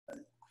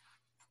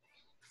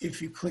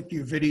if you click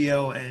your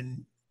video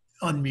and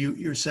unmute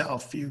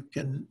yourself, you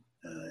can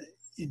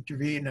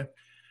intervene. I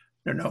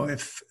don't know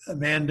if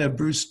Amanda,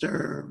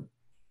 Brewster,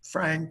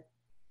 Frank,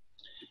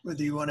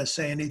 whether you want to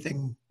say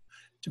anything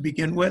to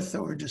begin with,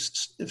 or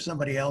just if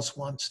somebody else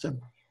wants to.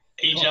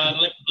 Hey, John,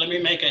 let me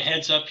make a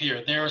heads up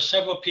here. There are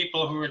several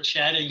people who are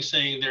chatting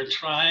saying they're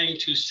trying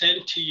to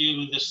send to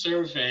you the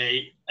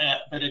survey,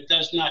 but it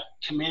does not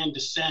command to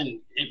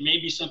send. It may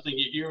be something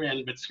at your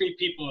end, but 3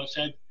 people have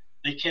said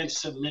they can't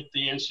submit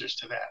the answers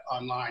to that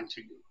online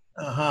to you.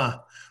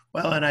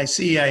 Well, and I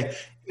see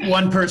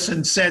one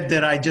person said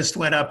that I just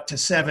went up to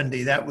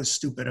 70. That was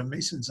stupid of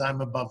me since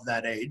I'm above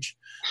that age.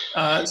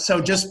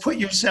 So just put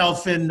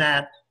yourself in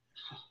that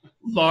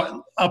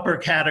upper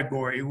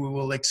category. We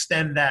will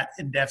extend that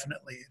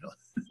indefinitely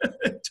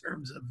in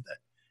terms of the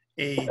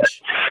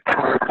age.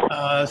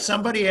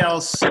 Somebody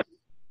else,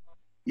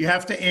 you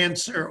have to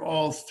answer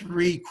all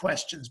 3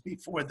 questions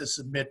before the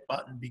submit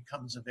button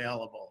becomes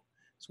available.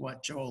 Is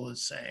what Joel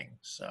is saying.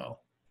 So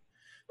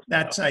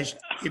that's,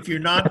 if you're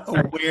not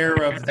aware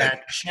of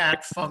that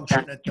chat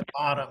function at the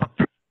bottom,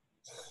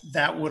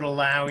 that would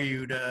allow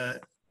you to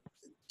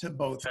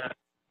both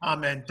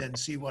comment and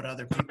see what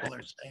other people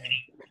are saying.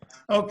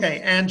 Okay,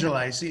 Angela,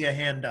 I see a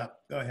hand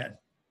up. Go ahead.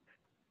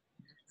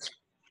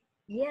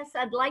 Yes,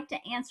 I'd like to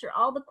answer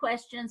all the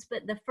questions,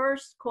 but the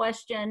first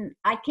question,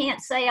 I can't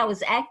say I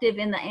was active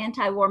in the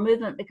anti-war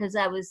movement because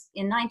in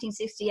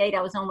 1968,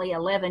 I was only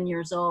 11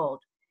 years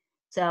old.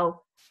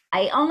 So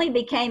I only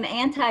became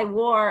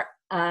anti-war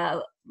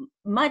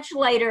much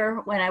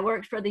later when I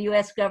worked for the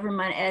U.S.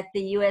 government at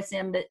the U.S.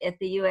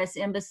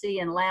 Embassy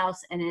in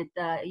Laos and at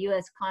the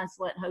U.S.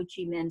 Consulate Ho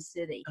Chi Minh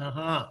City.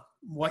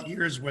 What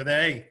years were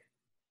they?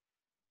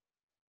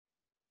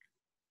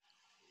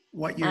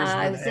 What years were they?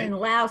 I was in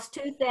Laos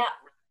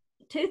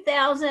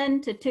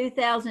 2000 to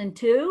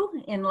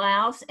 2002 in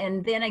Laos,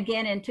 and then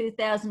again in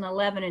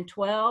 2011 and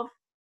 12,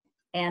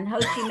 and Ho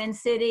Chi Minh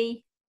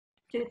City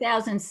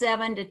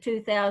 2007 to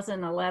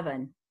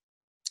 2011.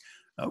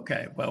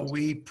 Okay, well,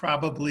 we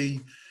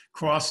probably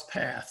crossed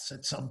paths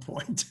at some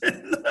point.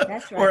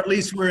 That's right. Or at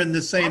least we're in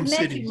the same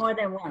city. I've met you more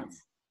than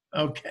once.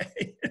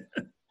 Okay.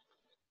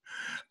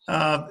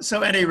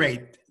 So at any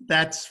rate,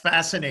 that's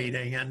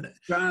fascinating. And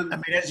John, I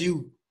mean, as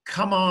you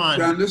come on,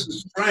 John, this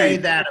is say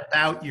Frank. that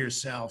about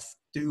yourself.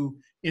 Do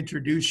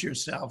introduce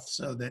yourself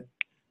so that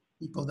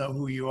people know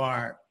who you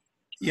are.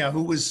 Yeah,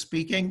 who was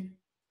speaking?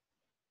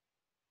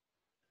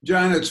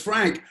 John, it's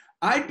Frank.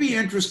 I'd be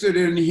interested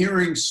in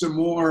hearing some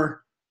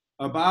more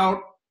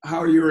about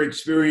how your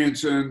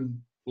experience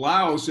in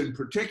Laos in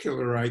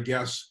particular, I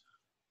guess,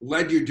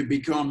 led you to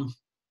become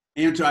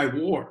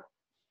anti-war.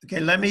 Okay,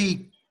 let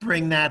me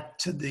bring that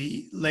to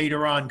the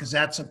later on, because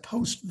that's a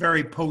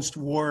very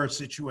post-war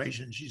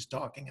situation she's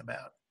talking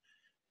about.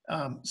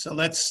 So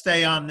let's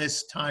stay on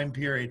this time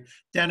period.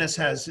 Dennis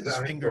has his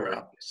finger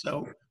up.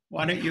 So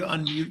why don't you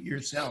unmute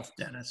yourself,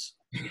 Dennis?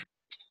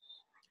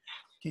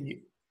 Can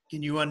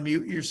you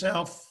unmute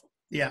yourself?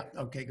 Yeah,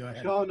 okay, go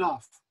ahead. Sure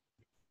enough.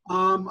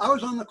 I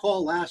was on the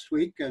call last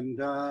week and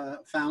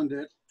found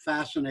it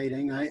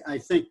fascinating. I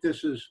think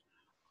this is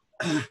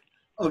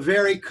a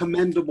very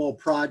commendable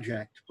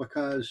project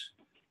because,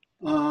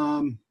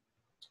 you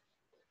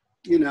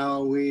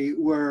know,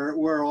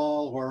 we're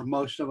all, or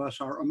most of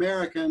us are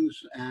Americans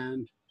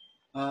and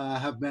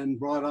have been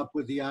brought up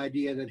with the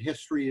idea that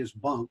history is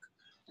bunk.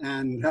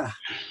 And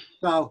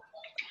so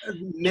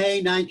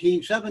May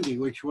 1970,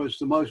 which was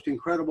the most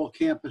incredible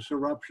campus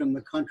eruption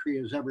the country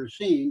has ever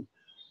seen,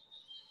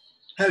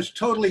 has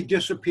totally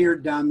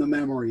disappeared down the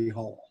memory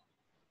hole.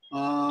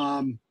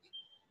 A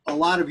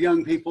lot of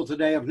young people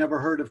today have never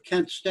heard of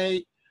Kent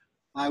State.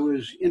 I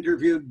was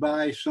interviewed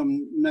by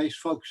some nice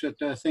folks at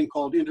a thing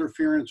called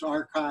Interference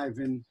Archive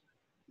in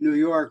New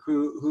York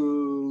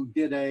who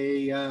did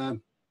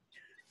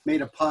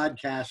made a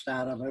podcast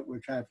out of it,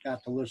 which I've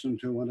got to listen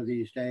to one of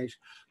these days.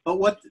 But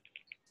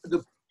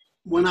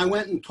when I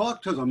went and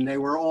talked to them, they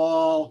were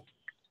all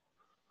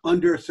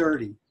under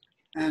 30.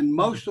 And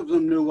most of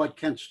them knew what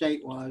Kent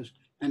State was,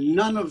 and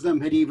none of them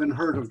had even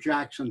heard of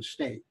Jackson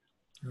State.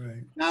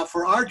 Right. Now,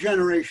 for our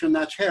generation,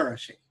 that's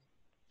heresy.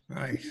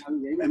 Right.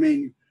 I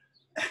mean,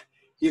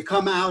 you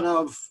come out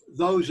of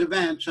those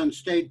events and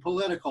stayed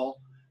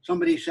political.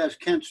 Somebody says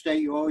Kent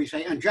State, you always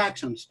say, and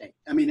Jackson State.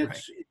 I mean,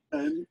 it's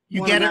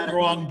you get it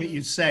wrong, but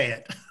you say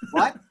it.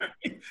 What?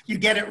 You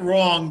get it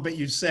wrong, but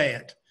you say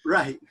it.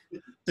 Right.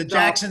 The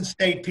Jackson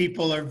State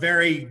people are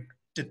very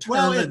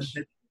determined.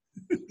 Well,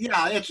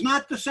 yeah, it's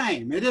not the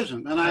same. It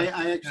isn't, and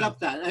I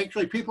accept that.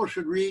 Actually, people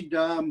should read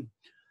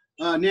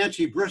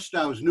Nancy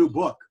Bristow's new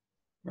book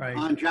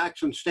on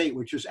Jackson State,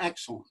 which is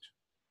excellent.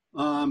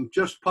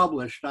 Just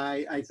published.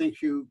 I think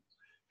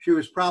she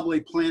was probably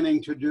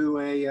planning to do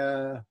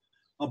a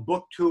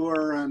book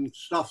tour and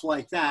stuff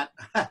like that,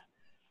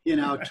 you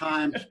know,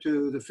 times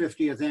to the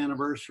 50th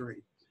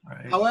anniversary.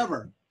 Right.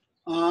 However,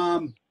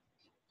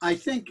 I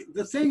think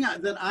the thing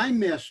that I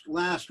missed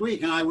last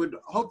week, and I would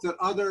hope that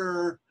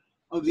other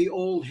of the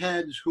old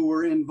heads who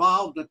were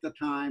involved at the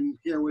time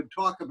here would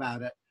talk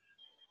about it.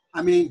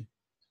 I mean,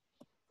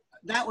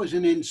 that was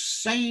an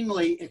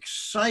insanely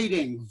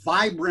exciting,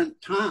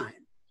 vibrant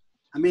time.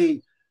 I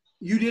mean,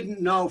 you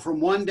didn't know from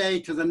one day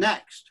to the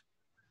next.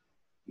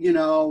 You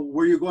know,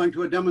 were you going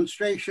to a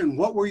demonstration?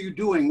 What were you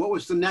doing? What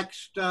was the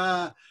next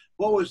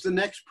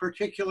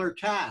particular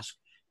task?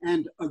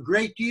 And a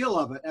great deal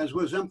of it, as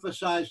was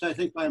emphasized, I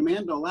think, by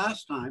Amanda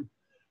last time,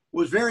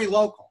 was very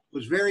local,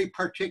 was very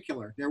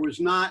particular. There was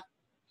not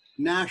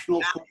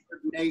national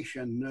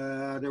coordination.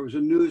 There was a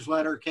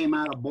newsletter came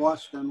out of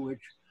Boston,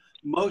 which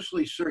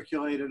mostly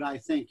circulated, I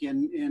think,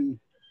 in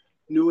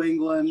New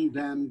England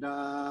and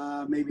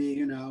maybe,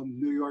 you know,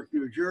 New York,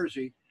 New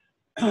Jersey.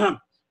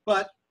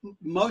 But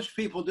most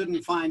people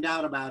didn't find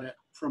out about it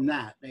from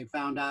that. They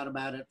found out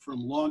about it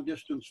from long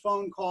distance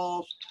phone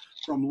calls,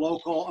 from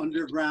local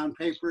underground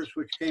papers,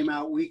 which came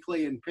out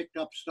weekly and picked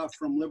up stuff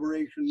from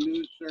Liberation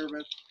News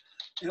Service.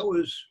 It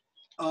was,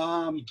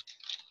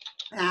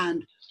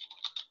 and,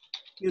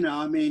 you know,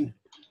 I mean,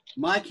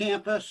 my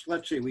campus,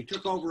 let's see, we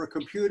took over a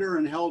computer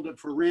and held it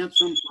for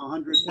ransom for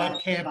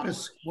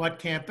 $100,000. What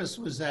campus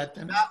was that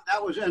then?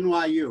 That was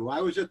NYU. I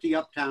was at the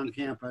Uptown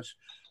campus,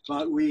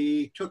 but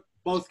we took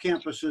both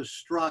campuses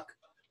struck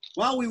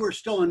while we were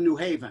still in New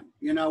Haven.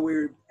 You know,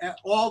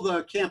 all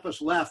the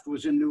campus left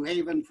was in New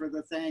Haven for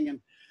the thing.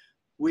 And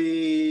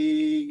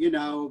we, you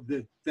know,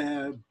 the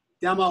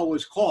demo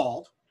was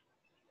called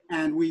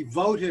and we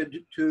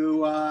voted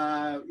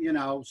to, you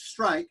know,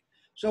 strike.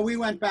 So we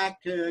went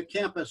back to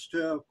campus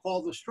to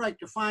call the strike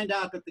to find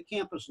out that the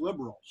campus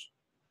liberals,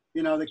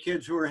 you know, the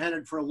kids who were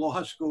headed for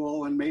law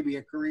school and maybe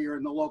a career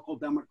in the local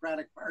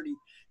Democratic Party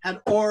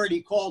had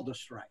already called the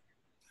strike.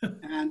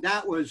 And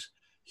that was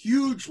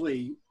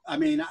hugely, I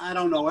mean, I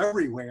don't know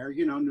everywhere,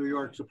 you know, New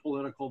York's a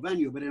political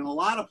venue, but in a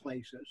lot of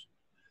places,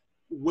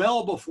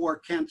 well before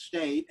Kent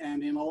State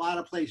and in a lot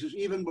of places,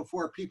 even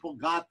before people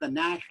got the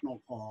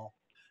national call,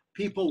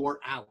 people were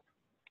out.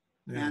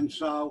 Yeah. And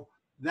so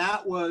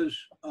that was,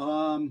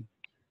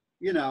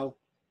 you know,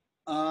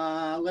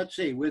 let's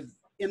see,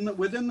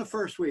 within the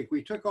first week,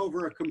 we took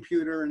over a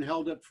computer and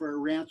held it for a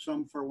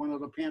ransom for one of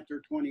the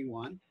Panther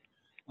 21.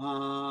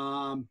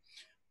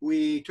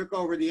 We took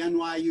over the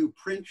NYU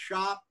print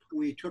shop.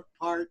 We took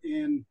part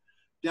in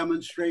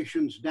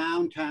demonstrations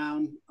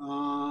downtown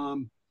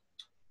on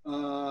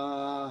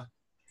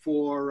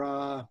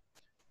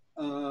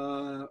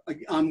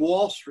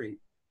Wall Street,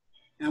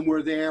 and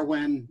were there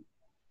when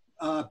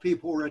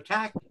people were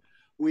attacked.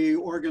 We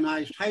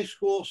organized high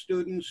school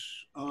students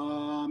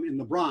in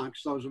the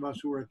Bronx, those of us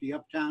who were at the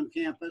Uptown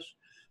campus,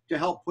 to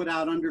help put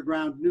out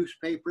underground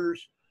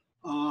newspapers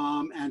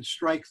and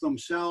strike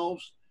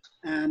themselves.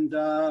 And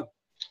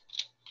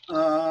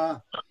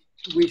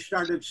we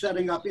started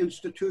setting up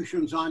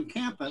institutions on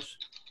campus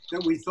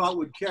that we thought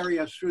would carry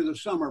us through the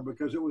summer,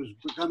 because it was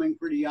becoming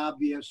pretty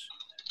obvious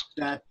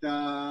that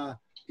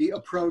the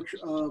approach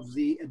of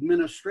the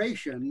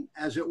administration,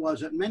 as it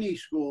was at many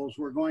schools,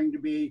 were going to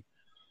be,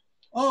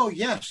 oh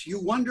yes, you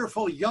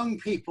wonderful young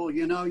people,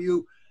 you know,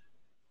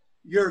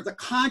 you're the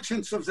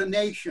conscience of the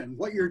nation.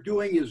 What you're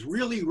doing is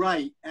really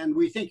right, and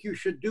we think you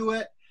should do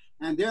it,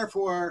 and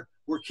therefore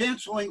we're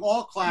canceling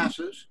all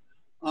classes.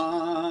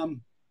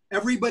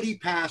 Everybody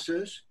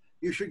passes.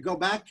 You should go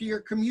back to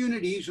your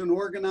communities and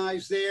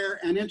organize there.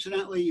 And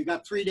incidentally, you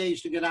got 3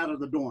 days to get out of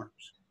the dorms.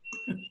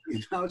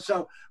 You know,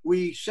 so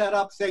we set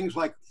up things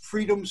like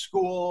freedom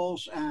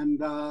schools and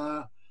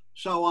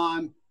so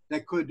on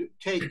that could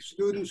take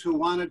students who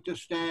wanted to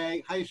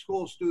stay, high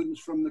school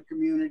students from the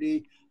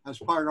community, as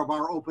part of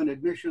our open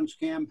admissions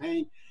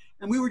campaign.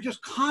 And we were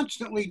just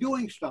constantly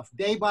doing stuff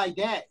day by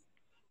day.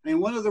 And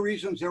one of the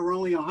reasons there were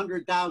only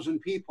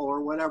 100,000 people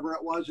or whatever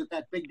it was at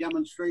that big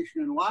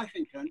demonstration in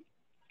Washington,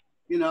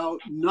 you know,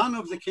 none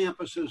of the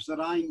campuses that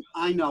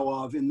I know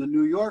of in the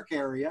New York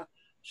area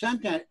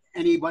sent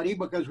anybody,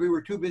 because we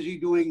were too busy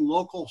doing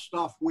local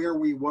stuff where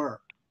we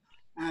were.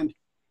 And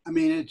I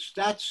mean, it's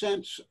that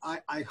sense,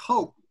 I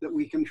hope that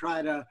we can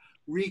try to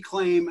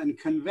reclaim and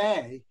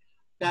convey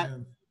that,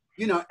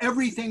 you know,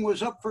 everything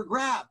was up for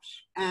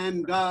grabs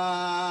and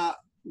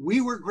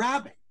we were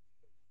grabbing.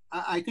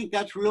 I think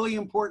that's really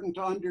important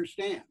to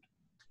understand.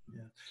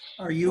 Yeah.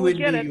 Are you in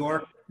New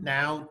York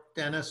now,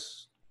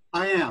 Dennis?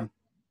 I am.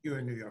 You're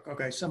in New York.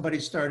 Okay. Somebody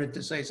started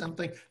to say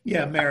something.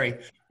 Yeah, Mary,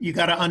 you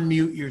got to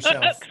unmute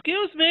yourself.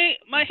 Excuse me,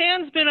 my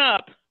hand's been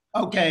up.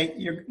 Okay,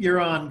 you're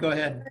on. Go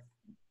ahead.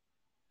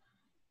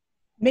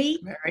 Me?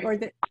 Mary? Or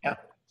the? Yeah.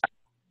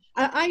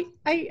 I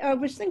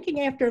was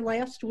thinking after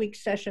last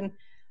week's session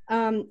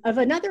of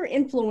another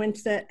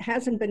influence that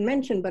hasn't been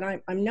mentioned, but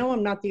I know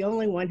I'm not the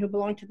only one, who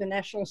belonged to the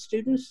National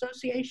Student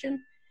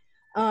Association.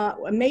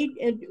 Made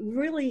it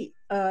really,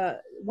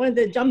 one of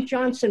the Dump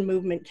Johnson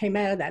movement came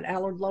out of that,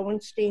 Allard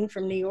Lowenstein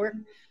from New York.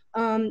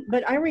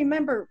 But I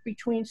remember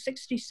between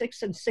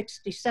 66 and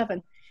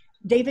 67,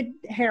 David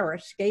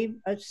Harris gave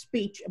a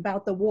speech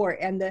about the war,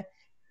 and the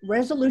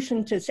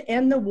resolution to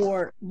end the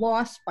war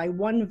lost by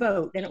one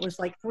vote, and it was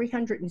like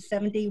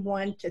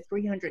 371 to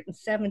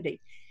 370.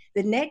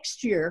 The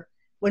next year,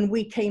 when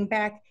we came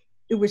back,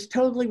 it was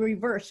totally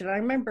reversed. And I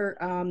remember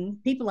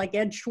people like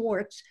Ed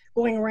Schwartz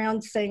going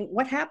around saying,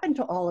 what happened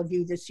to all of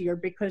you this year?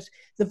 Because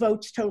the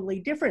vote's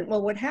totally different.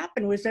 Well, what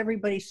happened was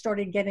everybody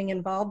started getting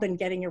involved and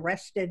getting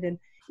arrested and,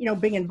 you know,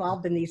 being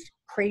involved in these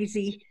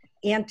crazy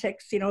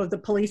antics, you know, the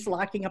police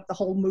locking up the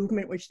whole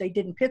movement, which they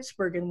did in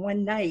Pittsburgh in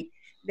one night.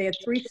 They had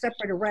 3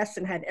 separate arrests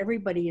and had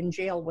everybody in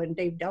jail when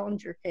Dave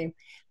Dellinger came.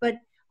 But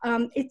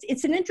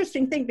it's an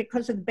interesting thing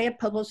because of the bad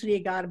publicity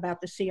it got about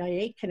the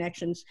CIA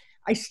connections.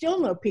 I still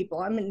know people.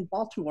 I'm in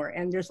Baltimore,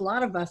 and there's a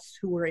lot of us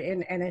who were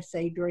in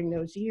NSA during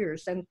those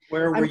years. And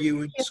Where were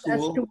you in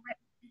school? As to what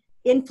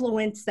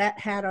influence that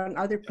had on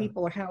other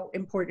people or how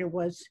important it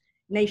was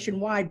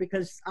nationwide,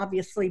 because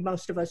obviously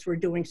most of us were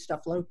doing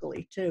stuff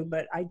locally too.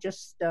 But I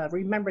just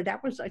remember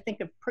that was, I think,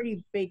 a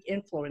pretty big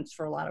influence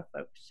for a lot of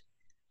folks.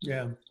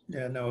 Yeah,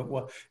 no,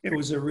 well, it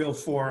was a real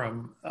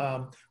forum.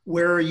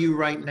 Where are you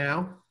right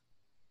now?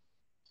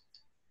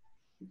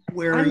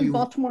 Where I'm are you? in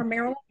Baltimore,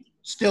 Maryland.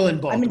 Still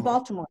in Baltimore? I'm in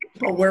Baltimore.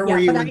 But where were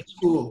you in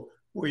school?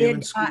 Were you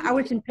in school? I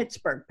was in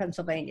Pittsburgh,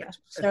 Pennsylvania.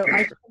 So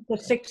I spent the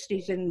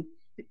 60s in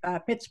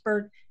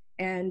Pittsburgh,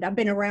 and I've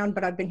been around,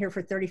 but I've been here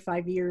for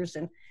 35 years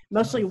and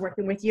mostly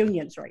working with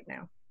unions right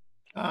now.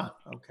 Ah,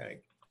 okay.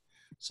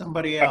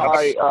 Somebody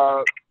else.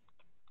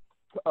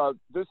 Hi,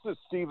 this is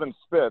Stephen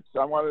Spitz.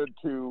 I wanted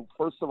to,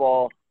 first of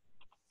all,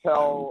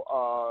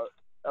 tell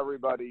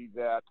everybody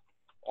that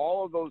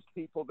all of those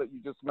people that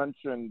you just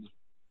mentioned,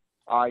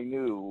 I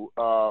knew.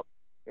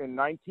 In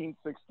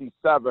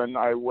 1967,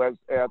 I was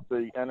at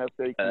the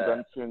NSA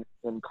convention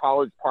in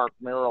College Park,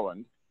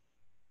 Maryland,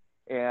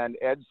 and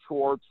Ed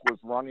Schwartz was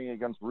running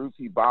against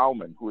Ruthie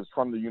Bauman, who was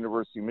from the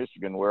University of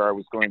Michigan, where I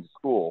was going to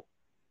school.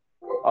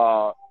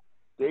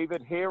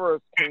 David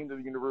Harris came to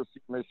the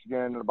University of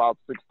Michigan in about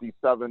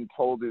 67,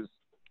 told his,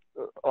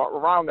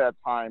 around that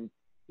time,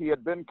 he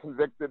had been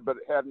convicted but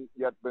hadn't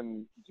yet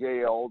been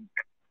jailed.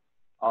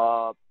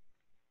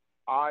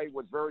 I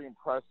was very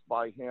impressed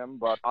by him,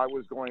 but I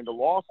was going to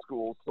law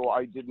school, so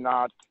I did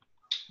not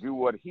do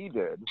what he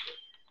did.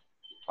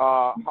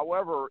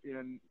 However,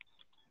 in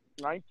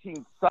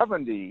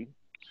 1970,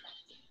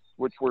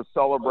 which we're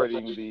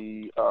celebrating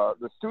the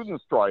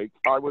student strike,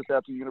 I was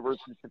at the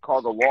University of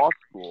Chicago Law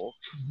School,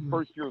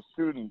 first-year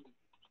student,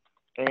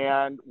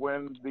 and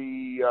when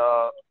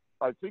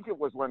I think it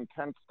was when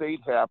Kent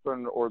State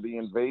happened, or the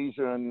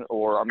invasion,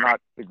 or I'm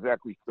not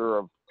exactly sure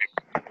of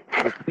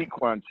the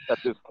sequence at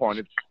this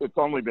point. It's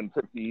only been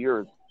 50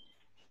 years.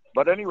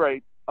 But at any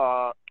rate,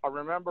 I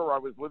remember I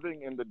was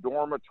living in the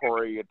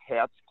dormitory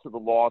attached to the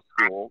law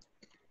school,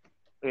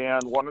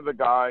 and one of the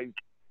guys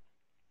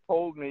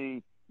told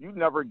me, "You'd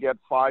never get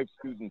 5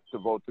 students to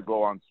vote to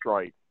go on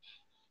strike."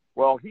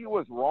 Well, he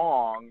was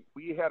wrong.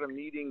 We had a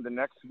meeting the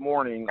next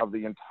morning of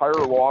the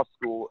entire law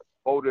school,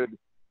 voted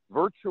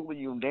virtually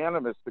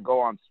unanimous to go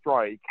on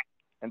strike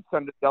and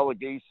send a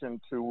delegation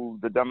to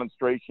the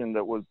demonstration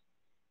that was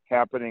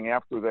happening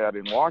after that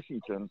in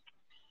Washington.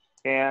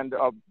 And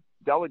a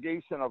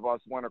delegation of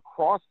us went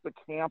across the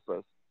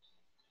campus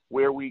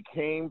where we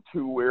came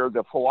to where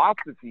the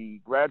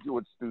philosophy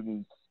graduate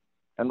students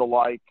and the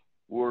like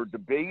were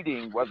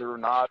debating whether or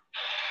not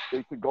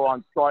they should go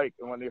on strike.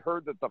 And when they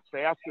heard that the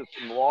fascists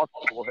in law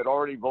school had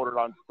already voted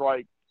on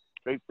strike,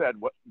 they said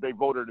they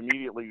voted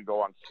immediately to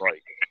go on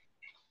strike.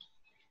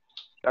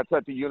 That's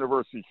at the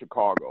University of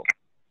Chicago.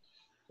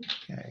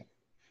 Okay.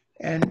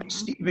 And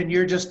Stephen,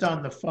 you're just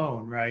on the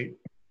phone, right?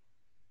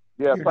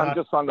 Yes, I'm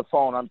just on the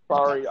phone. I'm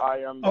sorry. I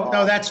am. Oh,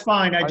 no, that's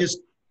fine. I just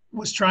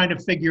was trying to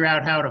figure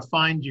out how to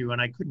find you,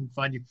 and I couldn't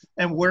find you.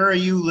 And where are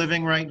you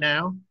living right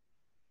now?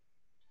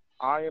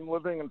 I am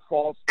living in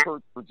Falls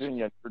Church,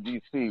 Virginia, for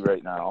D.C.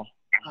 right now.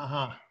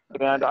 Uh-huh.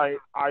 Okay. And I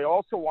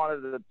also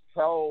wanted to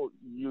tell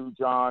you,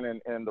 John,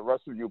 and the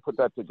rest of you put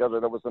that together.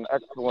 That was an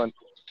excellent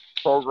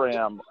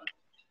program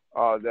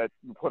that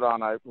you put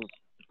on. I was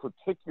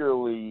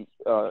particularly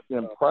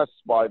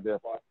impressed by the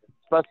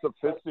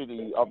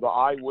specificity of the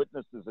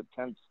eyewitnesses at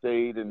Kent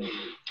State and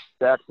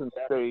Jackson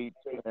State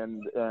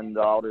and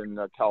out in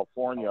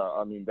California.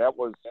 I mean, that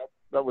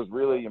was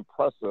really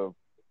impressive.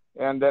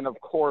 And then, of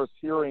course,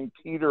 hearing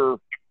Peter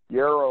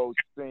Yarrow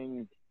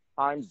sing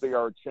 "Times They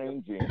Are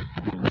Changing."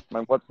 I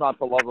mean, what's not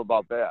to love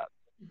about that?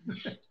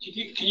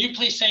 Can you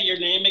please say your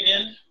name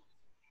again?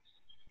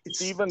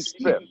 Stephen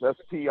Spitz,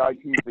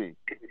 S-P-I-T-Z.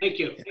 Thank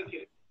you.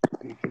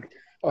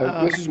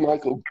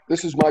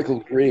 This is Michael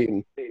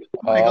Green.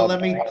 Michael,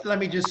 let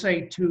me just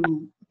say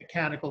 2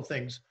 mechanical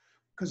things,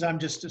 because I'm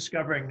just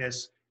discovering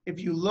this. If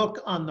you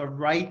look on the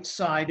right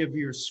side of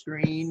your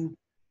screen,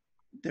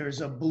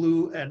 there's a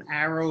blue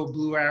arrow.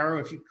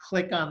 If you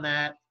click on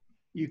that,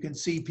 you can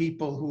see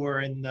people who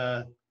are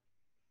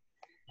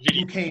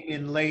who came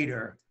in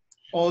later.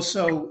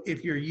 Also,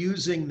 if you're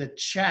using the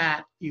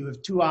chat, you have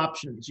 2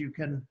 options. You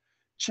can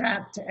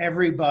chat to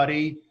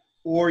everybody,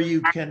 or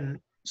you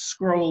can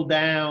scroll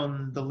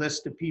down the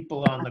list of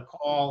people on the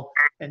call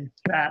and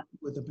chat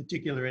with a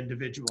particular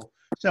individual.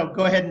 So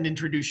go ahead and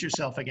introduce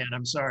yourself again.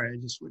 I'm sorry, I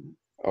just wouldn't.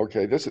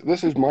 Okay, this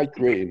is Mike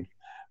Green.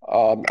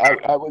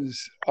 I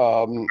was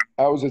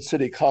at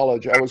City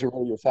College. I was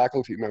already a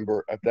faculty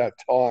member at that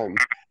time.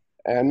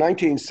 And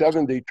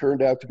 1970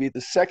 turned out to be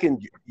the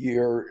second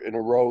year in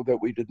a row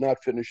that we did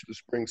not finish the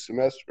spring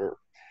semester.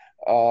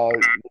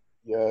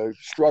 The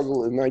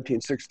struggle in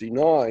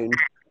 1969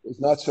 was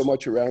not so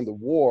much around the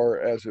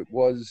war as it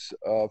was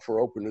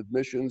for open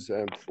admissions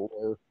and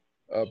for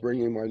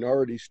bringing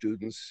minority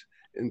students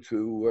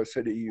into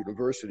City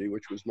University,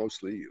 which was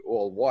mostly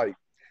all white,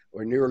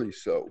 or nearly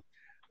so.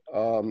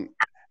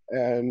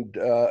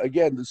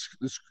 Again,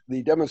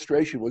 the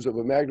demonstration was of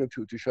a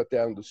magnitude to shut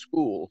down the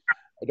school.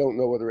 I don't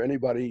know whether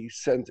anybody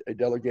sent a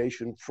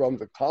delegation from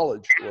the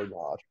college or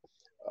not.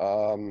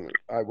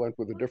 I went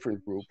with a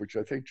different group, which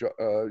I think,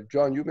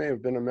 John, you may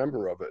have been a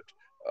member of it.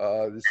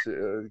 This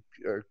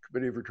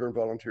Committee of Returned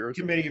Volunteers.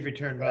 Committee of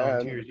Returned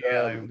Volunteers,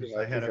 yeah.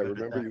 I think I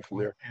remember you from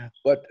there. Yeah.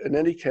 But in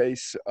any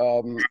case,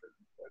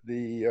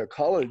 the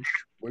college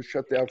was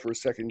shut down for a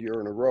second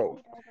year in a row.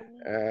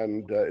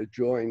 And it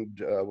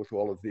joined with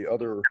all of the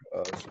other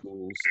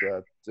schools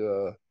that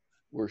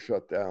were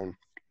shut down.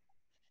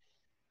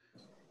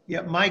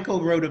 Yeah,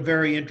 Michael wrote a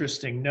very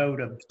interesting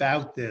note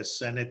about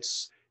this, and it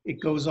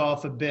goes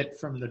off a bit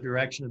from the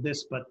direction of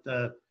this, but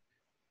the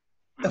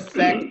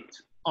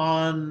effect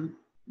on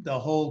the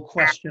whole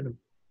question of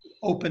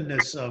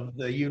openness of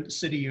the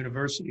city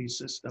university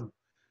system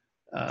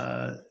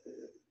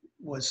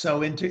was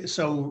so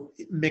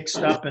mixed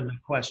up in the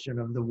question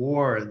of the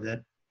war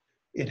that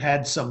it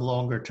had some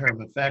longer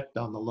term effect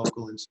on the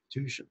local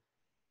institution.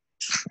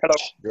 Hello.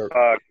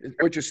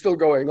 Which is still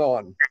going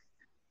on.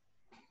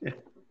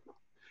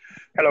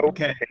 Hello.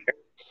 Okay.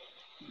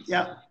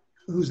 Yeah.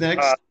 Who's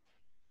next?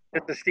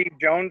 This is Steve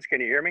Jones. Can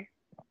you hear me?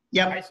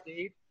 Yep. Hi,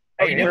 Steve.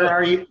 Hey,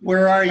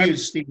 where are you,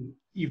 Steve?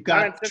 You've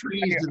got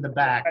trees in the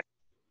back.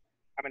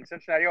 I'm in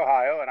Cincinnati,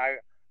 Ohio, and I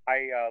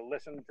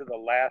listened to the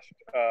last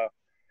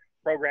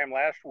program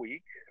last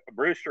week.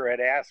 Brewster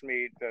had asked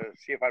me to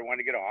see if I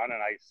wanted to get on,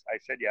 and I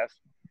said yes.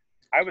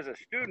 I was a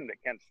student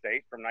at Kent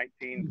State from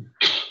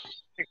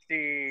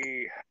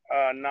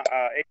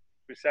 1968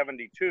 to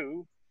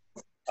 72.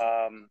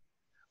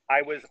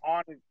 I was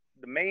on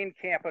the main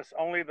campus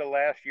only the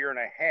last year and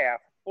a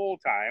half full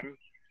time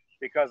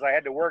because I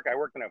had to work. I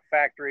worked in a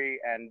factory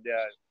and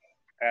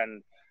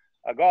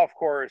a golf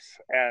course,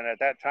 and at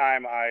that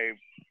time I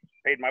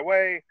paid my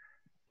way,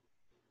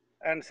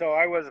 and so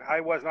I was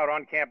not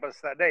on campus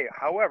that day.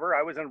 However,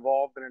 I was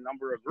involved in a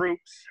number of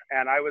groups,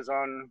 and I was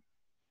on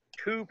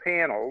 2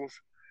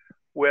 panels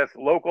with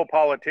local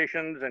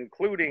politicians,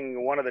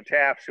 including one of the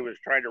Tafts who was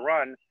trying to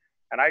run,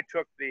 and I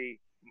took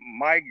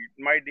my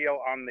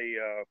deal on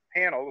the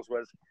panels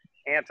was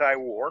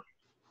anti-war,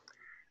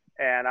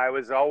 and I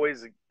was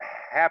always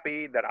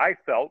happy that I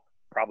felt,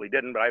 probably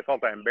didn't, but I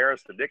felt I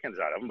embarrassed the dickens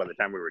out of them by the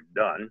time we were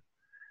done.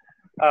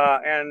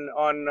 And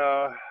on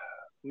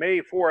May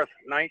 4th,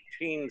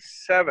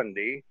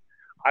 1970,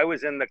 I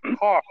was in the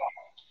car at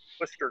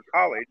Worcester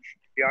College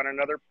to be on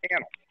another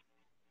panel,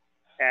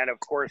 and of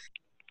course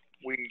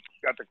we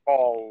got the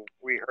call.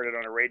 We heard it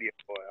on the radio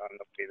on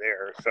the way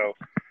there, so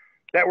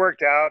that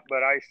worked out,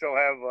 but I still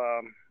have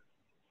an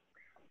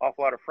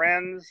awful lot of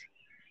friends.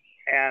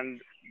 And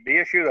the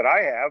issue that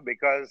I have,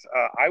 because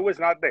I was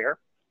not there,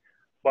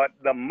 but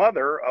the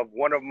mother of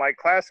one of my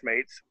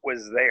classmates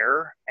was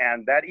there.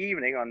 And that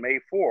evening on May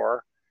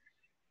 4,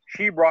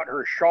 she brought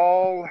her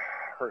shawl,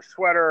 her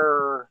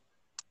sweater,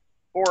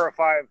 4 or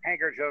 5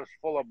 handkerchiefs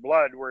full of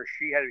blood where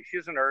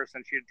she's a nurse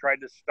and she had tried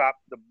to stop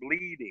the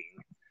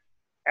bleeding.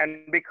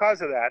 And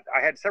because of that,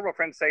 I had several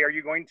friends say, are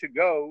you going to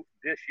go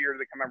this year to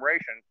the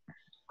commemoration?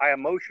 I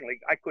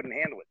couldn't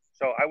handle it.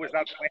 So I was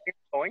not planning on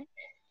going.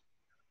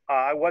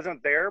 I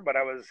wasn't there, but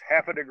I was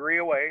half a degree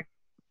away.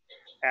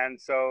 And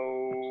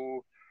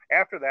so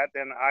after that,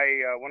 then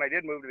when I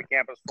did move to the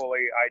campus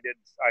fully, I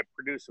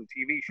produced some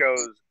TV shows,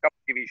 a couple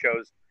TV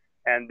shows,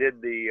 and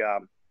did the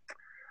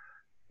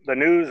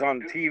news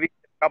on TV a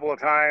couple of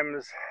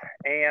times.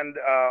 And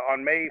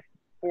on May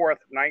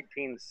 4th,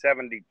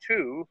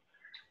 1972,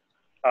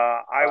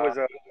 I was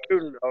a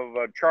student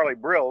of Charlie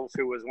Brills,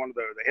 who was one of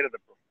the head of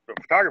the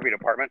photography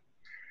department,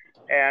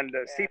 and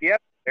CBS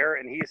there,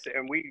 and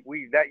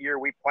we that year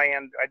we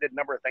planned. I did a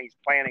number of things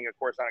planning, of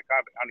course, on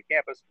the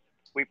campus.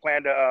 We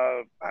planned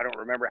I don't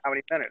remember how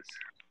many minutes,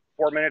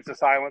 4 minutes of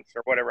silence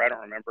or whatever, I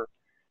don't remember.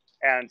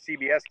 And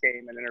CBS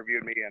came and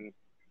interviewed me, and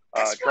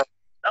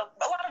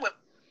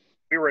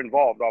we were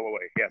involved all the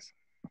way. Yes.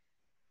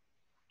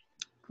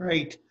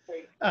 Great.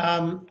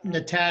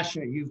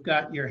 Natasha, you've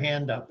got your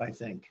hand up, I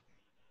think.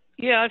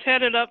 Yeah, I've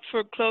had it up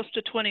for close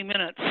to 20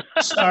 minutes.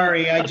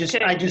 Sorry, I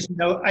Okay. just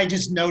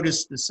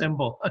noticed the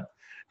symbol.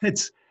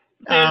 It's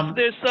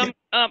there's some.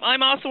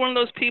 I'm also one of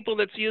those people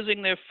that's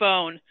using their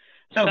phone.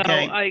 So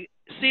okay. I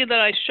see that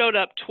I showed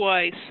up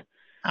twice.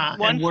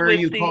 And where are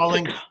you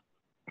calling?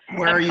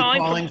 I'm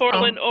calling from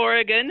Portland,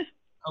 Oregon.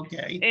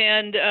 Okay.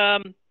 And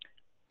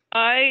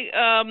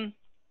I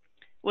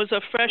was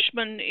a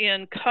freshman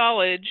in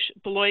college,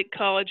 Beloit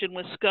College in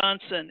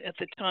Wisconsin, at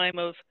the time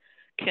of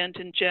Kent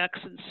and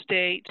Jackson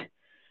State.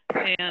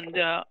 And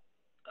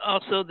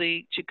also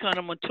the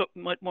Chicano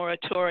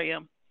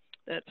Moratorium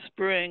that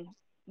spring.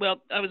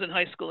 Well, I was in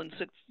high school in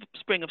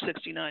spring of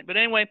 '69. But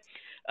anyway,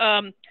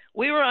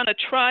 we were on a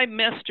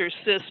trimester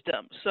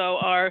system. So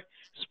our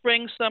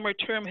spring summer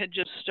term had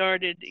just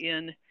started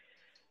in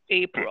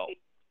April.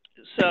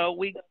 So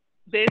we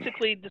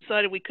basically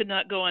decided we could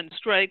not go on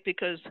strike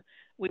because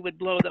we would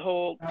blow the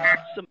whole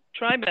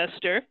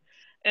trimester.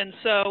 And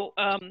so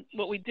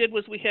what we did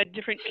was we had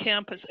different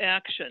campus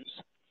actions.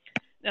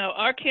 Now,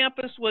 our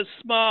campus was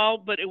small,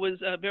 but it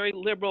was a very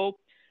liberal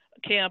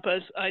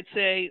campus. I'd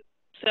say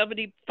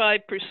 75%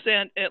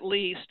 at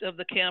least of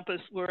the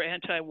campus were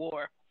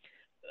anti-war.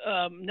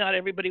 Not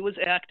everybody was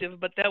active,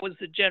 but that was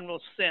the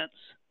general sense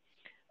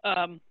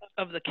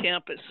of the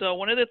campus. So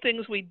one of the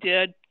things we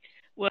did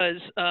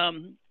was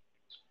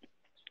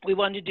we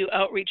wanted to do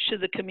outreach to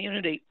the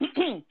community.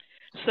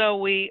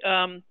 So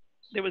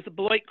there was the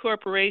Beloit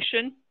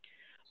Corporation.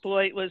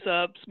 Beloit was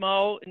a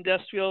small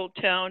industrial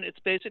town. It's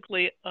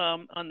basically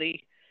on the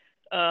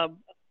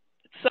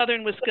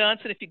southern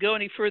Wisconsin. If you go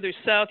any further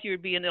south, you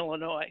would be in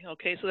Illinois.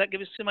 Okay, so that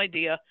gives you some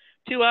idea.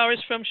 2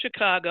 hours from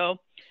Chicago,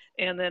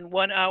 and then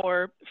 1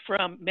 hour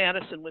from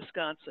Madison,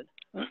 Wisconsin.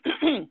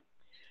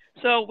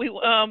 So we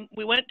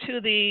went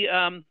to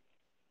the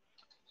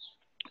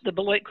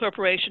Beloit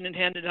Corporation and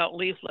handed out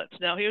leaflets.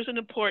 Now, here's an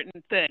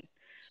important thing.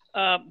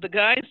 The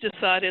guys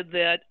decided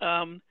that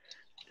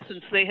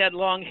since they had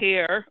long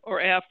hair or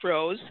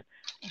afros,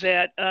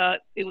 that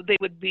they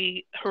would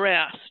be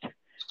harassed.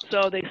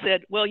 So they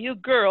said, well, you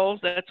girls,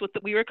 that's what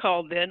we were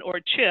called then, or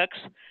chicks,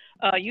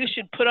 you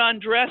should put on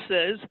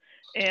dresses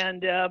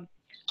and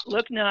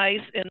look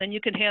nice, and then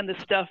you can hand the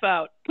stuff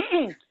out.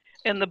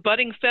 And the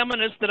budding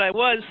feminist that I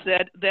was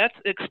said, that's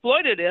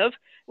exploitative,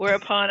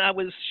 whereupon I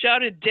was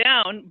shouted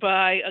down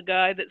by a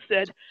guy that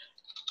said,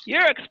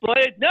 you're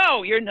exploited.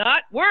 No, you're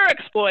not. We're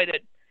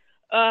exploited.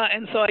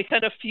 And so I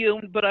kind of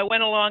fumed, but I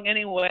went along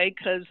anyway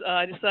because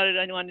I decided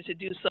I wanted to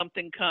do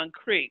something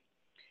concrete.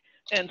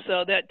 And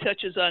so that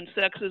touches on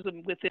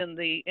sexism within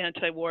the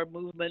anti-war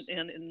movement,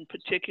 and in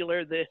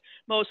particular, the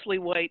mostly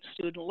white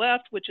student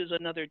left, which is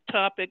another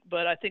topic,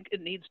 but I think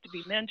it needs to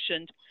be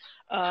mentioned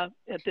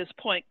at this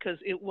point because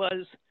it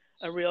was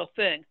a real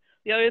thing.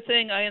 The other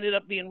thing, I ended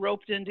up being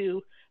roped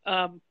into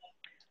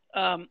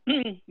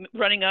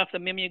running off the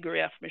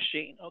mimeograph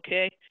machine,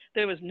 okay?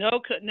 There was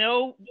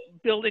no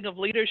building of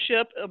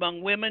leadership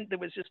among women. There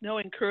was just no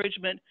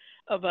encouragement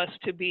of us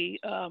to be,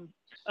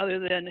 other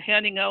than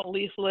handing out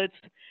leaflets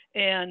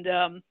and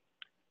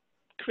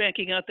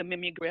cranking out the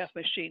mimeograph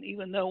machine,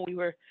 even though we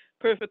were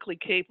perfectly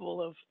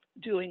capable of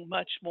doing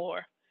much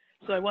more.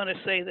 So I want to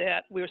say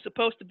that we were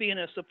supposed to be in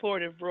a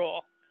supportive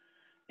role.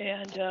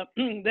 And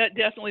that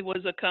definitely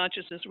was a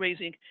consciousness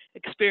raising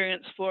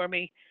experience for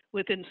me.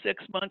 Within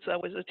 6 months, I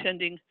was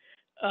attending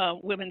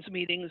women's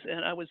meetings,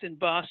 and I was in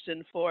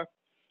Boston for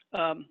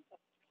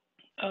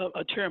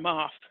a term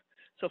off.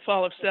 So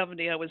fall of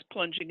 '70, I was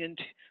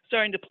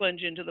starting to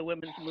plunge into the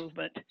women's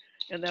movement,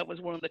 and that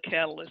was one of the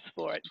catalysts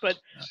for it. But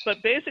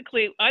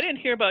basically, I didn't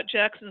hear about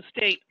Jackson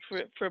State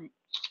for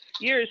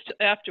years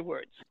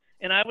afterwards.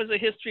 And I was a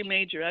history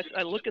major.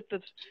 I look at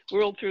the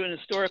world through an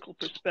historical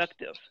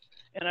perspective,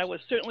 and I was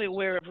certainly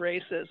aware of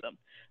racism.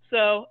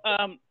 So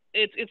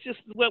it's just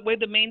the way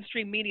the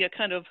mainstream media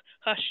kind of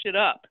hushed it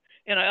up.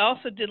 And I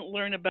also didn't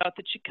learn about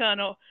the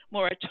Chicano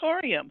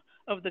Moratorium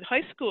of the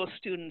high school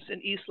students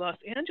in East Los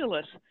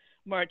Angeles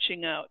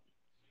marching out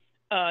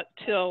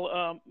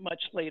till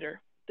much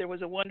later. There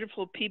was a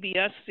wonderful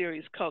PBS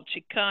series called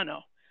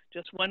Chicano.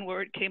 Just one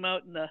word, came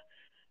out in the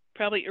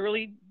probably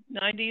early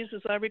 90s,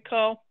 as I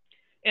recall.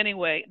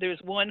 Anyway, there's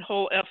one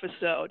whole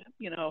episode,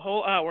 a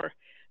whole hour,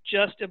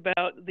 just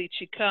about the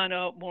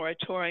Chicano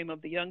Moratorium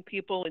of the young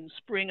people in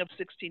spring of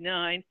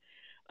 '69,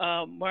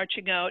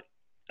 marching out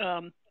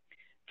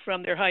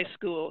from their high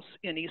schools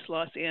in East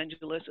Los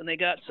Angeles, and they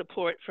got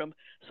support from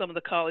some of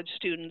the college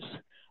students.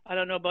 I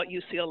don't know about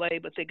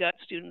UCLA, but they got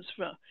students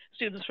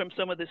from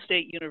some of the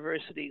state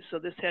universities. So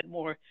this had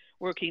more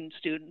working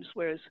students,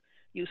 whereas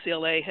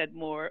UCLA had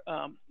more,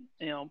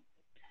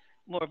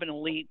 more of an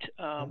elite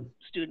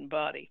student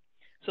body.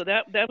 So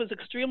that was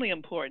extremely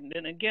important.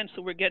 And again,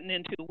 so we're getting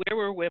into where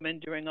were women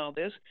during all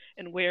this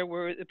and where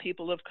were the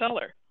people of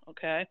color,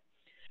 okay?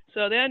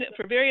 So then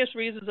for various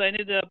reasons, I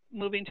ended up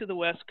moving to the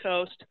West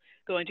Coast,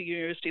 going to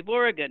University of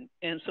Oregon.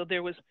 And so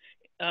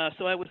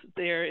so I was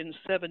there in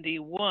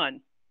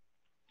 '71.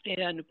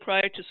 And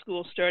prior to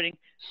school starting,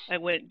 I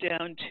went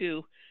down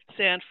to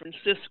San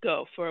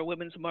Francisco for a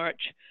women's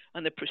march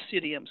on the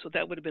Presidium. So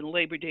that would have been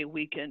Labor Day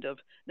weekend of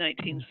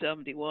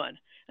 1971.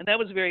 And that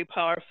was very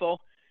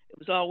powerful. It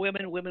was all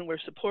women. Women were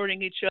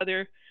supporting each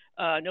other.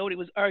 Nobody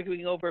was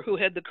arguing over who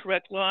had the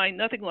correct line,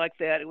 nothing like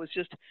that. It was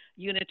just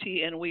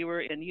unity, and we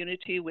were in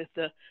unity with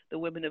the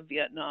women of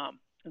Vietnam.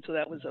 And so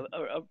that was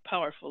a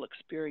powerful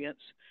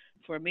experience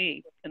for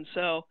me. And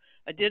so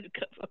I did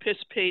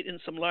participate in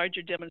some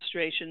larger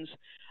demonstrations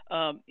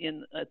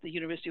at the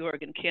University of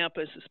Oregon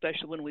campus,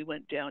 especially when we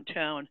went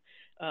downtown.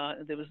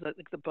 There was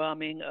the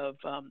bombing of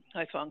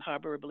Haiphong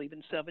Harbor, I believe,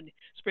 in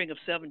spring of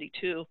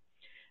 '72.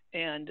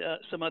 and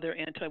some other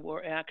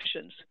anti-war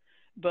actions.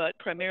 But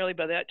primarily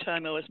by that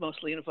time, I was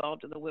mostly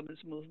involved in the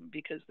women's movement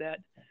because that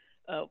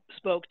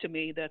spoke to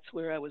me. That's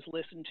where I was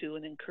listened to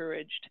and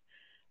encouraged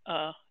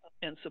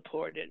and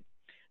supported.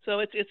 So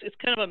it's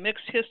kind of a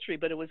mixed history,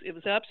 but it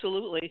was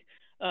absolutely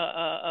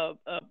an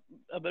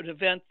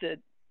event that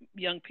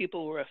young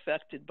people were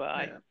affected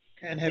by. Yeah.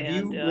 And have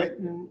you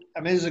written?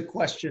 I mean, this is a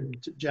question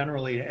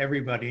generally to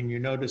everybody, and you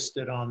noticed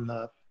it on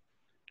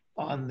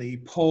the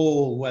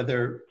poll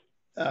whether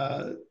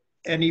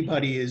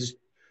anybody has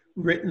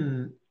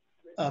written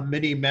a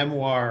mini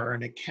memoir or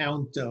an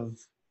account of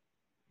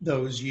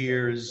those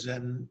years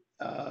and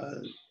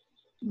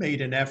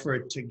made an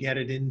effort to get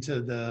it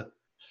into the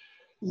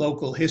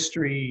local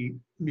history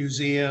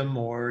museum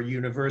or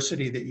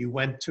university that you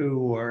went to,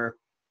 or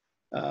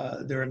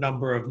there are a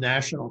number of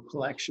national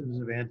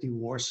collections of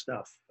anti-war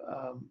stuff.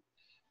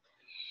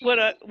 What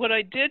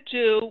I did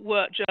do,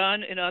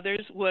 John and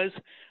others, was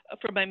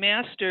for my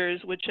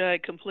master's, which I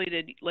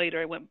completed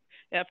later. I went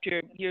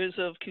after years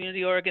of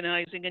community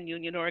organizing and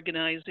union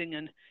organizing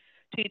and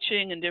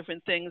teaching and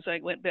different things. I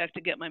went back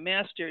to get my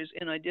master's,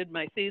 and I did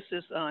my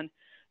thesis on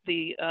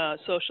the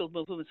social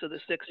movements of the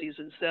 60s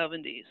and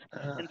 70s.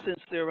 And since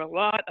there were a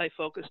lot, I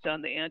focused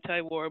on the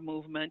anti-war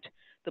movement,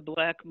 the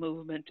Black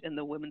movement, and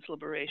the women's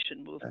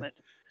liberation movement.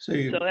 So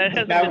that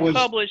hasn't been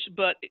published,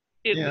 but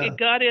it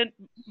got in.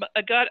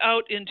 I got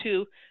out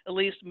into at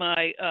least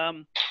my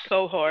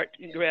cohort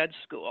in grad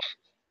school.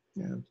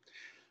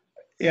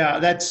 Yeah.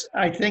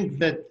 I think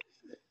that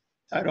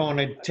I don't want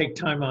to take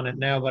time on it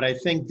now, but I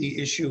think the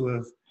issue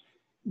of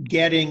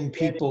getting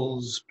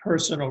people's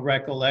personal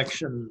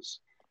recollections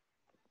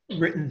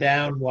written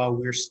down while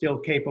we're still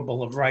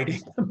capable of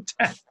writing them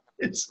down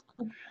is.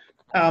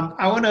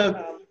 I want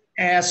to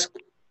ask.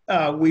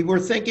 We were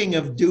thinking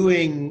of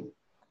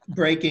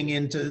breaking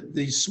into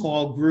these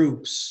small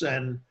groups,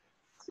 and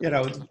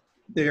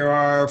there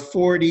are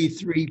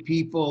 43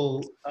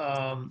 people,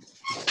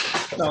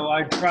 so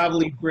I'd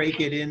probably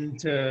break it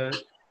into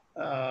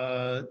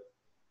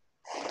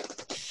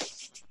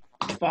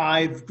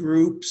 5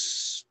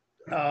 groups,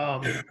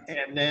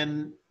 and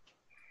then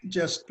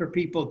just for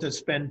people to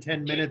spend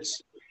 10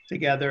 minutes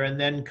together and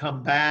then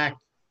come back.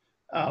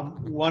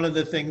 One of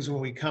the things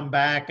when we come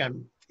back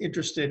I'm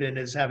interested in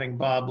is having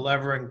Bob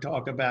Levering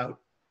talk about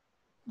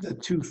the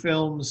 2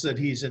 films that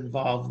he's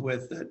involved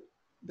with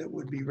that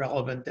would be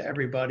relevant to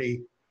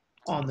everybody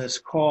on this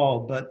call.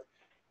 But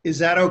is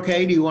that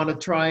okay? Do you want to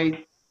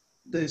try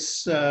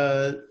this,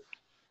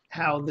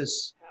 how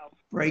this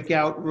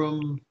breakout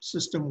room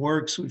system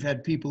works? We've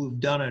had people who've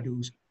done it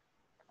who's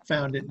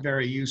found it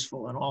very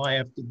useful, and all I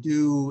have to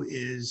do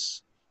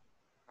is,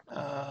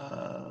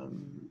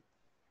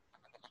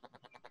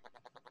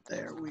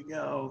 there we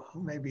go.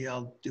 Maybe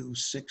I'll do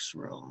 6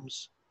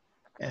 rooms,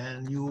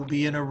 and you will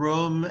be in a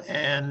room,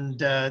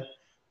 and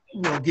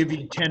we'll give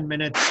you 10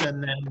 minutes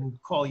and then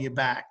call you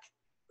back.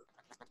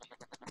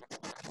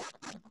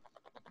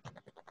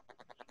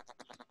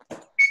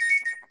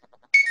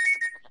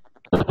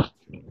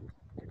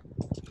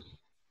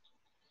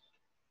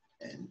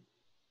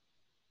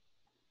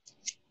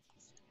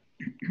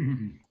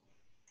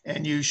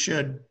 And you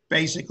should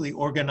basically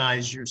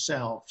organize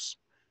yourselves.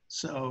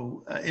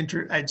 So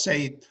I'd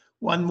say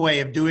one way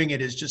of doing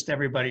it is just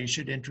everybody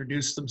should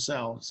introduce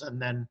themselves,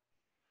 and then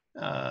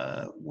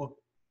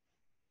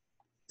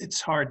it's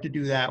hard to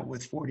do that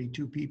with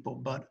 42 people,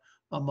 but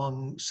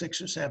among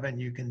 6 or 7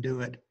 you can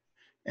do it.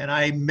 And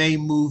I may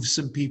move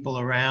some people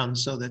around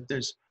so that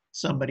there's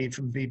somebody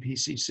from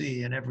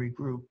VPCC in every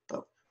group,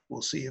 but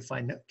we'll see if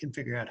I can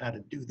figure out how to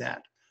do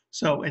that.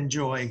 So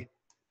enjoy.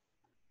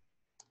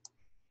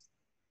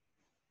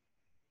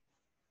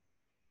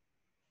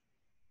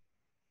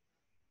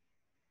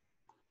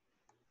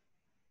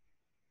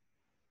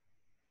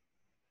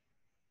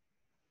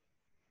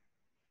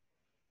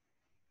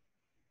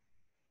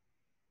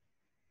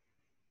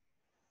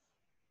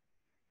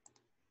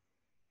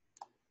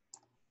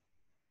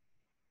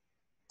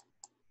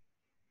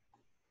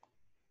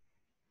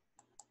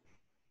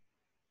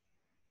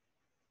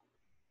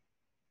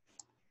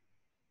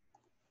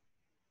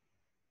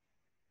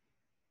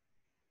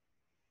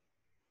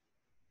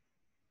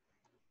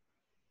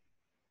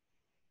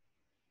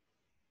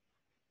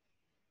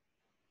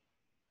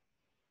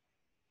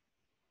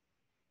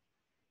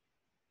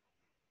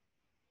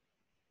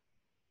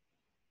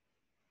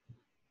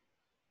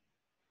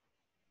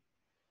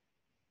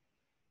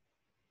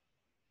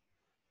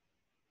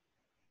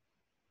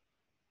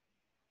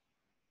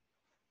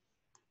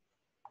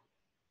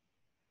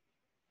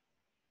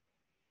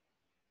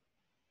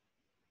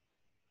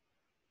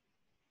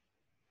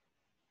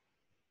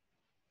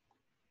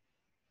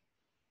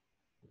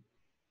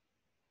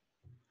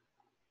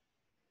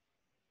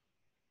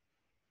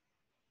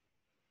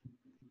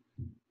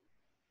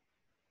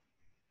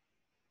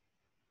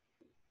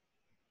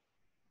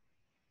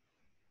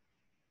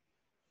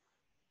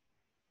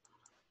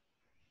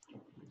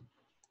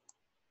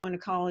 Going to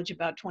college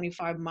about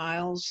 25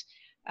 miles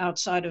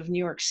outside of New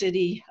York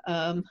City.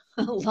 A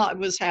lot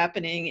was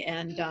happening,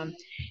 and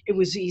it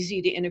was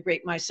easy to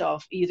integrate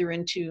myself either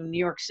into New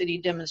York City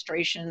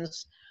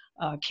demonstrations,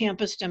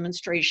 campus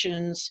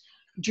demonstrations.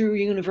 Drew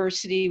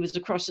University was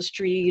across the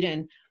street,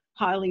 and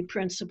highly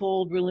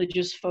principled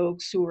religious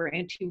folks who were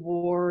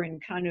anti-war,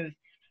 and kind of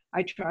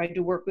I tried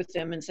to work with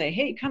them and say,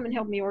 hey, come and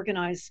help me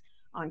organize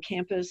on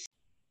campus.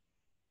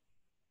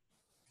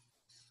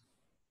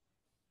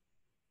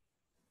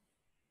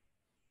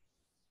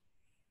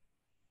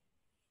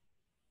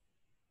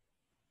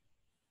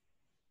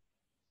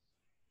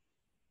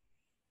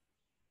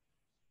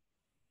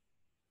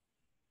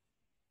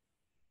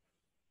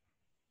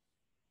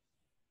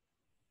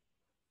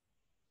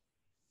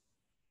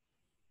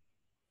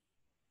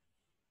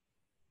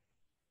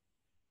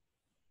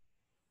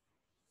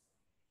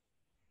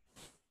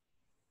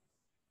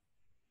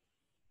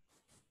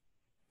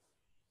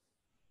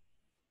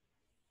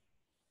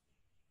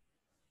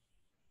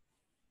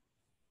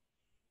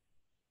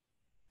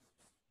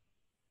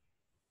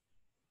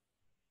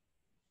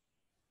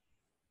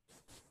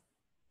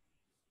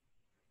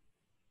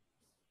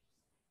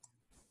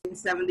 In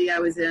 70, I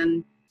was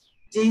in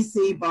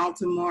DC,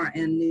 Baltimore,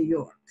 and New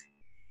York.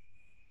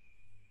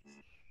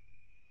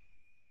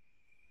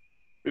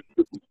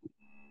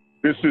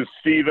 This is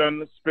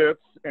Stephen Spitz,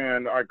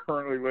 and I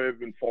currently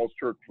live in Falls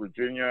Church,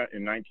 Virginia.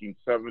 In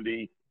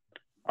 1970,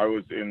 I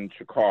was in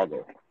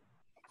Chicago.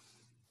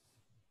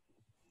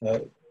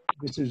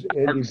 This is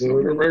Andy Berman.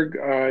 Silverberg.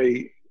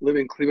 I live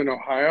in Cleveland,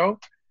 Ohio,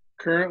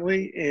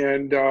 currently,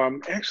 and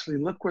actually,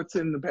 look what's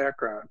in the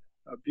background.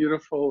 A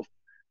beautiful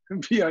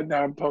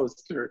Vietnam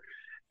poster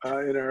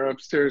in our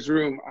upstairs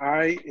room.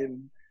 I,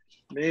 in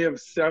May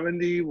of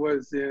 70,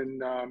 was in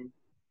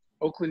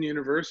Oakland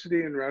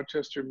University in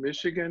Rochester,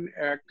 Michigan,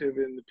 active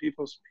in the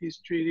People's Peace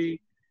Treaty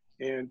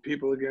and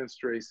People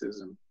Against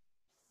Racism.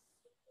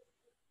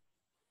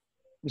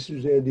 This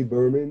is Andy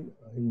Berman.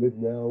 I live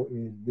now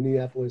in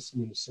Minneapolis,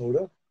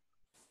 Minnesota.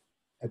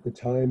 At the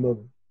time of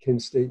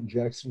Kent State and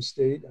Jackson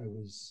State, I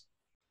was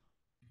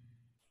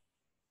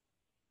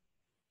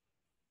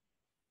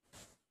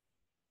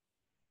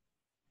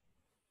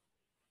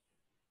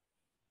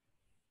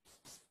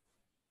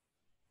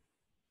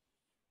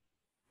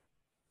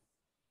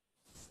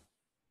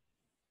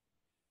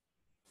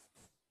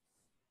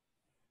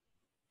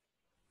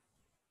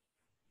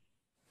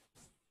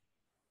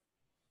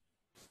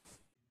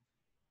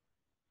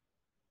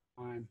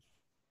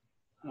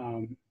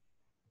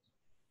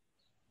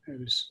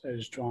I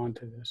was drawn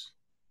to this.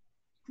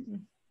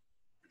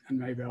 And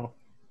maybe I'll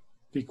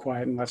be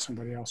quiet and let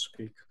somebody else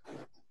speak.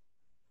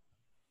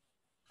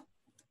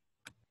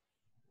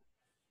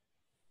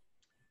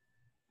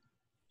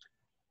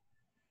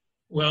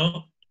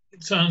 Well,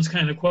 it sounds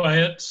kind of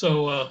quiet.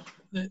 So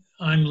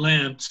I'm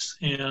Lance,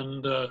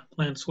 and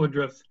Lance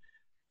Woodruff.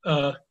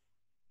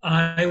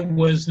 I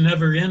was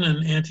never in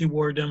an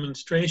anti-war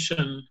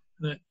demonstration.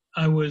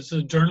 I was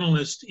a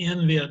journalist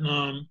in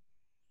Vietnam,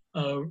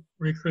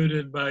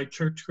 recruited by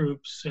church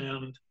groups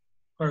and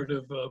part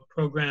of a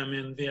program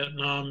in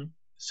Vietnam,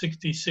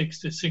 66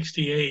 to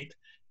 68.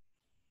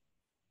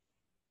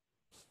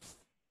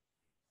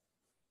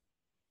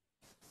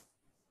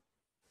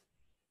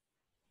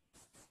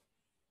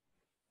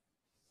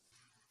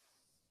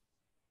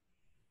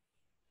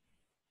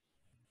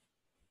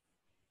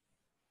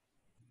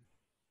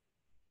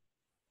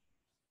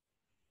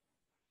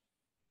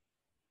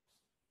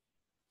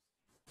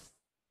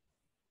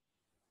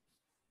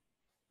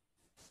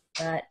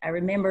 But I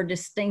remember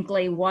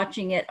distinctly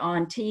watching it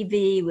on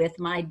TV with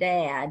my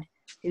dad,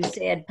 who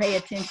said, pay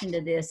attention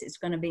to this. It's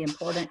going to be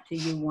important to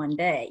you one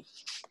day.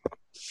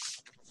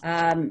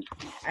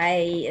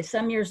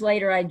 Some years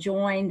later, I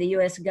joined the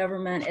U.S.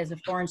 government as a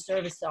Foreign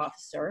Service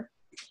officer.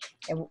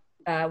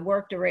 I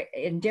worked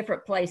in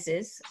different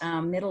places,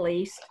 Middle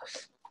East,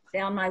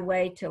 found my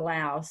way to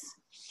Laos,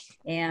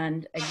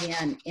 and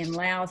again in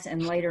Laos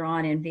and later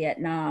on in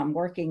Vietnam,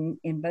 working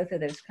in both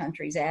of those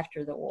countries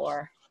after the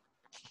war.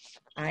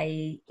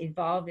 I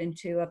evolved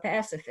into a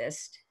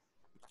pacifist.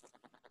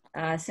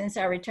 Since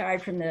I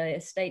retired from the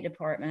State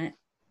Department,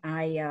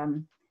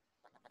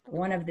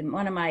 one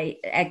of my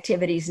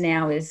activities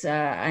now is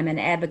I'm an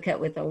advocate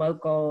with a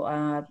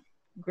local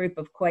group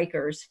of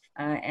Quakers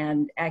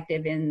and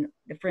active in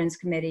the Friends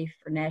Committee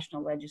for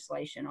National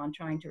Legislation on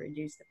trying to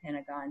reduce the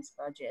Pentagon's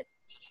budget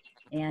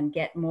and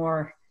get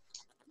more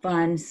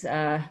funds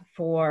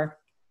for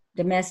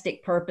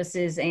domestic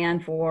purposes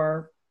and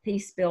for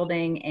peace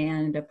building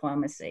and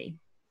diplomacy.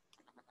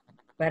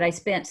 But I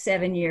spent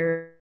 7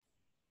 years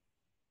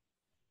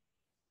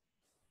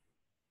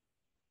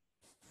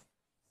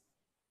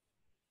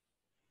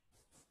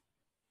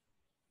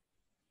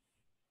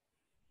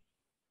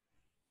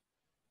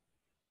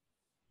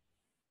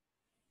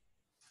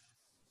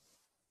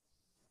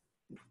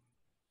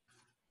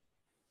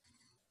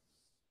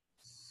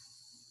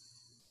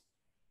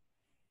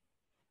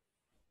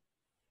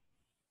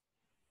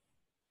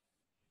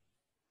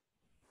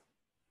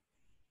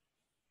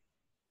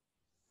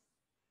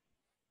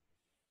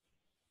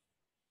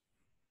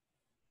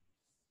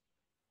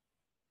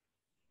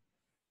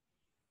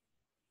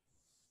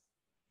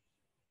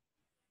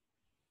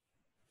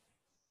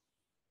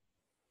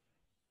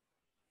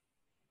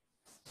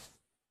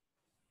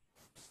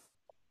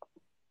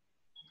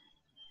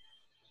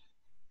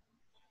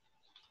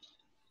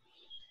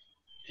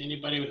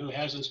Anybody who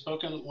hasn't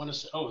spoken want to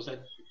say, oh, is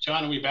that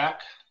John, are we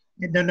back?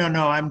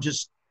 No, I'm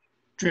just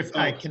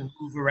I Oh. can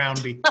move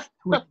around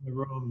between the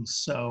rooms,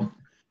 so.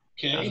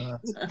 Okay.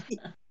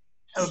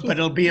 But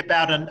it'll be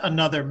about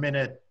another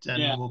minute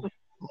and Yeah. we'll.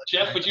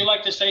 Jeff, would you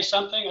like to say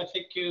something? I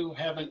think you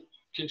haven't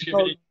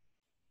contributed.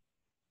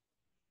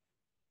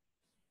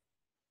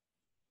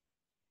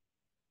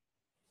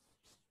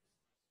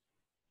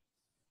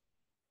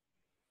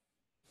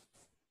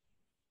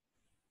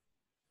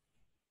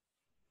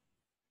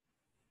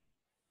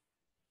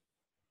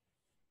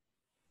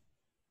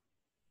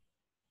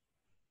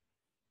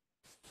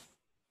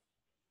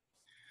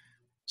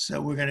 So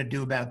we're going to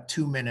do about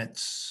 2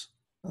 minutes.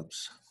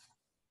 Oops.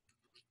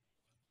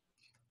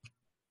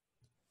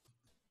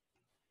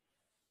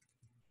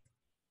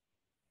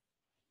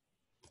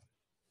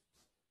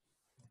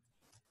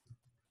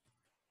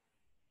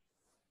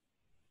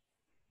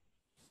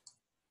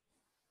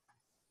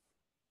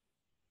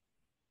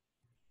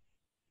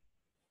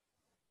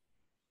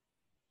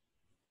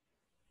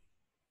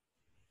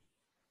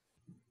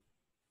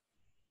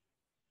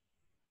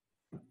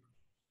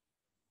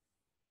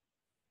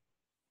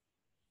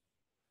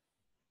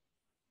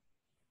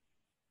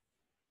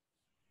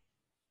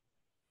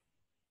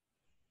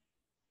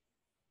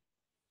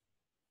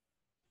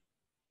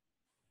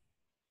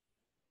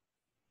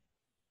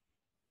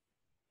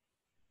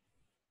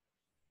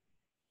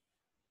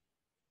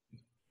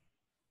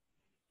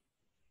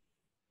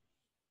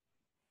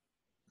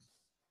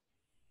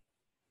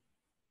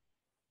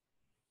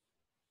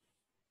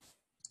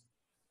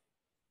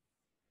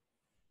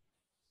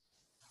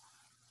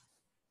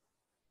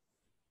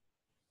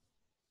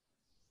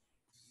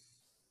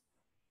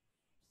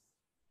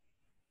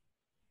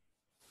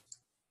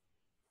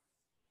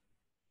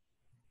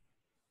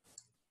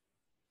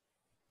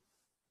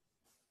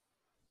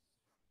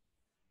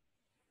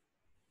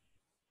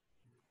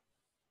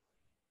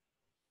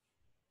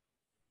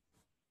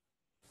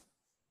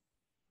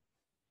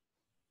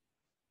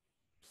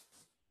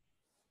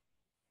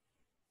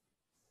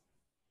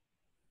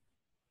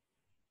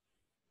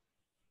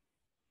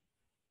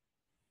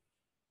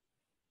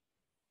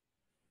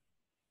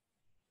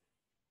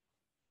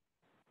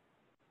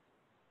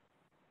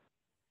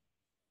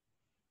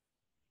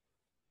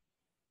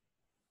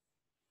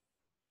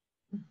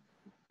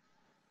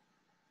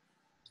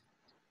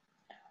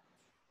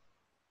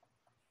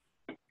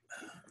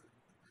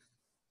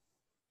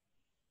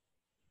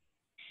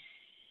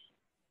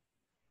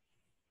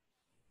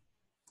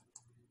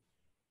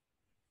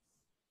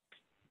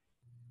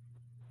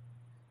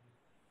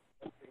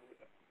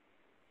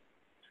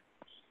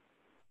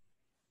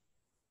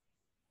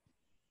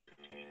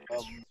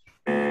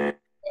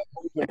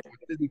 Movement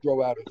didn't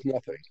grow out of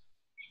nothing.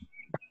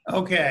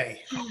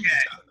 Okay.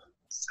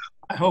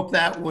 I hope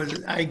that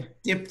was, I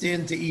dipped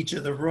into each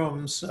of the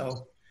rooms,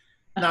 so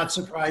not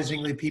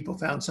surprisingly, people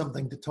found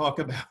something to talk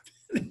about.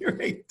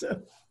 Right?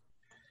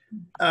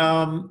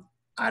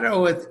 I don't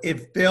know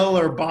if Bill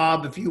or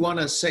Bob, if you want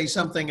to say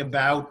something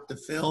about the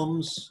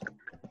films.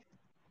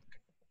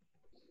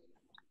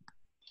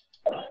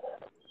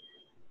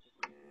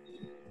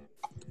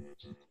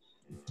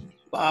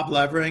 Bob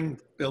Levering,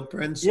 Bill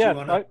Prince. Yes, do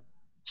you wanna...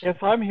 yes,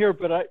 I'm here,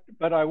 but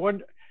I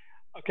wonder.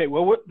 Okay,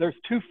 well, there's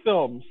two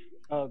films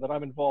that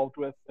I'm involved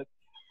with, but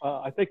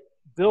I think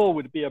Bill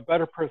would be a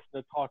better person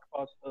to talk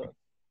about the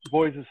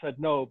Boys Who Said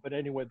No. But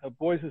anyway, The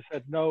Boys Who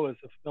Said No is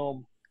a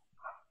film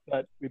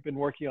that we've been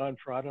working on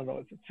for, I don't know,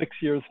 is it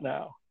 6 years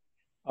now?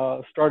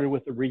 Started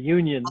with a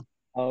reunion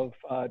of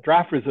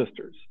draft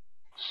resistors.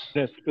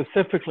 And it's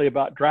specifically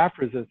about draft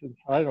resistance.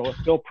 I don't know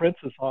if Bill Prince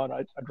is on.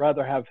 I'd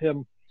rather have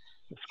him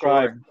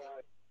describe.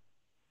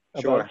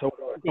 Sure. So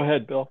go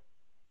ahead, Bill.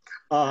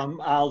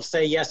 I'll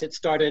say yes, it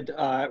started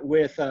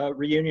with a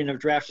reunion of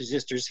draft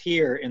resistors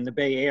here in the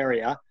Bay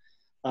Area,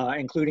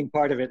 including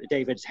part of it at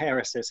David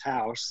Harris's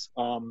house.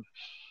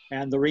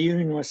 And the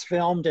reunion was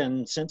filmed,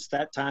 and since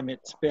that time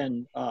it's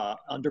been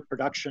under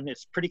production.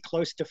 It's pretty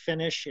close to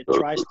finish. It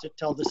tries to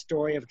tell the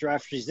story of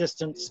draft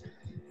resistance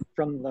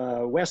from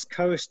the West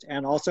Coast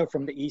and also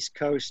from the East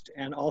Coast,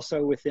 and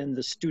also within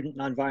the Student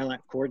Nonviolent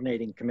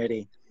Coordinating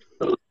Committee.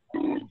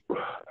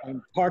 And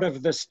part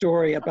of the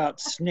story about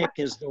SNCC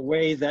is the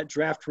way that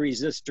draft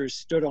resistors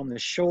stood on the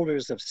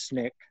shoulders of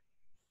SNCC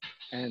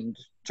and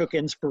took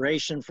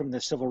inspiration from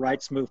the civil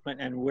rights movement.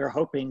 And we're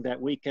hoping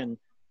that we can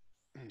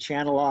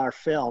channel our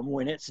film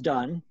when it's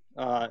done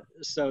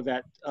so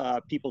that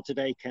people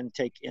today can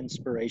take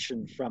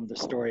inspiration from the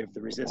story of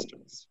the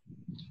resistance.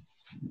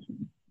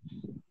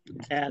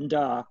 And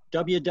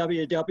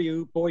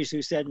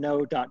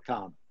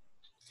www.boyswhosaidno.com.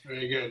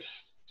 Very good.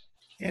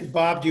 And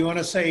Bob, do you want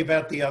to say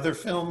about the other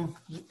film?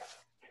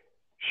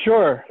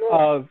 Sure.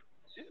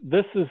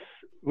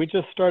 We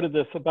just started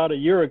this about a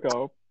year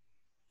ago,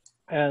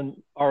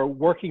 and our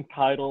working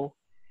title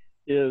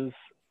is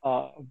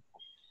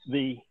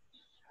The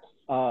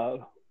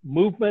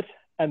Movement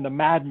and the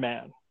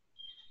Madman.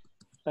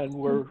 And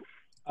we're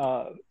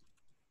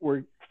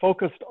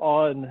focused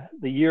on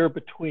the year of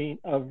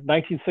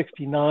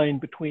 1969,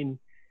 between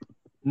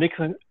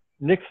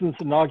Nixon's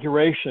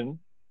inauguration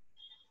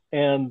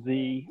and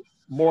the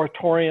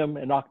moratorium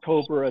in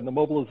October and the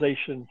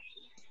mobilization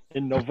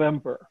in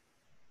November.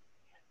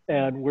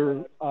 And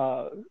we're,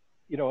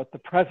 you know, at the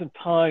present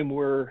time,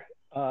 we're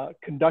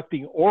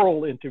conducting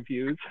oral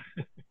interviews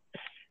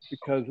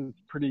because it's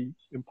pretty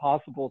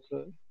impossible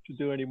to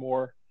do any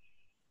more,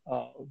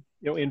 you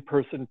know,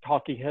 in-person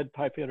talking head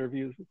type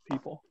interviews with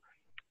people.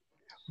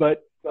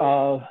 But,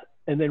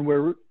 and then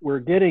we're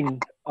getting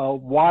a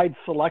wide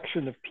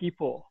selection of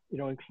people, you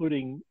know,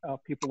 including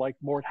people like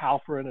Mort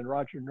Halperin and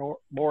Roger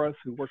Morris,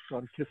 who worked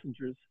on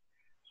Kissinger's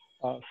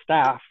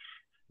staff,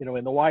 you know,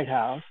 in the White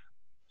House.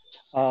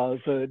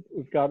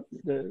 We've got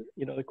the,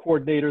 you know, the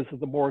coordinators of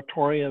the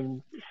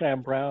moratorium,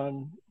 Sam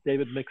Brown,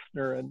 David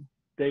Mixner, and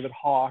David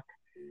Hawk,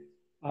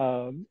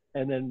 and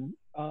then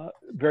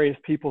various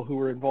people who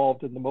were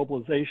involved in the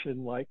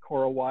mobilization, like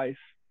Cora Weiss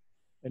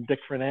and Dick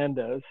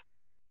Fernandez,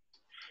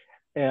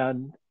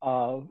 and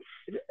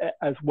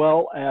as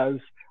well as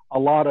a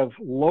lot of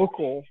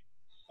local,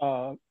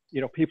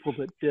 you know, people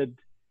that did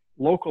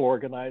local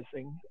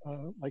organizing,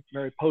 like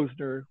Mary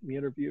Posner. We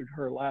interviewed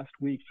her last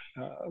week.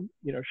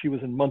 You know, she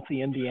was in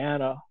Muncie,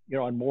 Indiana, you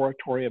know, on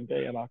Moratorium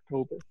Day in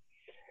October.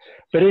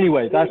 But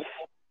anyway, that's,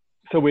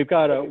 so we've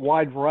got a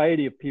wide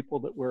variety of people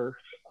that we're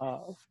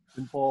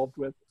involved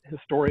with,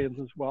 historians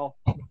as well.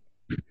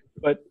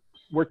 But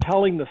we're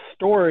telling the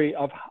story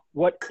of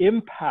what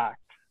impact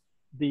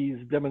these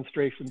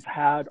demonstrations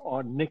had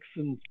on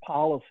Nixon's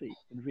policy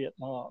in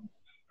Vietnam.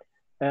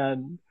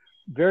 And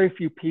very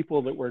few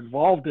people that were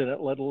involved in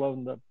it, let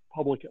alone the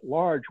public at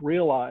large,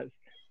 realized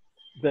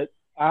that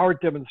our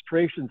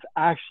demonstrations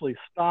actually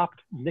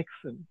stopped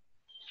Nixon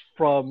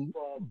from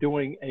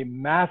doing a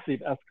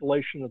massive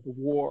escalation of the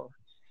war,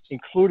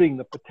 including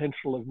the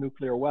potential of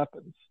nuclear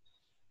weapons,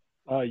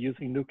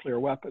 using nuclear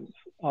weapons.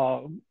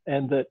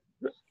 And that,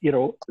 you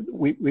know,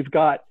 we've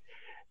got,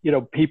 you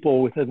know,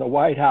 people within the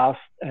White House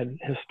and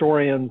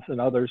historians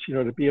and others, you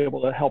know, to be able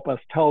to help us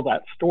tell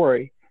that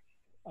story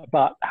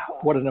about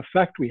what an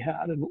effect we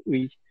had. And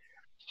we,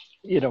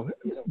 you know,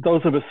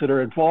 those of us that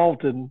are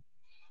involved in,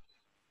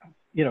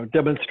 you know,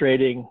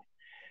 demonstrating,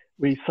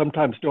 we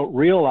sometimes don't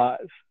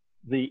realize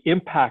the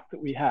impact that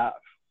we have.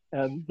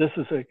 And this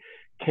is a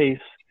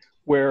case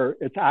where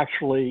it's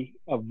actually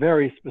a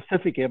very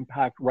specific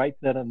impact right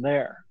then and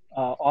there.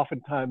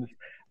 Oftentimes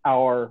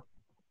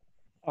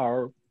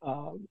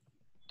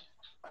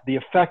the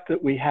effect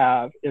that we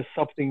have is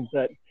something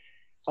that,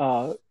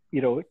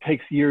 you know, it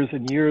takes years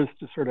and years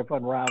to sort of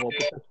unravel,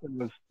 but this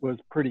one was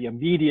pretty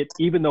immediate,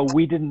 even though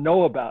we didn't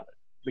know about it,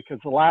 because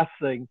the last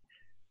thing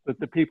that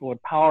the people in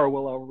power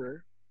will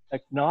ever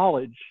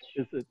acknowledge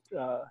is that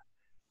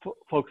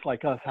folks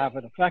like us have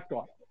an effect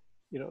on it.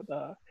 You know,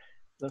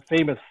 the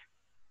famous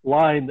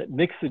line that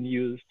Nixon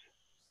used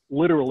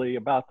literally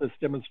about this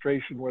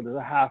demonstration where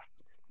there's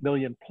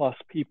 500,000+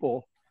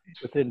 people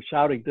within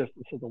shouting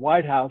distance of the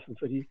White House is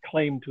that he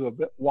claimed to have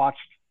watched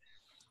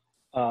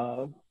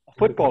a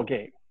football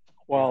game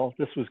while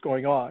this was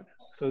going on.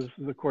 So this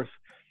is, of course,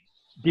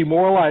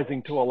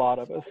 demoralizing to a lot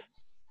of us,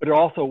 but it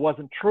also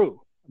wasn't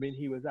true. I mean,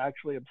 he was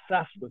actually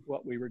obsessed with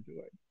what we were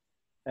doing.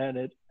 And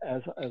it,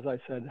 as I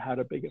said, had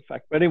a big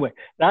effect. But anyway,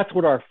 that's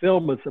what our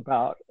film is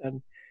about.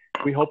 And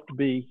we hope to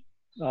be,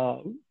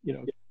 you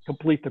know,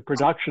 complete the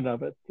production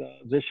of it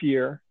this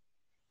year.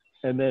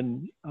 And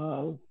then,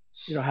 you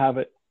know, have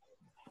it,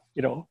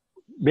 you know,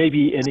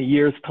 maybe in a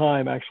year's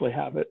time, actually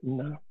have it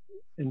in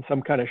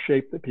some kind of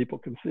shape that people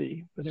can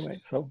see. But anyway,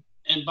 so.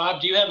 And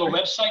Bob, do you have a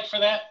website for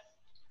that?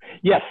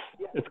 Yes,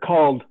 it's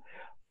called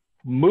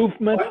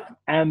Movement,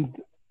 and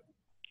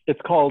it's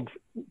called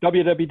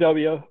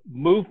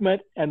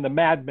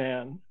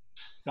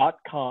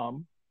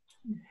www.movementandthemadman.com.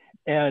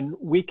 And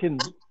we can,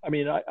 I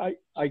mean, I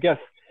guess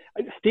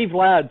Steve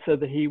Ladd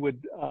said that he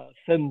would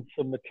send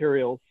some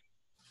materials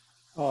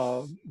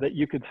that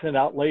you could send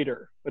out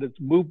later, but it's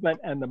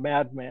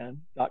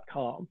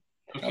movementandthemadman.com.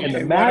 Okay, and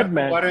the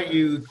Madman. Why don't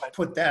you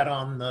put that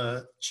on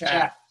the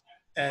chat?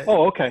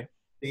 Oh, okay.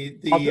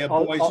 The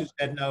Boys Who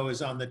Said No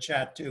is on the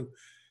chat too.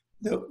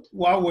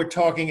 While we're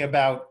talking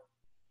about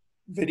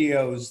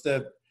videos,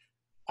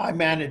 I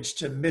managed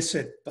to miss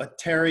it, but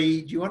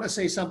Terry, do you want to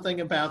say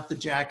something about the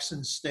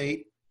Jackson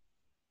State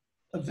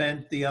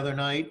event the other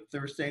night,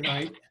 Thursday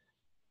night?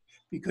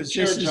 Because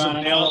sure, this is John,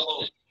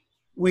 available.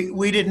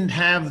 We didn't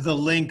have the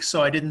link,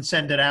 so I didn't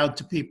send it out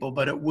to people,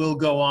 but it will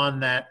go on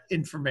that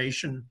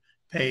information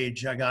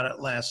page. I got it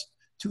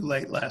too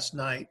late last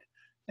night,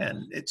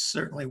 and it's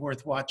certainly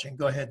worth watching.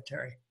 Go ahead,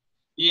 Terry.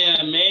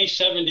 Yeah, May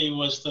 70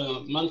 was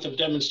the month of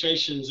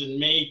demonstrations, and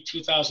May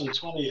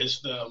 2020 is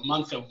the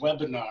month of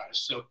webinars.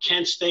 So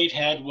Kent State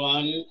had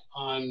one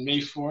on May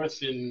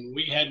 4th, and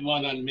we had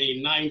one on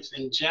May 9th,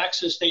 and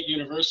Jackson State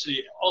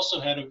University also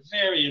had a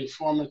very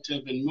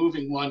informative and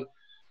moving one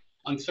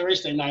on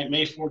Thursday night,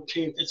 May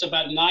 14th. It's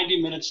about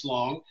 90 minutes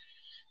long.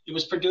 It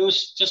was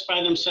produced just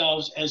by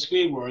themselves as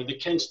we were. The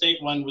Kent State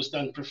one was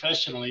done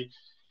professionally.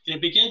 It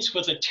begins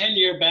with a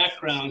 10-year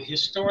background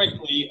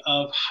historically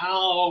of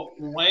how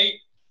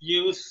white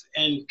youth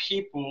and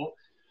people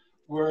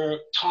were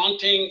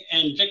taunting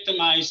and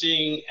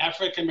victimizing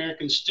African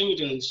American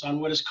students on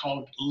what is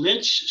called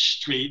Lynch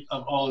Street,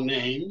 of all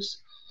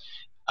names,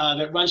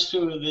 that runs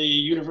through the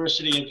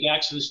University of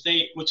Jackson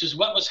State, which is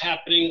what was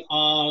happening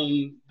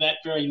on that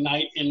very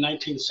night in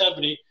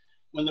 1970,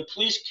 when the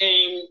police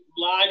came,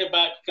 lied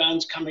about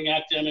guns coming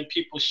at them and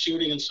people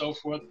shooting and so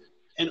forth,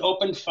 and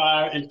opened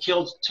fire and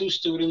killed 2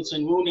 students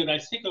and wounded, I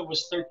think it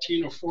was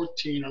 13 or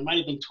 14, or it might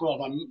have been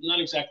 12, I'm not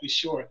exactly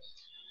sure.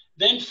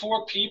 Then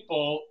 4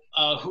 people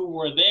who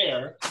were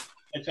there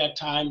at that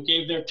time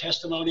gave their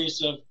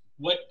testimonies of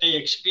what they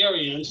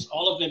experienced,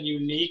 all of them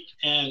unique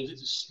and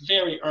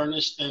very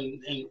earnest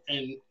and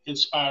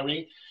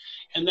inspiring.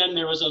 And then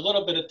there was a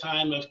little bit of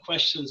time of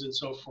questions and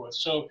so forth.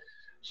 So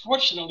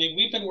fortunately,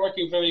 we've been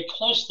working very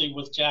closely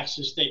with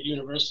Jackson State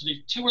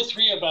University. 2 or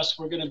 3 of us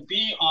were going to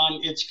be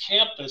on its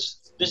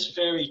campus this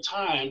very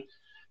time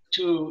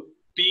to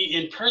be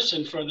in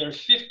person for their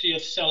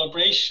 50th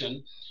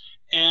celebration.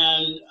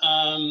 And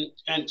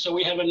so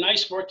we have a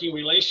nice working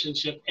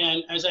relationship.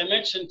 And as I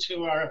mentioned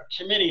to our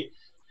committee,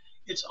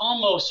 it's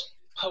almost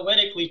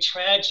poetically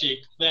tragic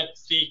that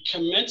the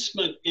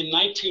commencement in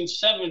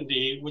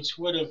 1970, which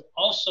would have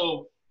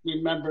also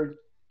remembered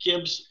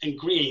Gibbs and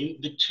Green,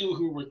 the 2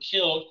 who were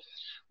killed,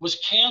 was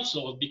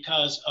canceled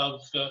because of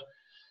the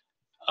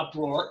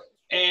uproar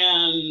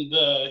and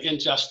the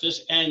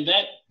injustice. And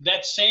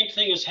that same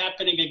thing is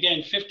happening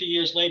again 50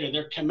 years later.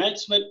 Their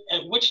commencement,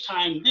 at which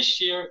time this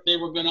year they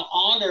were going to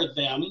honor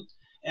them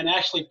and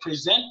actually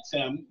present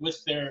them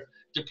with their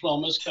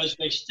diplomas, because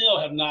they still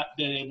have not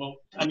been able,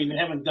 I mean, they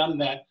haven't done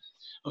that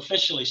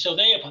officially. So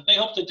they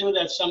hope to do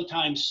that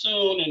sometime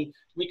soon, and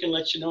we can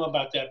let you know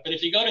about that. But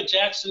if you go to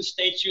Jackson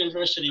State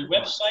University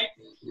website,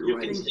 you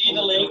can see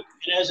the link.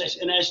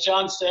 And as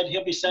John said,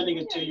 he'll be sending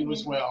it to you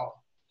as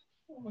well.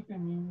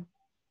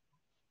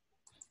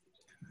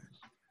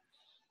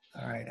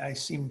 All right, I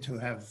seem to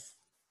have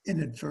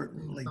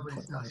inadvertently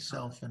put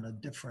myself in a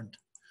different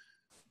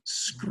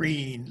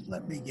screen.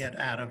 Let me get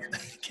out of,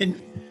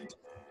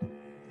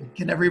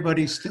 can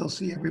everybody still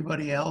see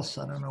everybody else?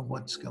 I don't know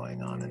what's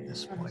going on at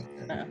this point.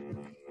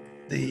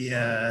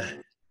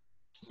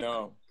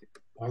 No.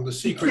 Well, the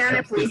secret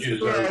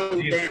messages are.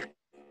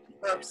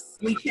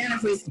 We can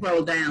if we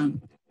scroll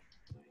down.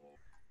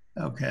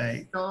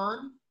 Okay.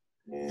 John?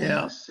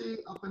 Yeah. You see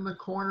up in the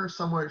corner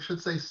somewhere, it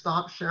should say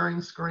stop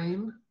sharing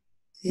screen.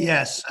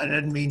 Yes, I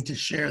didn't mean to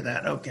share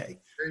that.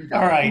 Okay.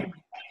 All right.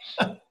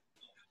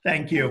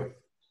 Thank you.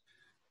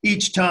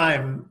 Each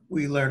time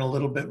we learn a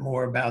little bit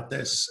more about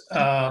this.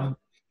 As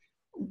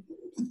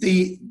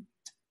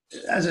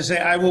I say,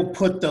 I will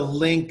put the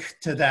link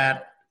to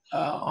that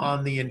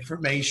on the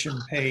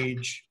information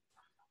page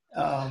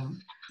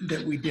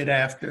that we did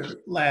after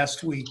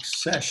last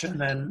week's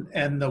session,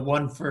 and the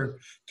one for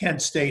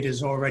Kent State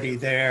is already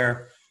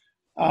there.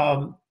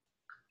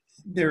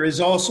 There is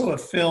also a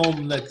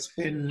film that's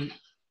been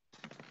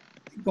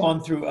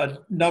gone through a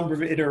number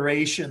of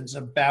iterations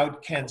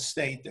about Kent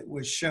State that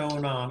was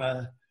shown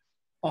on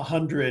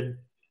 100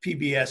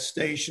 PBS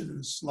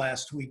stations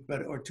last week,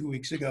 or 2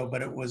 weeks ago,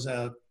 but it was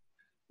a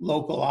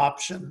local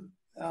option,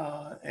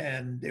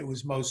 and it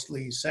was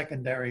mostly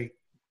secondary,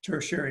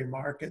 tertiary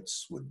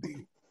markets would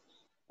be.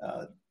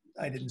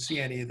 I didn't see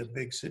any of the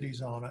big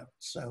cities on it.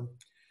 So,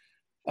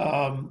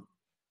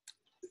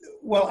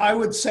 well, I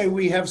would say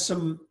we have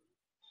some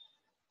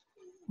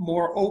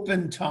more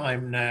open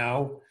time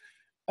now.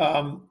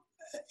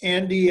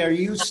 Andy, are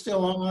you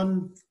still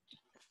on?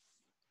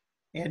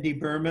 Andy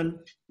Berman?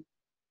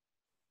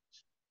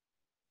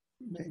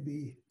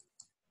 Maybe.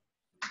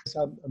 Yes,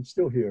 I'm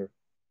still here.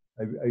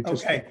 I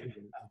just okay.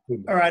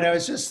 All right. I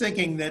was just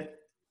thinking that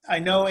I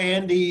know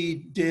Andy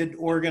did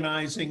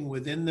organizing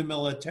within the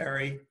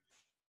military.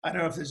 I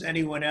don't know if there's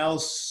anyone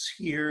else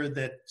here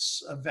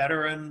that's a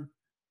veteran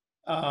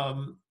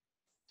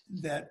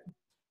that,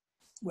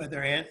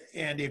 whether,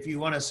 Andy, if you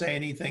want to say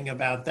anything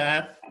about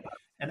that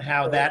and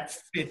how that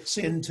fits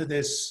into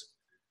this.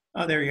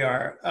 Oh, there you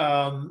are.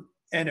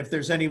 And if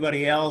there's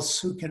anybody else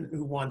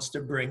who wants to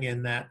bring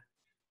in that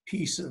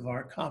piece of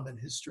our common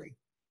history.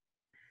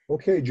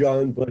 Okay,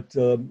 John, but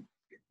forgive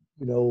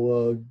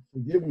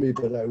me,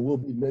 but I will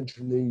be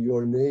mentioning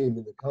your name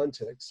in the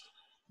context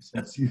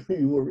since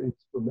you were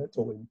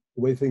instrumental in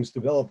the way things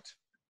developed.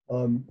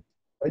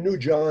 I knew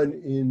John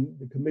in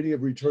the Committee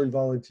of Returned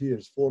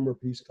Volunteers, former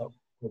Peace Corps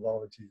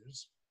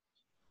volunteers.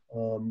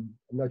 I'm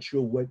not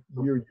sure what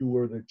year you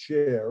were the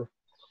chair,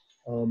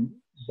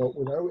 but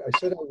when I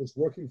said I was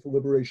working for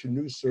Liberation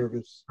News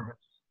Service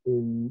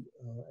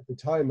at the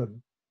time of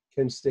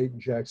Kent State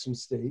and Jackson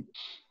State,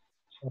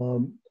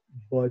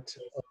 but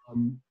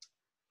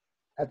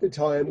at the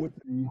time with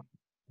the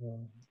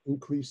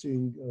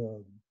increasing,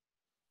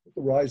 with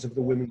the rise of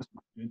the women's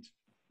movement,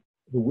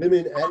 the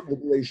women at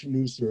Liberation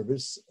News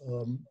Service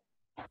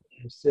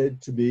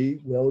said to me,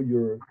 well,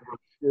 you're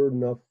sure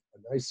enough,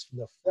 a nice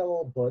enough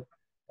fellow, but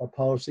our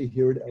policy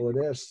here at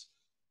LNS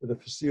for the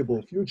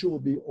foreseeable future will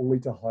be only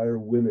to hire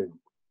women.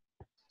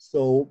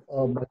 So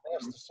my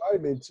last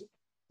assignment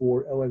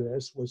for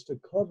LNS was to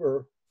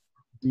cover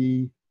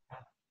the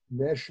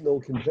national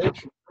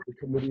convention of the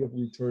Committee of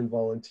Returned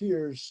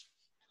Volunteers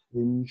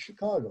in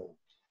Chicago.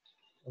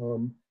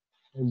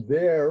 And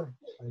there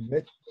I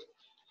met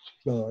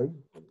John.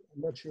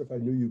 I'm not sure if I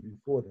knew you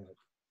before that.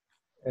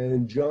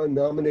 And John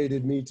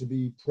nominated me to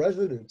be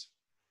president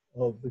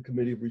of the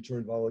Committee of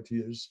Returned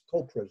Volunteers,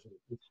 co-president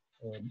with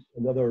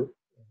another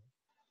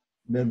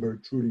member,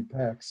 Trudy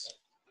Pax.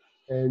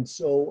 And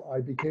so I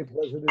became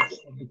president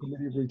of the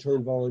Committee of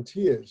Returned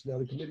Volunteers. Now,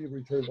 the Committee of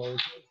Returned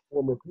Volunteers,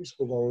 former Peace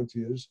Corps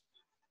volunteers,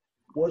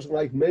 was,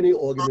 like many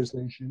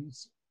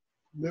organizations,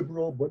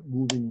 liberal but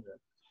moving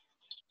left,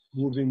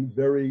 moving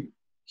very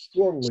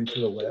strongly to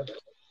the left,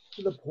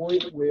 to the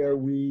point where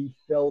we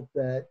felt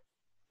that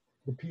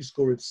the Peace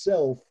Corps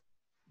itself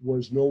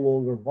was no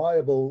longer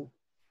viable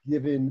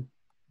given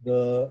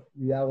the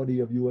reality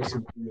of U.S.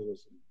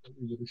 imperialism.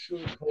 We were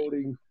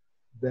sugarcoating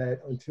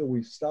that until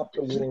we stopped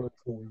the war,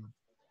 until we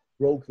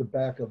broke the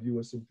back of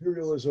U.S.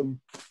 imperialism,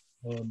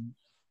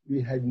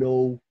 we had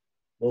no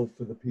love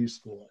for the Peace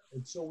Corps.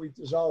 And so we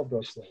dissolved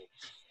ourselves.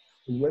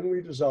 And when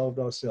we dissolved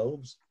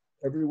ourselves,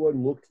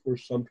 everyone looked for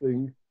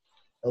something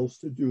else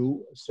to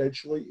do,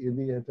 essentially in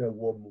the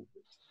anti-war movement.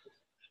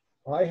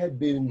 I had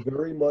been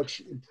very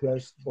much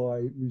impressed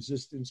by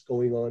resistance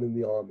going on in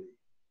the Army,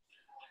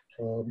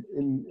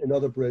 in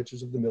other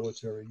branches of the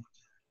military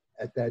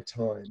at that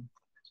time.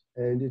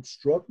 And it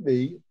struck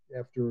me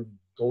after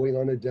going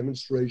on a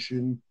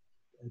demonstration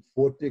at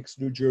Fort Dix,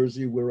 New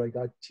Jersey, where I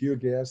got tear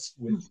gassed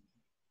with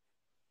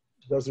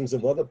dozens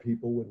of other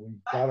people when we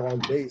got on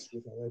base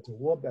with our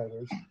anti-war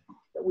banners,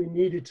 that we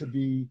needed to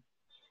be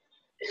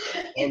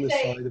on the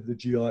side of the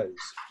GIs.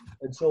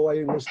 And so I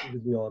enlisted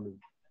in the Army.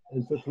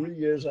 And for 3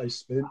 years, I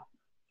spent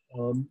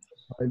time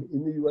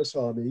in the U.S.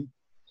 Army,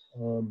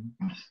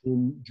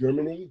 in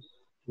Germany,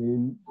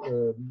 in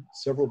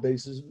several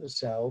bases in the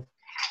South,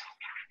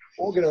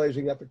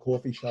 organizing at the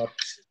coffee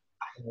shops,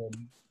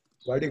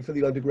 writing for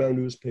the underground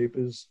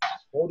newspapers,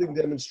 holding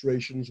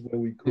demonstrations where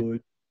we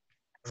could.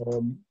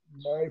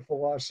 My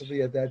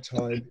philosophy at that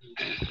time,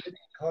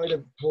 kind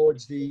of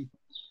towards the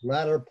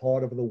latter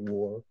part of the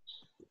war,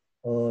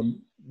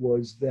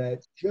 was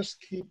that just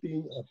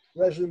keeping a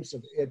presence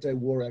of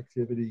anti-war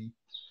activity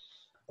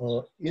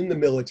in the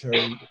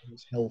military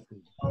was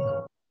healthy.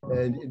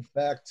 And in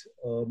fact,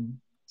 I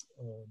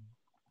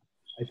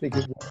think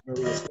it was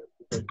very effective.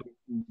 I think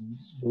the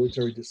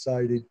military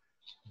decided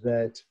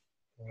that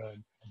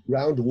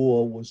ground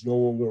war was no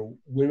longer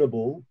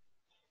winnable,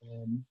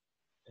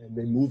 and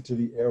they moved to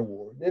the air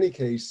war. In any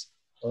case,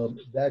 I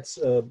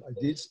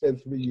did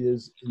spend 3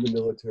 years in the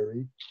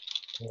military.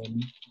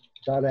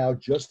 Got out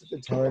just at the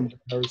time the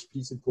Paris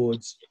Peace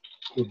Accords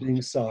were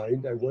being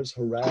signed. I was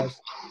harassed,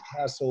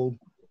 hassled,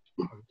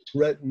 I was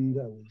threatened.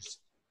 I was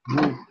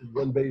moved from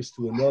one base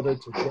to another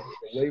to get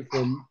away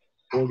from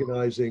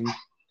organizing,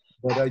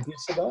 but I did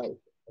survive.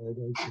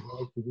 And I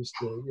survived to this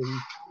day.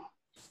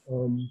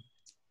 And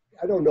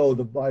I don't know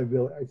the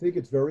viability. I think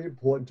it's very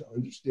important to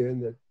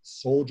understand that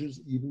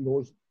soldiers, even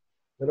those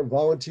that are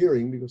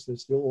volunteering, because they're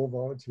still all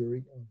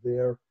volunteering, are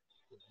there.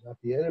 They're not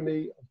the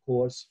enemy, of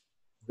course.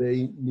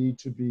 They need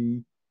to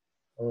be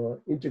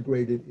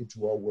integrated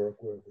into our work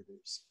wherever it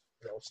is.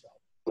 And I'll stop.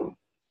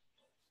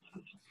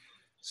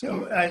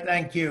 So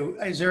thank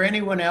you. Is there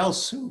anyone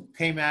else who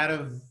came out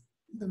of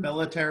the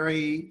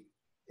military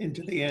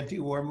into the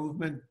anti-war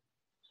movement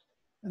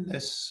in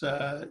this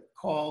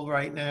call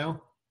right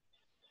now?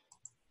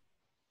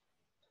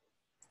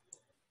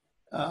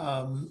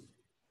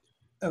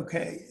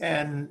 Okay,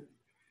 and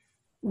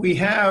we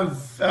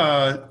have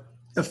a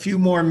few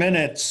more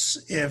minutes.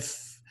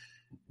 If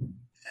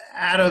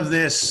out of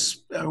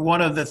this,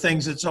 one of the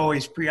things that's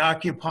always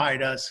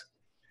preoccupied us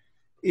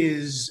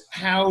is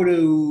how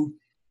to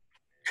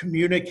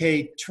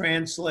communicate,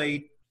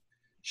 translate,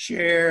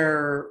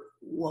 share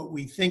what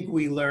we think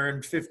we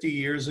learned 50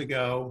 years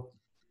ago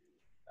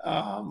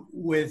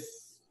with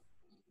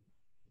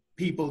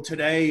people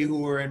today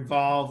who are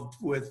involved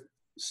with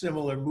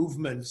similar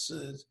movements,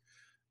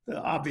 the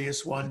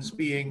obvious ones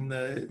being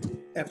the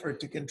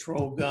effort to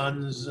control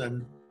guns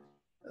and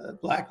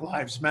Black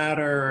Lives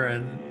Matter,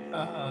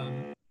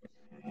 and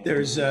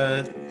there's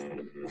a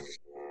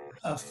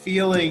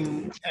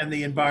feeling, and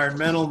the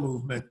environmental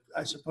movement,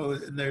 I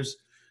suppose, and there's,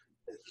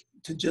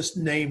 to just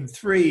name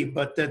three,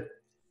 but that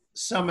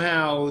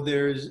somehow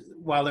there's,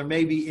 while there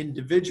may be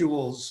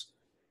individuals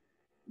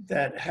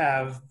that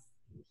have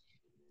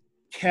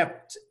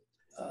kept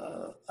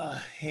a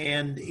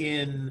hand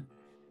in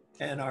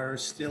and are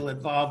still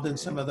involved in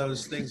some of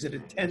those things, that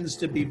it tends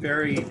to be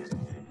very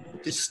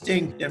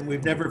distinct, and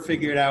we've never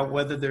figured out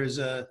whether there's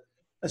a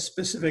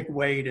specific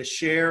way to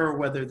share or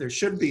whether there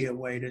should be a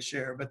way to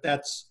share. But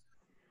that's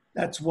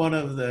one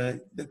of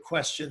the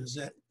questions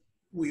that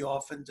we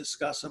often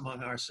discuss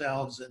among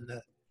ourselves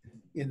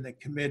in the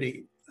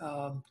committee.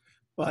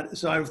 But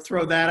so I would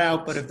throw that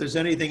out, but if there's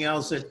anything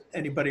else that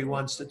anybody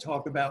wants to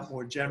talk about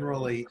more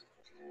generally,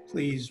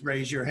 please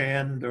raise your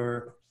hand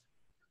or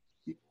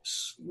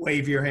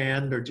wave your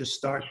hand or just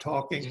start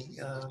talking.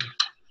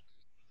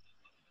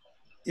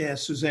 Yeah,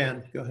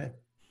 Suzanne, go ahead.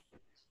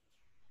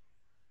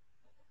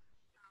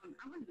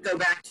 go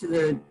back to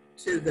the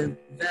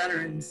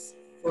veterans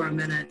for a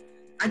minute.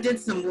 I did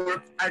some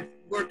work. I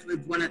worked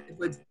with one of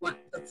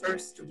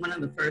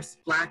the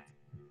first Black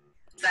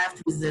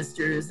draft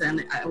resistors,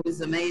 and I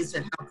was amazed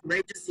at how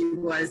courageous he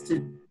was to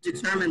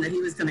determine that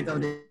he was going to go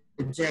to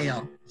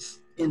jail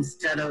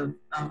instead of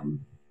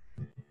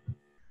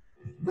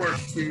work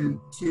to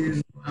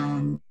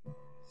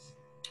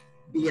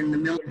be in the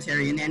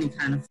military in any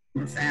kind of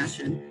form or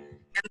fashion.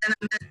 And then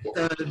I met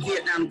the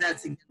Vietnam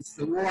Vets Against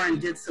the War and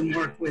did some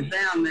work with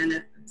them.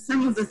 And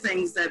some of the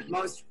things that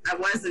I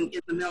wasn't in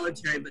the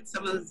military, but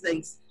some of the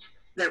things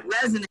that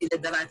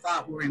resonated that I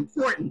thought were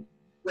important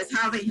was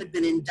how they had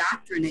been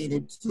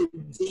indoctrinated to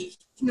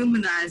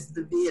dehumanize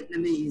the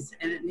Vietnamese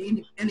and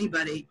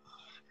anybody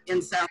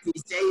in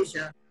Southeast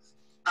Asia,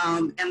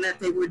 and that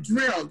they were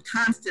drilled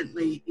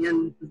constantly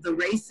in the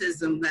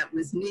racism that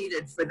was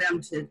needed for them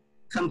to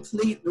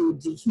completely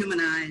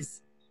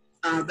dehumanize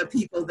the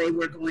people they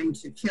were going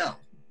to kill,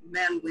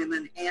 men,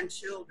 women, and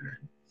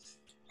children.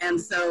 And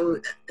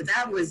so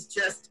that was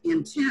just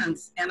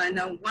intense. And I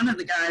know one of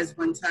the guys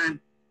one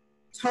time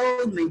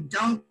told me,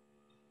 don't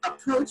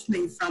approach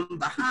me from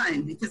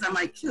behind because I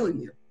might kill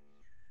you.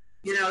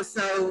 You know,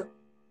 so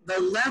the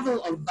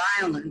level of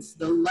violence,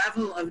 the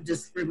level of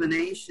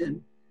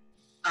discrimination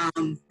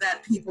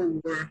that people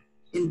were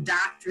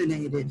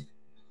indoctrinated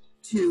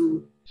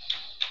to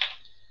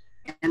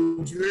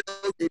and drilled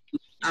in,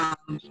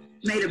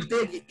 made a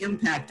big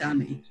impact on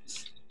me.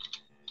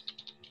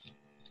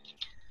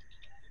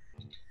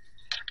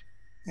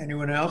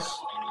 Anyone else?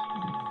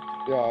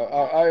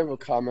 Yeah, I have a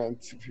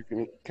comment. If you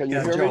can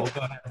you hear Joel, me?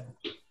 go ahead.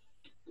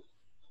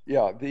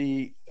 Yeah,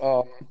 the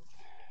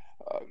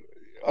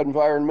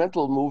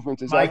environmental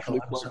movement is actually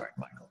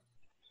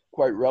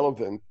quite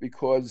relevant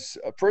because,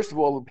 first of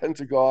all, the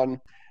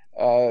Pentagon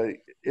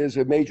is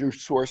a major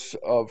source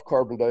of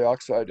carbon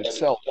dioxide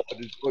itself, but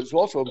it was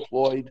also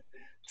employed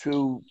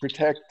to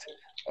protect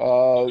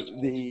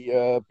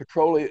the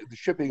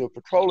shipping of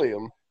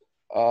petroleum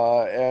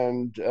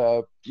and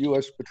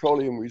U.S.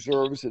 petroleum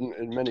reserves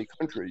in many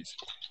countries,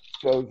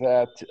 so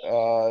that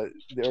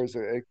there's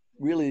a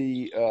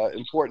really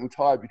important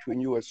tie between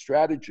U.S.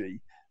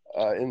 strategy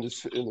in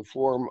the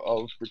form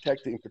of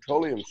protecting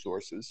petroleum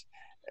sources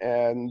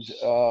and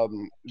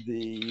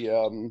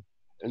the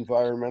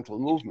environmental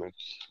movement.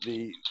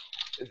 It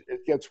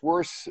gets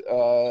worse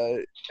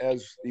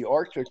as the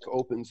Arctic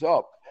opens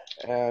up,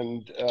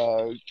 and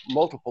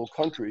multiple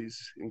countries,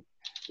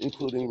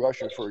 including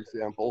Russia, for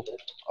example,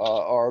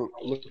 are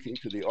looking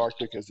to the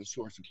Arctic as a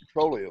source of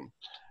petroleum.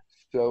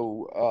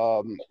 So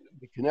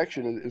the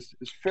connection is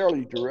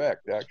fairly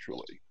direct,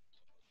 actually.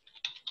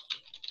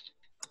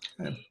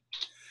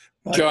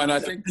 John, I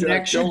think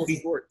Joel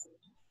Schwartz.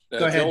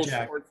 Go ahead,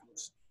 Jack.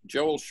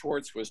 Joel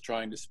Schwartz was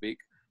trying to speak.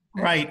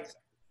 Right.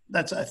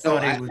 I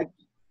thought he would.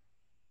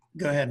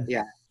 Go ahead.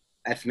 Yeah,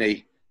 that's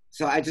me.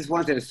 So I just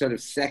wanted to sort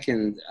of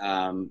second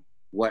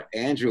what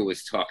Andrew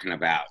was talking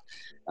about.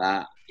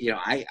 You know,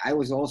 I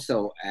was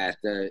also at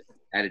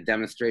a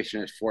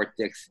demonstration at Fort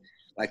Dix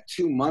like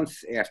 2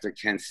 months after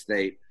Kent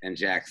State and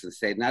Jackson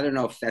State. And I don't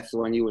know if that's the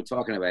one you were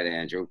talking about,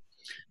 Andrew,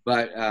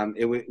 but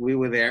we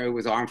were there. It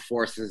was Armed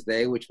Forces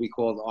Day, which we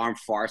called Armed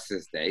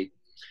Farces Day.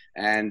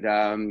 And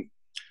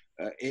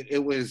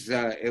it was,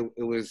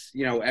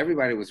 you know,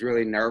 everybody was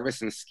really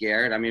nervous and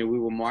scared. I mean, we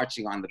were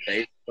marching on the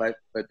base, but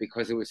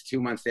because it was 2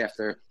 months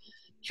after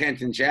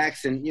Kent and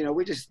Jackson, you know,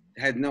 we just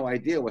had no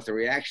idea what the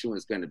reaction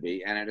was going to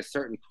be. And at a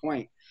certain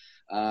point,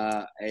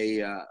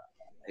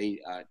 a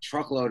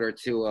truckload or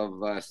two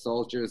of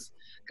soldiers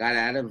got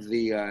out of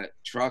the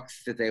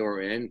trucks that they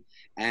were in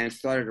and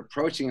started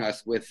approaching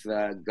us with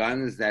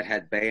guns that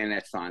had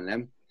bayonets on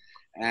them.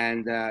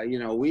 And, you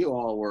know, we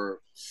all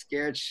were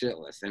scared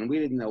shitless and we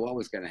didn't know what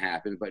was going to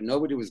happen, but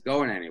nobody was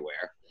going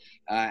anywhere.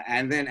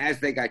 And then as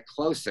they got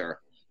closer,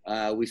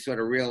 we sort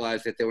of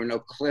realized that there were no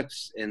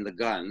clips in the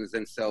guns.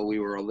 And so we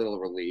were a little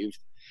relieved.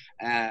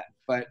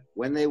 But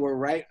when they were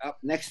right up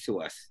next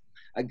to us,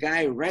 a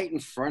guy right in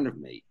front of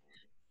me,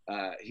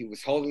 he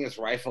was holding his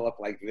rifle up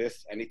like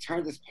this, and he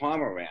turned his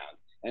palm around,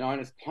 and on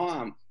his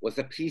palm was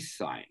a peace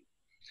sign.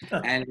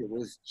 And it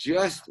was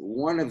just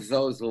one of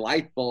those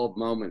light bulb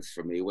moments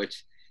for me,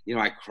 which, you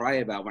know, I cry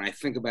about when I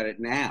think about it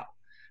now,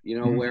 you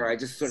know, where I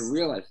just sort of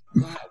realized,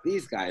 wow,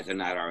 these guys are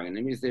not our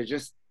enemies. They're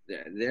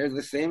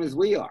the same as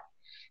we are,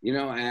 you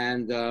know,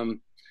 and,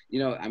 you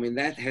know, I mean,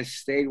 that has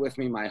stayed with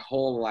me my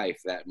whole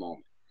life, that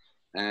moment.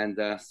 And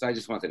so I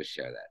just wanted to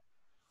share that.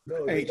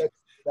 No,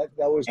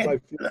 that was my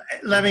feeling.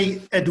 Let me,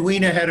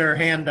 Edwina had her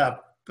hand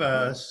up.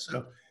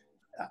 So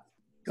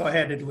go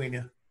ahead,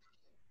 Edwina.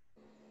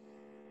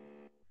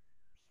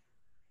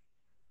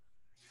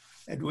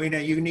 Edwina,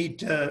 you need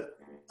to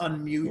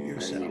unmute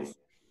yourself.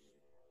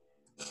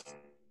 Let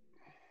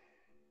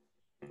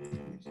me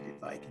see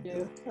if I can do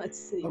it.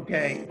 Let's see.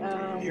 Okay,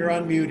 you're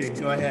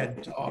unmuted. Go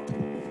ahead, talk.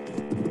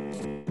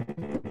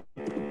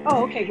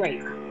 Oh, okay,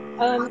 great.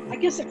 I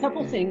guess a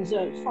couple things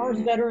as far as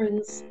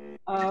veterans.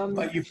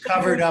 But you've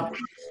covered up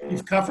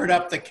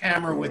the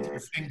camera with your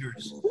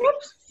fingers.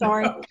 Whoops,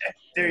 sorry. Okay,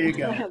 there you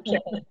go. Okay.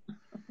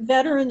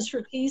 Veterans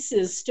for Peace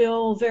is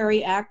still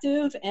very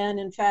active, and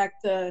in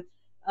fact, the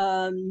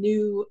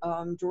new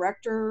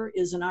director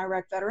is an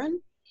Iraq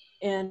veteran.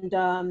 And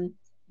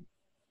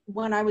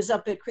when I was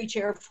up at Creech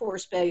Air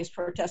Force Base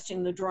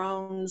protesting the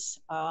drones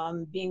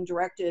being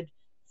directed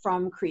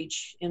from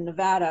Creech in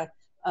Nevada,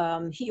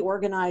 he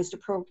organized a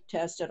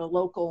protest at a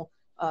local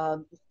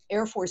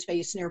Air Force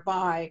base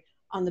nearby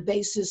on the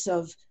basis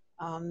of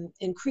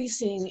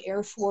increasing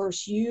Air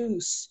Force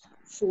use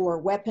for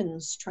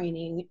weapons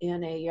training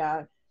in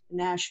a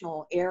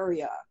national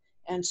area.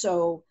 And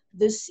so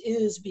this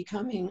is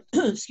becoming,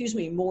 excuse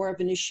me, more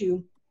of an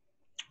issue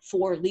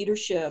for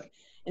leadership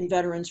in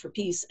Veterans for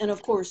Peace. And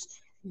of course,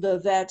 the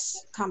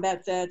vets,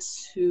 combat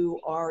vets who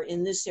are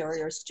in this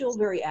area are still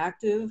very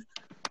active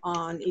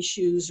on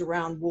issues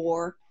around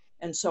war.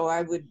 And so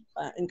I would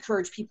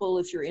encourage people,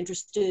 if you're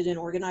interested in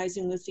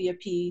organizing with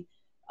VFP,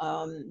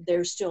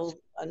 there's still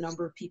a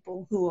number of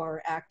people who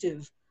are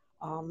active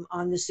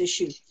on this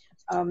issue.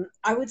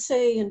 I would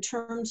say in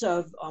terms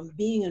of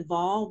being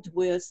involved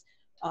with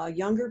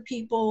younger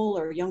people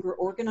or younger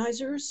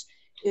organizers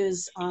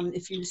is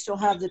if you still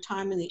have the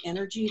time and the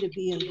energy to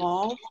be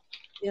involved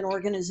in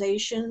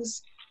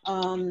organizations,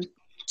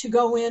 to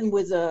go in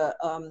with a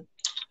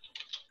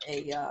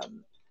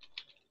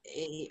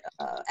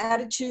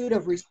attitude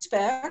of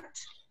respect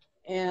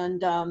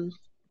and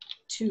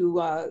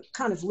to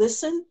kind of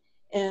listen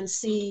and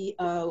see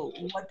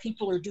what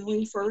people are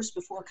doing first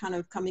before kind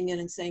of coming in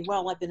and saying,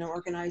 well, I've been an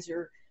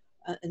organizer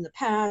in the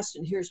past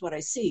and here's what I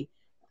see.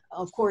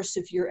 Of course,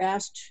 if you're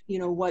asked, you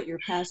know, what your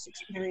past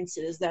experience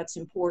is, that's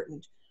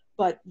important.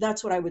 But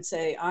that's what I would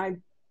say.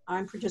 I'm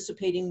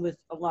participating with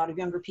a lot of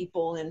younger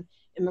people in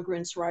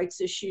immigrants' rights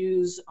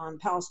issues, on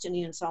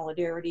Palestinian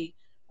solidarity.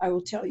 I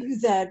will tell you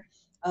that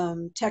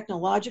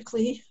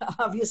technologically,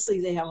 obviously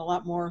they have a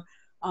lot more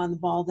on the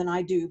ball than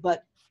I do,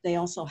 but they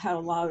also had a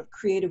lot of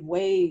creative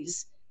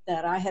ways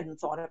that I hadn't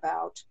thought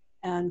about.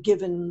 And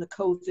given the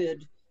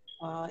COVID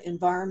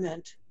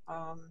environment,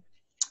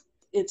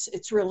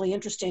 it's really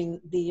interesting.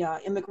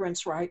 The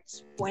Immigrants'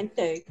 Rights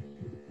Puente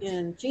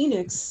in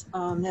Phoenix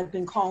have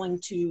been calling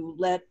to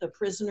let the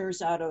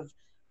prisoners out of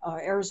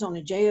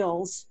Arizona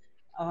jails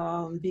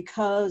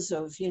because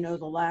of, you know,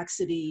 the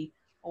laxity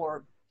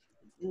or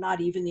not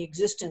even the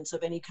existence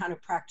of any kind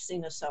of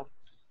practicing of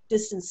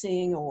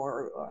self-distancing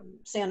or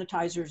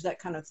sanitizers, that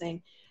kind of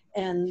thing.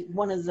 And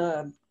one of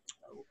the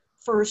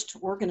first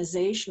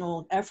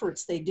organizational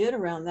efforts they did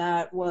around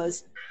that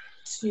was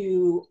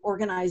to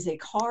organize a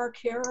car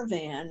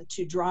caravan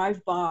to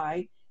drive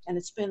by, and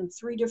it's been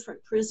 3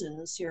 different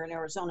prisons here in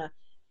Arizona,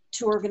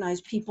 to organize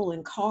people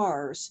in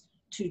cars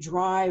to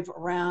drive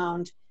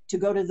around, to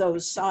go to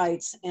those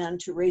sites and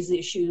to raise the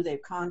issue.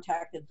 They've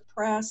contacted the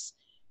press.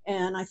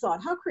 And I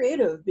thought, how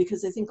creative,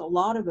 because I think a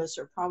lot of us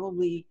are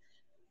probably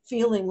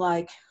feeling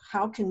like,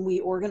 how can we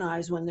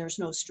organize when there's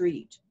no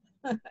street?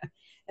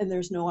 And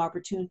there's no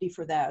opportunity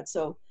for that.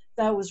 So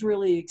that was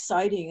really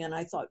exciting and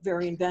I thought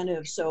very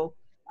inventive. So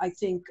I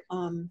think,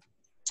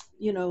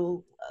 you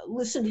know,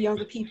 listen to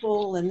younger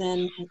people and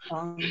then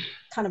kind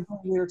of bring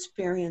your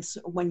experience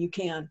when you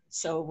can.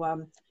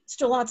 So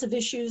still lots of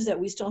issues that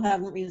we still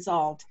haven't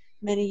resolved.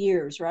 Many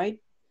years, right?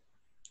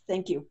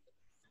 Thank you.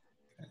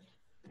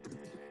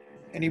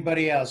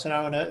 Anybody else? And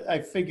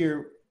I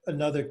figure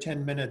another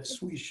 10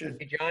 minutes we should.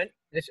 Hey, John.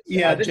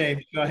 Yeah,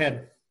 James, go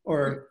ahead.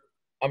 Or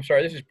I'm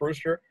sorry, this is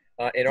Brewster.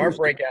 In our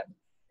breakout,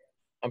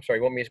 I'm sorry,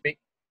 you want me to speak?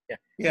 Yeah.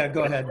 Yeah,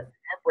 go ahead.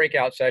 Our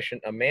breakout session,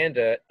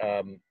 Amanda,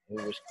 who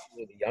was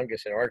the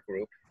youngest in our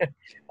group,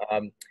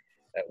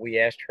 we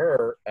asked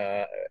her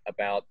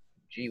about,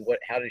 gee, what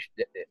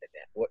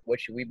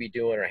should we be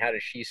doing, or how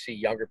does she see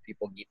younger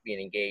people being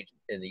engaged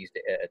in these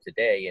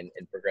today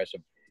in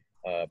progressive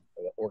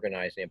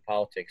organizing and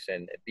politics?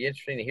 And it'd be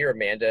interesting to hear,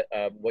 Amanda,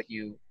 what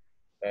you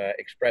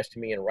expressed to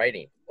me in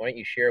writing. Why don't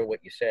you share what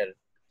you said?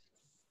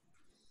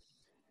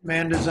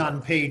 Amanda's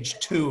on page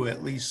 2,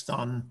 at least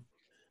on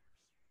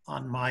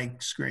my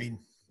screen.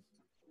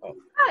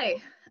 Hi.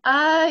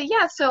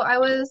 Yeah, so I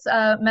was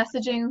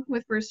messaging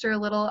with Brewster a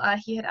little.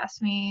 He had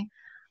asked me,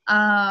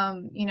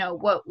 you know,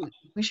 what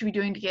we should be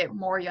doing to get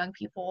more young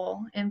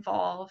people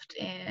involved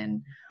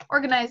in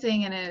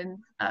organizing and in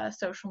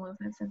social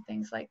movements and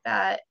things like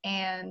that.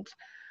 And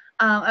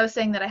I was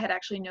saying that I had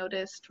actually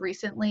noticed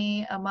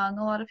recently among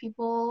a lot of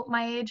people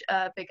my age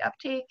a big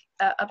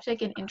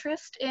uptake in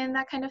interest in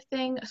that kind of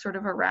thing, sort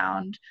of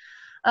around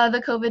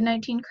the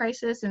COVID-19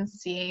 crisis, and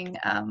seeing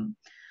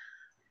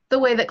the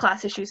way that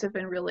class issues have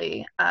been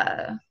really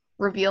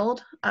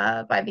revealed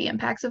by the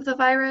impacts of the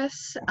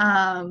virus.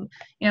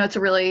 You know, it's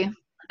a really,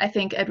 I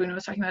think Edwin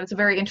was talking about, it's a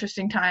very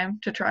interesting time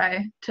to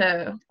try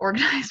to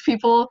organize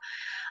people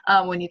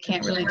when you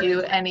can't really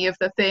do any of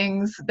the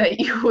things that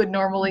you would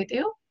normally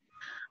do.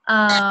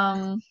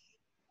 But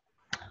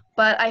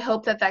I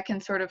hope that that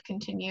can sort of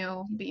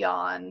continue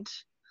beyond,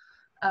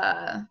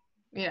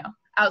 you know,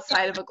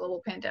 outside of a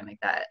global pandemic,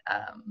 that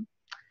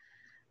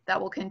that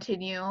will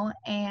continue.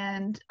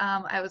 And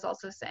I was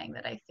also saying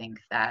that I think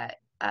that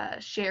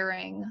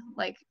sharing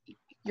like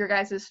your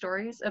guys'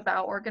 stories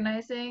about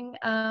organizing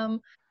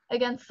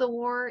against the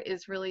war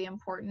is really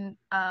important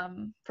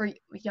for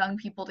young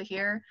people to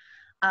hear,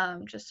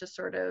 just to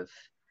sort of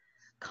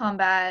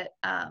combat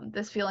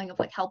this feeling of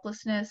like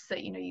helplessness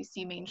that, you know, you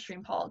see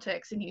mainstream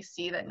politics and you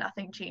see that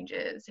nothing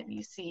changes, and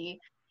you see,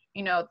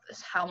 you know,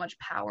 how much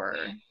power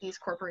these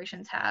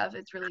corporations have.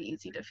 It's really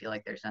easy to feel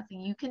like there's nothing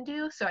you can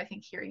do. So I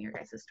think hearing your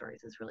guys'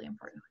 stories is really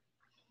important.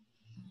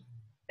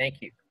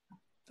 Thank you.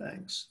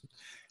 Thanks.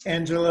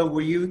 Angela,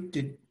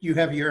 did you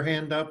have your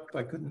hand up?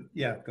 I couldn't,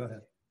 yeah, go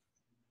ahead.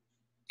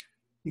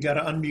 You got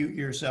to unmute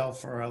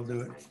yourself or I'll do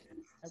it.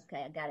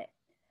 Okay, I got it.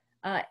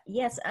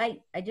 Yes,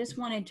 I just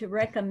wanted to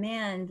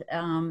recommend,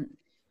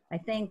 I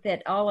think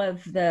that all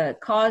of the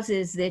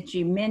causes that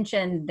you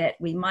mentioned that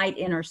we might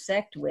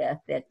intersect with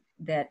that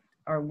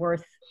are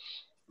worth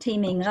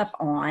teaming up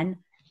on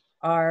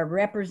are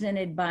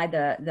represented by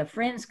the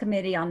Friends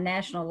Committee on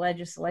National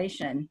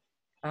Legislation,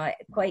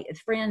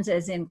 Friends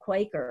as in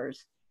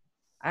Quakers.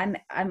 I'm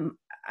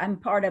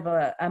part of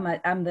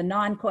I'm the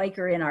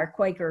non-Quaker in our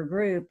Quaker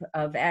group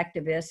of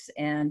activists,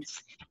 and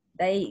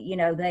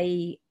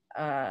they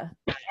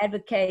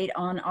advocate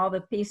on all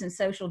the peace and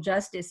social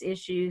justice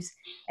issues,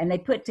 and they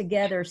put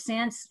together,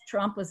 since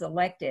Trump was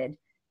elected,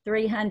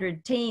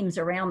 300 teams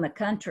around the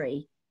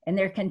country, and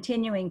they're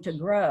continuing to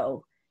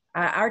grow.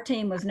 Our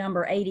team was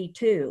number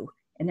 82,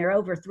 and there are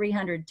over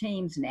 300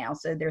 teams now,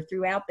 so they're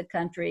throughout the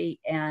country,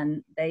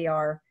 and they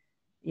are,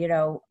 you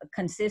know,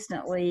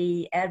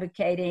 consistently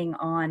advocating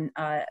on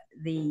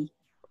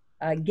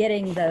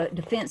getting the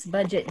defense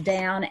budget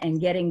down and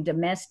getting the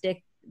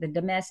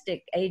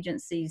domestic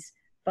agencies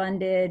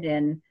funded,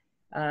 and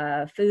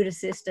food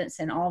assistance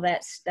and all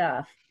that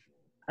stuff.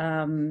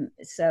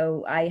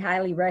 So I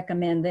highly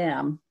recommend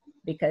them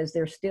because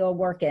they're still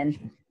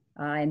working,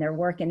 and they're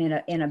working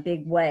in a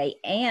big way.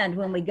 And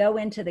when we go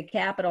into the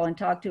Capitol and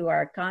talk to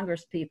our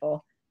Congress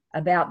people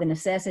about the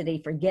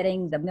necessity for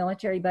getting the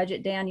military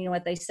budget down, you know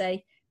what they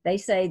say? They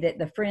say that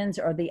the Friends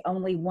are the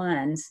only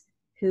ones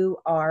who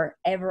are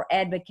ever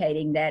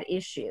advocating that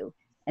issue,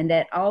 and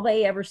that all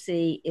they ever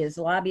see is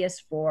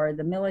lobbyists for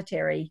the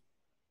military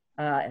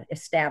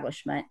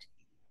establishment,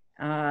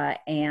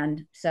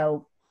 and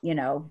so, you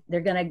know, they're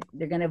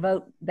gonna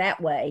vote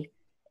that way,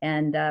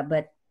 and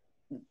but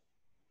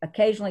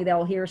occasionally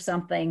they'll hear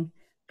something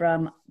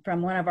from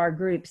one of our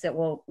groups that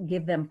will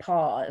give them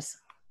pause.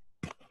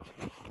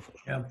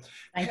 Yeah,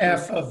 Thank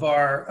half you.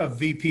 of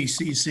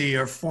VPCC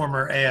are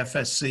former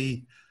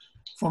AFSC,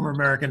 former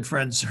American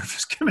Friends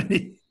Service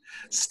Committee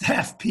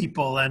staff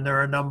people, and there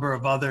are a number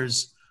of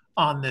others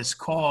on this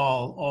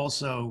call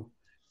also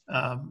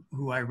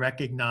who I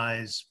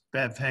recognize,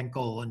 Bev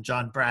Henkel and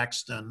John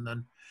Braxton,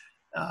 and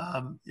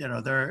you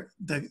know, they're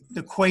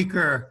the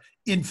Quaker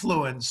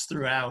influence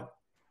through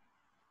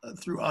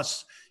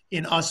us,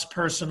 in us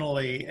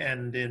personally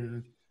and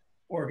in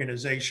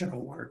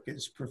organizational work,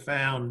 is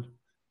profound.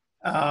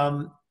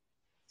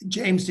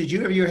 James, did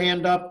you have your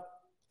hand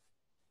up?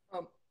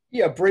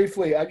 Yeah,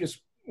 briefly, I just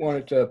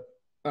wanted to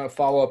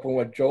follow up on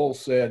what Joel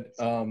said.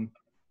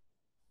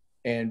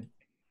 And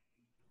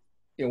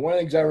you know, one of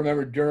the things I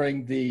remember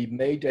during the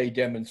May Day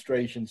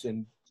demonstrations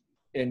in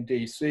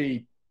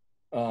DC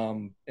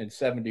in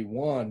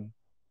 '71,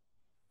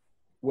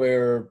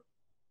 where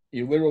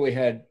you literally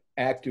had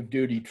active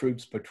duty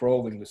troops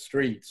patrolling the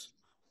streets,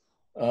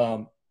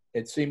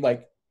 it seemed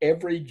like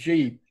every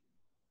Jeep,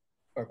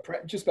 or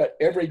just about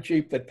every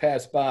Jeep that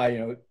passed by, you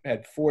know,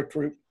 had four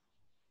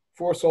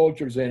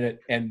soldiers in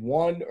it, and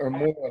one or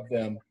more of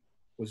them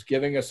was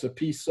giving us a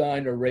peace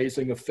sign or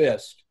raising a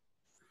fist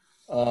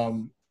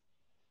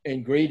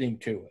in greeting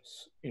to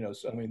us. You know,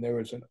 so I mean, there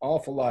was an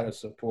awful lot of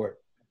support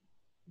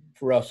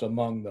for us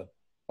among the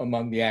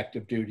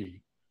active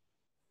duty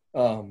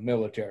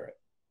military.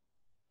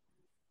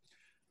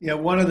 Yeah,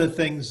 one of the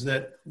things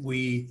that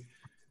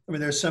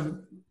there's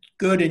some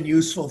good and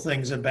useful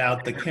things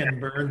about the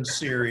Ken Burns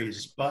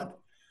series, but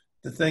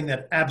the thing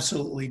that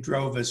absolutely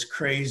drove us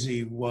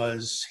crazy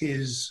was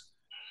his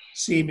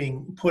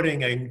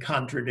putting in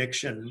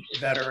contradiction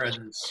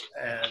veterans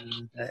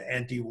and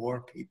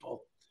anti-war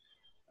people.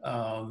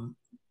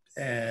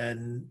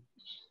 And,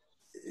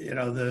 you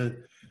know,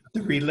 the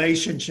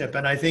relationship,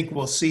 and I think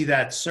we'll see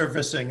that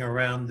surfacing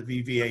around the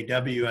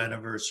VVAW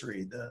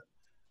anniversary, the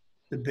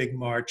big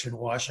march in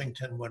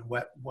Washington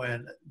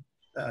when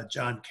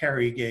John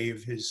Kerry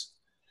gave his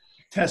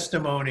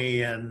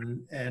testimony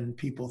and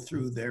people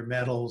threw their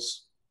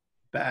medals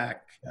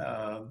back.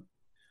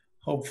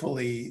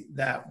 Hopefully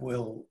that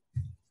will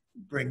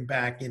bring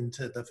back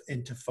into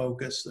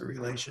focus the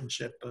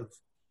relationship of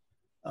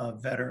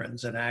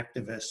veterans and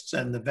activists,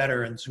 and the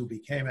veterans who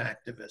became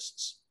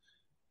activists.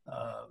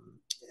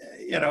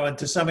 You know, and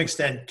to some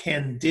extent,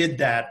 Ken did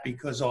that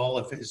because all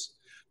of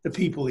the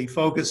people he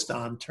focused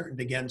on turned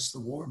against the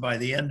war by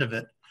the end of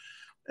it,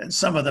 and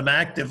some of them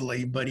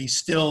actively, but he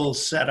still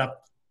set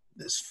up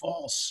this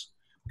false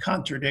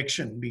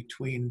contradiction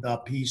between the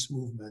peace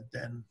movement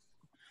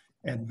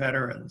and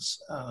veterans.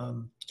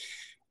 You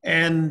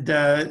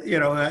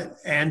know,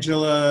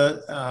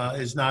 Angela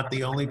is not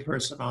the only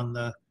person on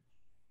the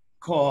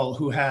call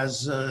who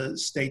has a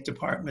State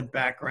Department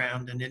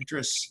background and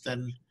interest,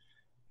 and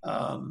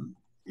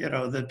you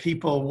know, the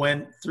people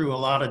went through a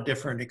lot of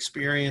different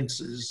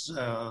experiences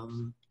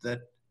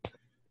that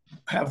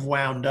have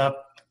wound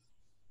up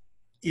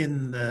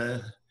in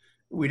the,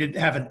 we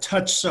haven't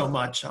touched so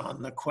much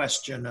on the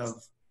question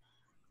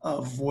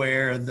of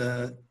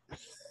where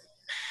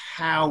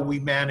how we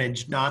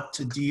manage not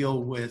to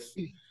deal with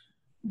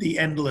the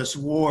endless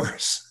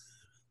wars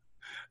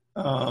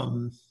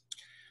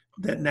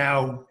that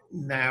now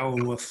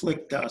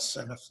afflict us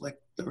and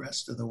afflict the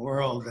rest of the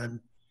world. And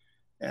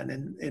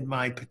in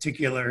my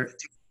particular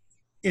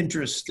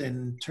interest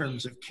in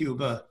terms of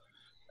Cuba,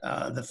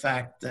 the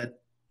fact that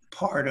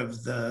part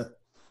of the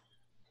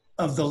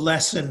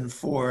lesson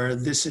for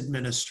this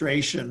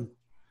administration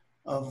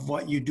of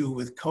what you do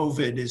with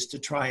COVID is to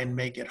try and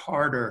make it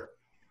harder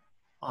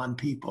on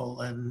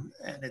people. And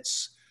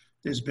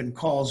there's been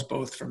calls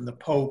both from the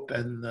Pope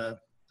and the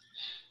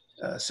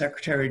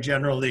Secretary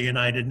General of the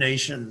United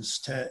Nations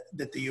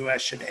that the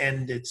US should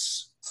end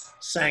its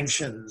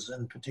sanctions,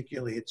 and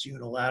particularly its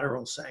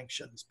unilateral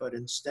sanctions, but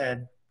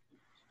instead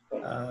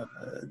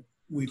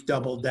we've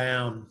doubled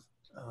down.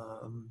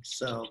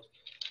 So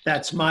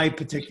that's my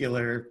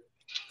particular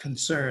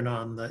concern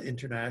on the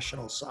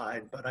international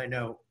side, but I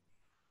know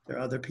there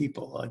are other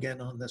people,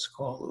 again, on this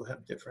call who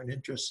have different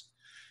interests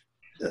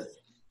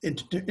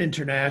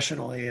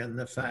internationally, and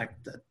the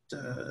fact that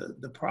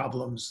the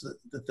problems,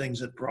 the things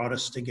that brought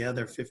us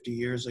together 50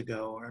 years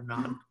ago are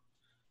not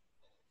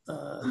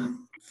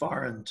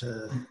foreign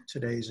to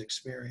today's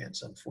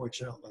experience,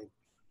 unfortunately.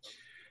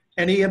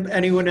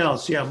 Anyone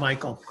else? Yeah,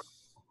 Michael.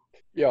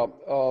 Yeah.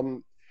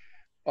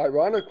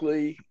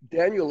 Ironically,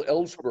 Daniel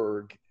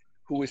Ellsberg,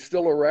 who is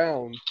still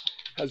around,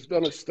 has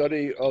done a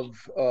study of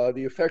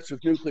the effects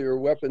of nuclear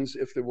weapons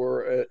if there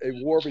were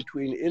a war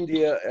between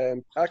India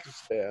and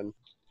Pakistan,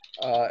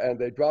 and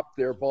they dropped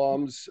their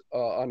bombs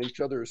on each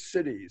other's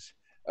cities.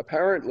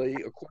 Apparently,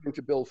 according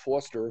to Bill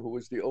Foster, who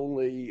was the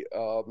only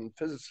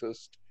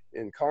physicist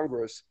in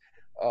Congress,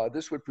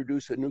 this would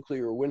produce a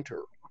nuclear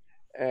winter,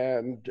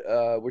 and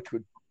which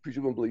would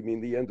presumably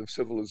mean the end of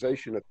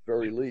civilization at the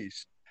very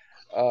least.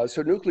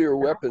 So nuclear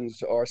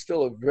weapons are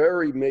still a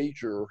very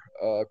major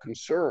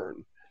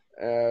concern,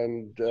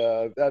 and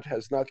that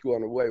has not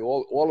gone away.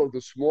 All of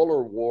the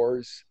smaller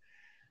wars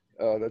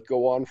that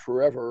go on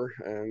forever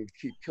and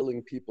keep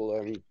killing people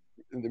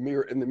in the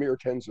mere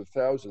tens of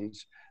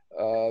thousands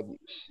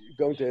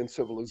don't end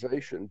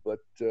civilization, but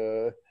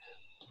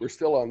we're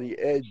still on the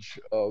edge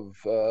of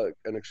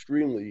an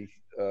extremely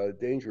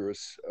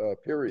dangerous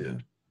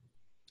period.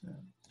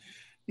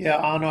 Yeah,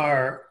 on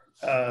our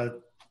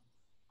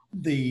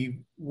the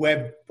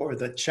web or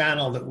the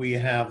channel that we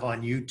have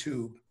on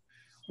YouTube,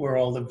 where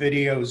all the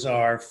videos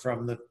are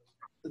from the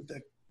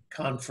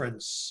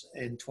conference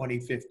in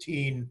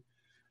 2015,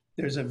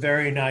 there's a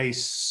very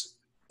nice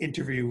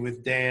interview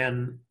with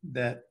Dan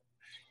that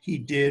he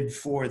did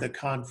for the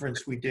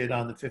conference we did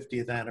on the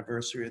 50th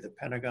anniversary of the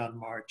Pentagon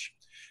March.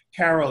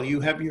 Carol, you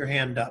have your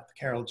hand up,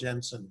 Carol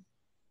Jensen.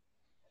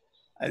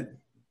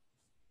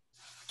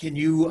 Can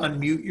you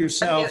unmute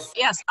yourself?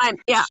 Yes,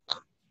 yeah.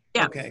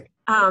 Okay.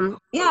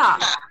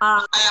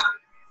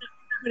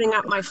 Putting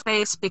up my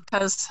face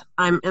because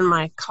I'm in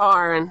my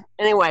car, and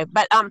anyway,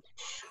 but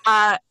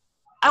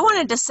I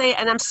wanted to say,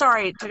 and I'm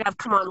sorry to have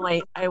come on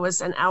late. I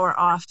was an hour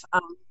off.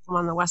 I'm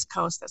on the West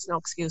Coast. That's no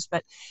excuse,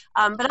 but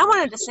I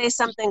wanted to say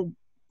something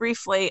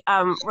briefly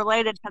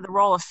related to the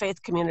role of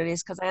faith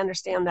communities, because I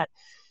understand that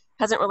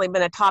hasn't really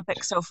been a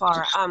topic so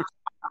far.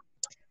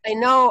 I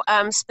know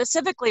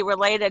specifically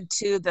related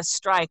to the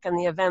strike and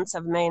the events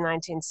of May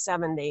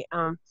 1970,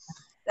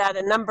 that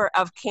a number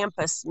of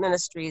campus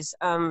ministries,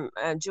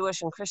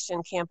 Jewish and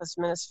Christian campus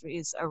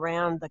ministries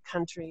around the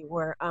country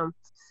were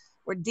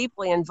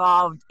deeply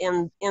involved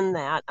in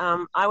that.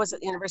 I was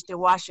at the University of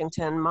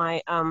Washington.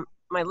 My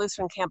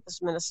Lutheran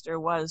campus minister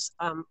was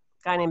a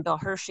guy named Bill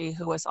Hershey,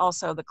 who was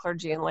also the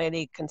clergy and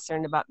laity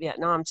concerned about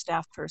Vietnam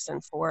staff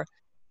person for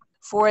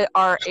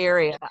our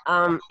area.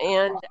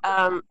 And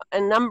a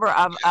number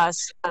of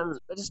us,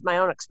 just my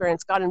own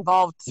experience, got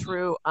involved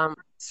through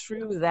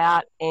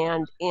that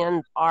and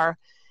in our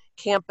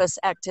campus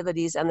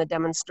activities and the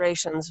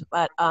demonstrations.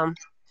 But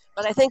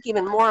I think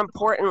even more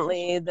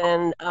importantly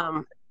than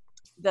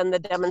the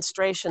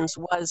demonstrations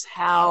was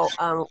how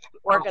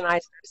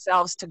organized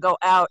ourselves to go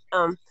out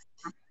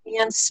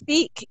and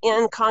speak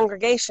in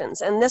congregations.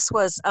 And this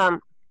was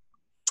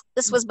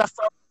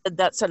before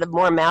that sort of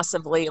more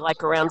massively,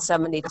 like around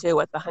 72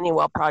 with the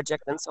Honeywell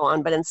Project and so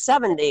on. But in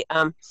 70,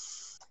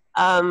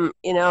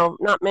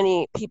 not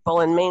many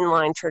people in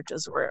mainline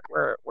churches were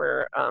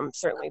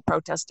certainly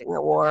protesting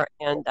the war,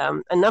 and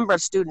a number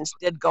of students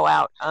did go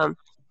out.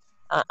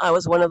 I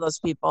was one of those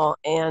people,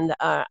 and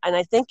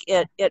I think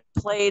it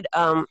played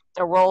a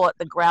role at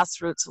the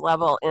grassroots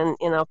level in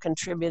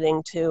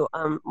contributing to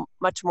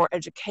much more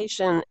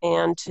education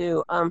and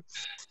to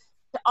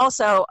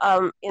also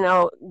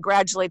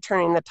gradually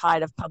turning the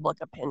tide of public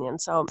opinion.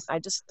 So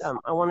I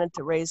wanted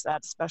to raise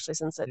that, especially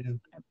since it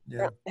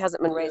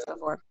hasn't been raised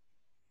before.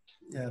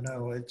 Yeah,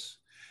 no,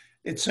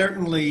 it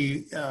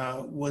certainly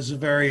was a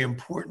very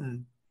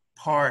important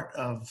part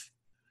of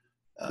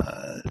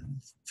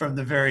from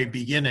the very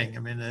beginning. I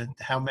mean,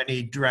 how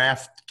many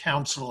draft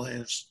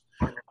councilors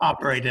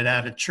operated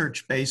out of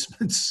church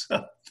basements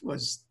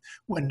was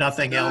when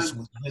nothing else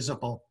was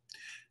visible.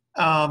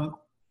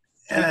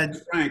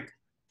 And Frank.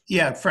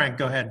 Yeah, Frank,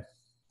 go ahead.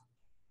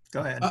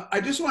 Go ahead. I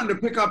just wanted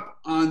to pick up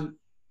on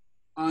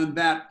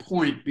that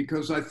point,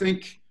 because I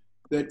think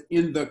that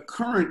in the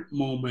current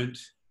moment,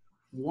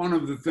 one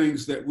of the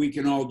things that we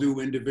can all do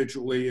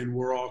individually, and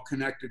we're all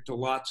connected to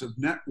lots of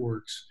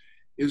networks,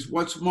 is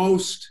what's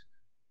most,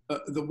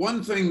 the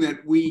one thing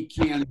that we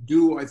can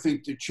do, I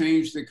think, to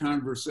change the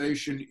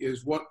conversation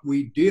is what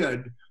we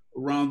did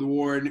around the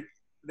war, and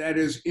that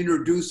is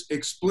introduce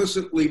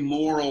explicitly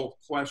moral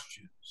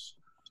questions.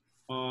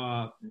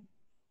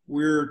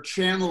 We're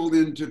channeled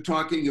into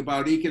talking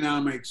about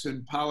economics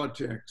and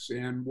politics,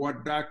 and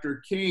what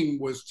Dr. King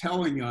was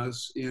telling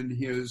us in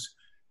his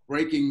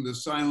Breaking the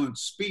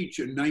Silence speech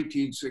in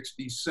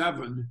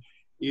 1967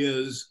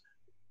 is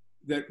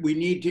that we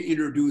need to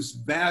introduce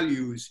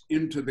values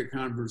into the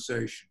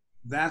conversation.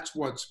 That's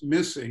what's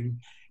missing.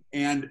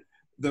 And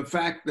the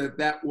fact that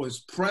that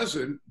was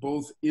present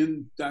both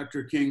in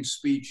Dr. King's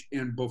speech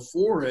and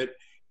before it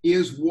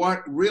is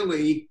what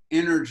really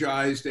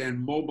energized and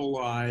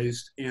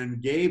mobilized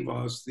and gave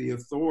us the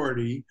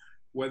authority,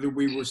 whether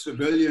we were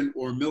civilian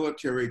or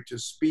military, to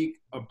speak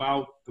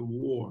about the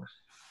war.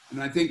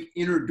 And I think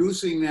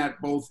introducing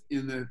that both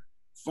in the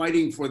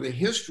fighting for the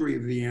history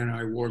of the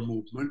anti-war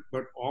movement,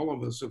 but all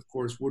of us, of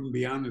course, wouldn't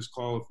be on this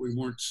call if we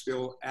weren't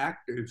still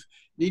active,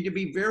 need to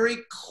be very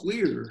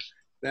clear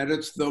that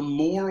it's the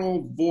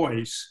moral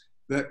voice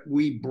that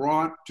we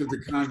brought to the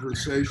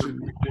conversation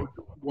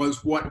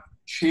was what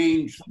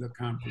changed the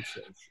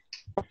conversation.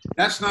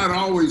 That's not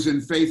always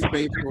in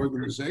faith-based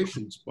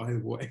organizations, by the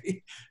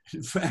way.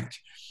 In fact,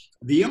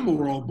 the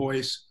immoral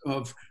voice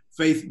of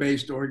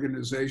faith-based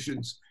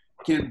organizations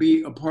can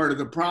be a part of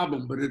the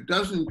problem, but it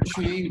doesn't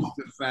change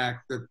the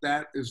fact that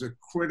that is a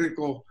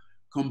critical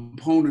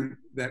component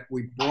that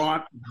we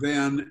brought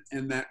then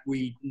and that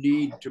we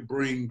need to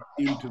bring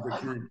into the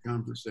current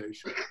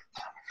conversation.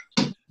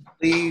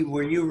 Lee,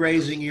 were you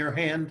raising your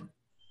hand?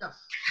 Yes,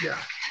 yeah.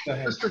 Go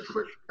ahead. Just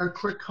a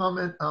quick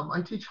comment.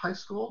 I teach high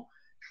school,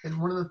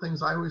 and one of the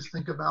things I always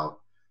think about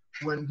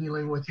when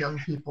dealing with young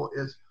people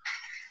is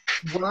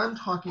what I'm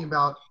talking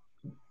about,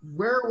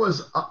 what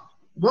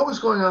was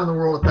going on in the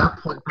world at that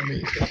point for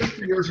me? So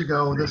 50 years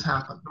ago, this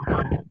happened.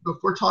 So if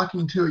we're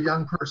talking to a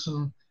young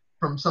person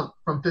from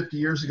 50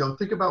 years ago,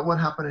 think about what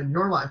happened in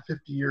your life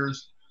 50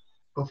 years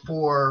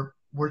before.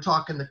 We're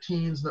talking the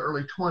teens, the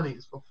early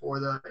 20s, before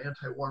the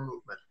anti-war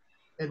movement.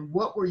 And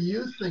what were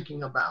you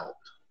thinking about?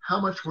 How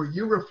much were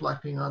you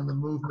reflecting on the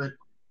movement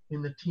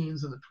in the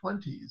teens and the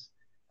 20s?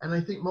 And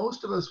I think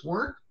most of us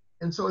weren't.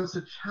 And so it's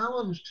a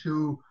challenge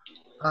to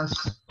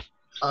us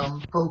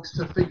folks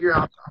to figure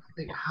out, I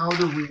think, how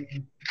do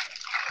we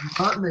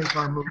not make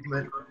our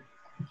movement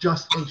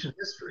just ancient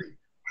history,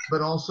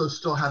 but also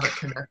still have it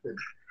connected.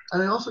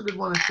 And I also did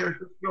want to share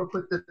just real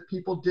quick that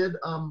people did,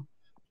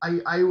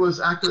 I was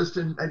activist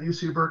at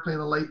UC Berkeley in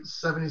the late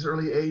 70s,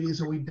 early 80s,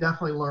 and we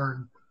definitely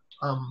learned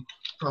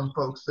from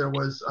folks. There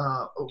was,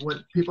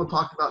 when people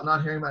talked about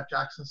not hearing about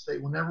Jackson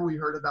State, whenever we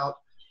heard about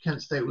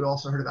Kent State, we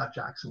also heard about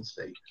Jackson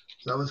State.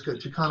 So that was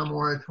good. Chicano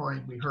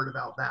Moratorium, we heard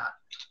about that.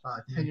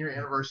 10-year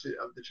anniversary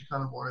of the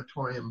Chicano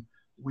Moratorium,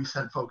 we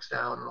sent folks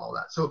down and all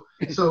that. So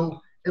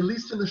at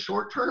least in the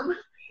short term,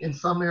 in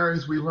some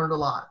areas, we learned a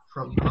lot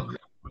from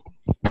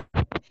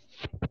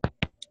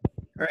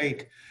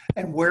Great.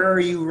 And where are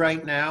you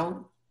right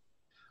now?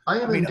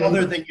 I mean,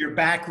 other than your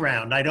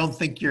background, I don't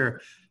think you're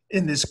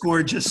in this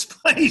gorgeous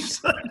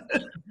place.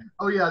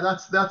 Oh yeah,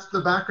 that's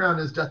the background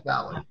is Death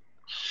Valley.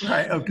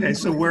 Right. Okay.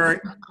 So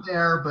where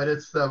there, but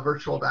it's the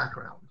virtual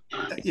background.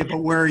 Yeah, but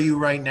where are you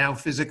right now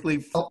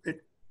physically? Oh,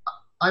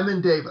 I'm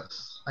in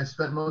Davis. I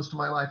spent most of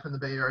my life in the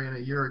Bay Area, and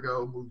a year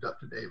ago moved up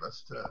to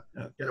Davis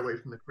to get away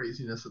from the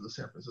craziness of the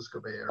San Francisco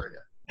Bay Area.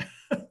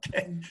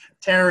 Okay.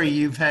 Terry,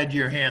 you've had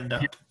your hand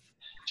up.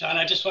 John,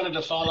 I just wanted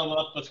to follow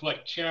up with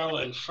what Carol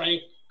and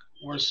Frank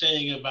were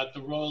saying about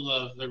the role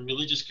of the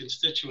religious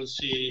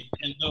constituency,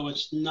 and though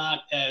it's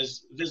not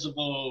as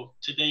visible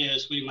today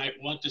as we might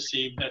want to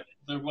see, but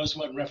there was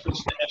one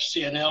reference to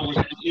FCNL, which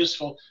is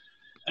useful.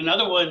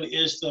 Another one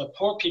is the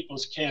Poor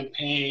People's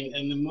Campaign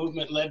and the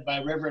movement led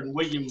by Reverend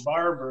William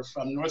Barber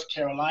from North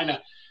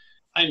Carolina.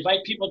 I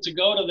invite people to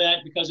go to that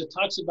because it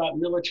talks about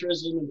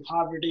militarism and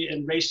poverty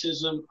and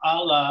racism a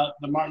la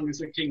the Martin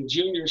Luther King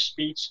Jr.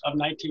 speech of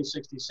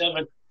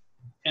 1967.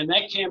 And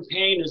that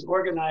campaign is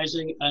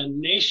organizing a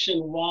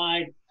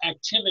nationwide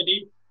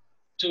activity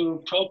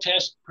to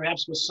protest,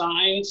 perhaps with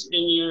signs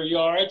in your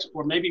yards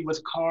or maybe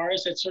with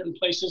cars at certain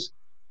places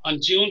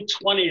on June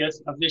 20th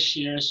of this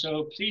year.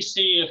 So please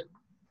see if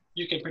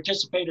you can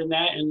participate in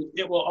that. And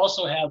it will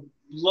also have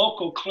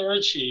local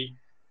clergy.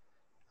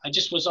 I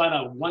just was on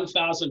a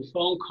 1,000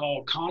 phone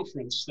call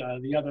conference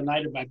the other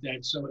night about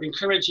that. So I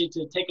encourage you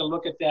to take a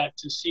look at that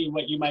to see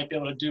what you might be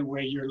able to do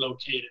where you're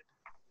located.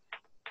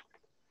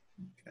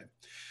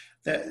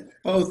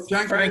 Both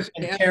John, Frank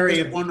and can I Terry.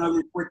 just one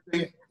other quick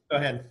thing. Go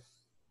ahead.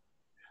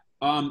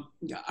 I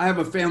have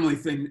a family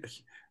thing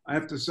I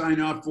have to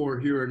sign off for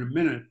here in a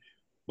minute,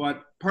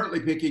 but partly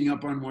picking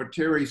up on what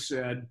Terry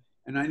said,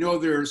 and I know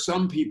there are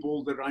some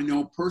people that I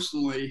know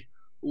personally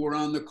who are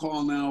on the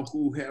call now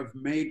who have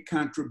made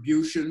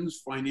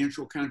contributions,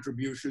 financial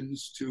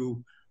contributions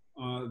to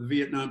the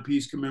Vietnam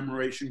Peace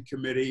Commemoration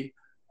Committee.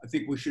 I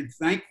think we should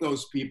thank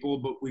those people,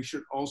 but we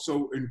should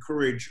also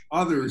encourage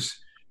others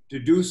to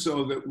do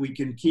so, that we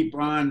can keep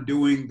on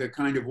doing the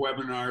kind of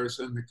webinars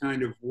and the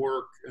kind of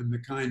work and the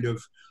kind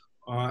of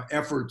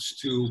efforts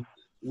to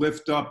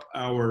lift up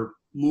our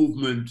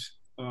movement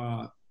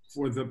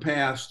for the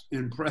past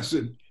and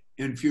present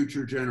and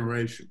future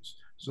generations.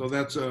 So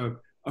that's a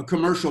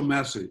commercial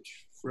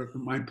message for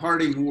my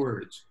parting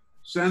words.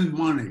 Send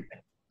money.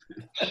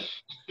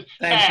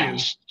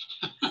 Thank you.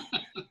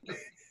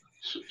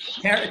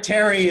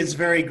 Terry is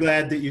very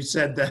glad that you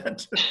said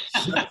that.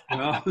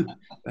 Well,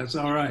 that's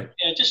all right.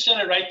 Yeah, just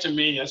send it right to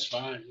me. That's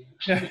fine.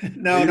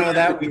 No,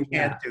 that we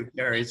can't do,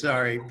 Terry.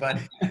 Sorry, but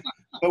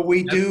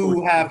we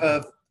do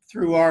have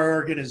through our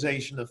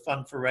organization, the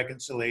Fund for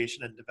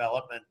Reconciliation and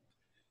Development.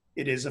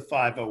 It is a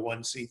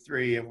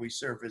 501c3, and we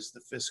serve as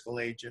the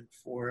fiscal agent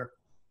for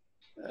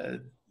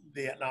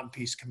Vietnam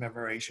Peace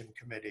Commemoration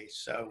Committee.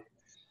 So,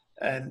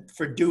 and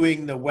for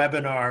doing the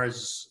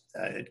webinars,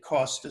 it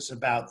cost us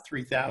about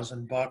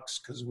 $3,000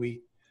 because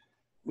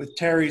with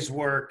Terry's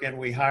work, and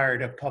we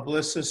hired a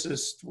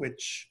publicist,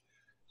 which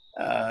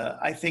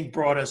I think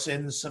brought us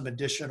in some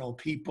additional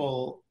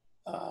people.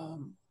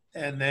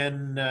 And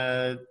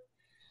then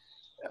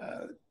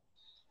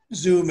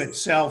Zoom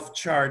itself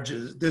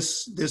charges,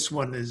 this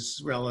one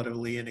is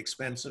relatively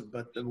inexpensive,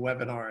 but the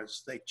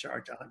webinars, they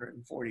charge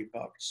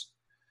 $140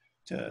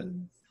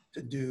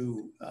 to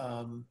do.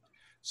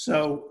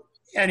 So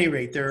at any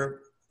rate, there are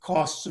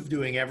costs of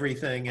doing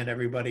everything, and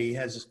everybody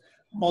has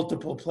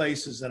multiple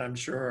places that I'm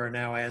sure are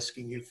now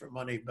asking you for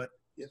money. But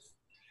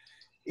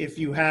if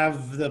you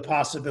have the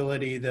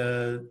possibility,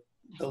 the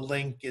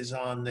link is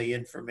on the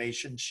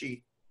information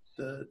sheet,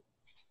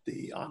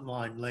 the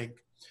online link.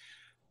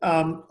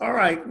 All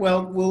right,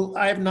 well,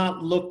 I have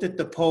not looked at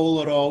the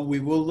poll at all. We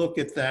will look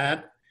at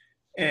that.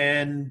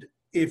 And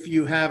if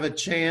you have a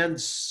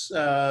chance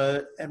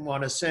and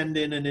want to send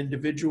in an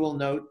individual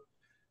note,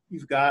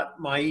 you've got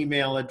my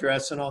email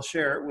address, and I'll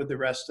share it with the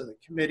rest of the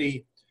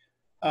committee.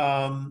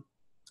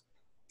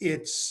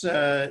 It's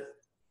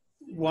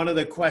one of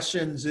the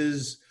questions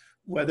is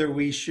whether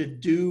we should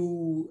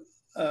do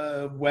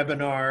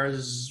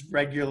webinars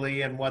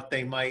regularly and what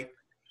they might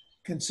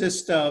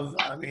consist of.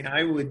 I mean,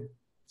 I would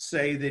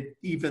say that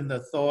even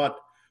the thought,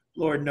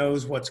 Lord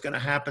knows what's going to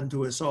happen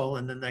to us all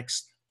in the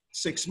next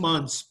 6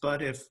 months,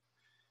 but if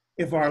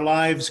our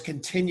lives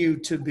continue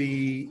to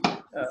be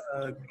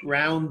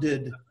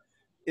grounded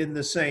in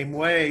the same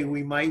way,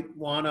 we might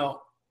want to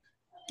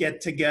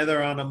get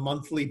together on a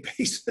monthly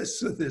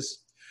basis with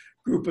this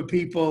group of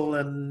people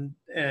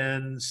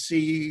and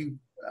see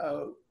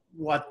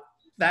what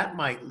that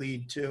might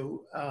lead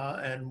to,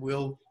 and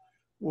we'll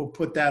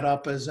put that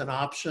up as an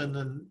option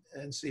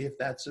and see if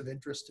that's of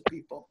interest to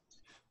people.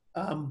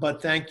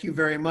 But thank you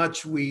very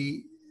much.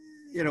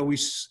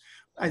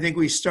 I think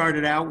we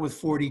started out with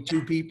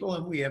 42 people,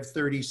 and we have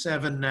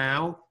 37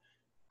 now.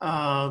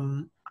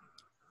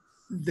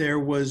 There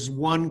was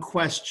one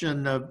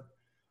question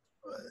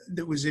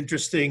that was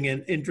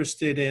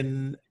interested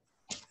in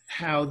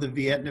how the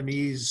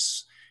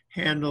Vietnamese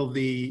handle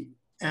the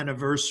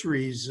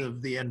anniversaries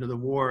of the end of the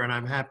war, and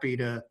I'm happy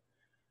to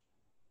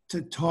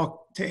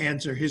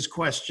answer his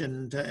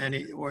question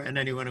and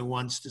anyone who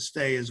wants to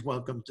stay is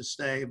welcome to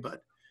stay,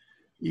 but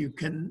you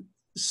can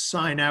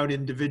sign out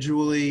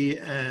individually,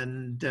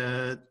 and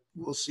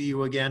we'll see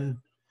you again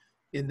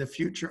in the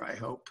future, I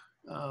hope,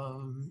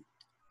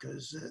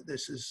 because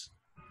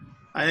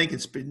I think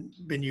it's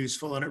been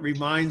useful, and it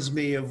reminds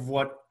me of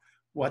what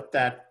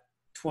that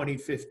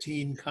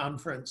 2015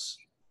 conference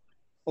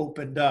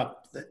opened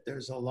up, that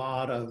there's a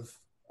lot of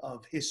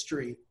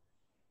history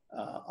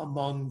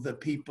among the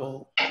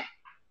people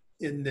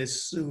in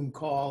this Zoom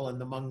call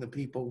and among the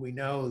people we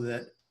know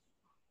that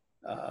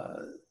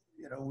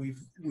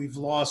we've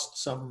lost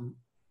some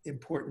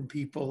important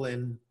people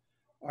in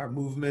our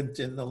movement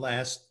in the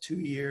last 2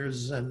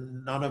 years,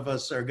 and none of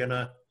us are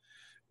gonna,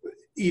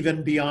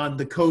 even beyond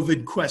the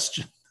COVID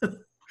question,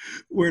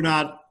 we're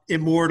not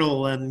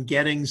immortal, and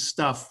getting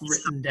stuff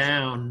written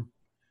down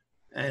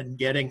and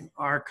getting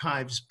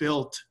archives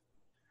built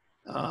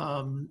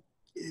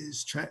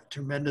is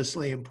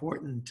tremendously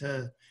important,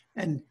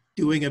 and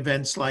doing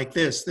events like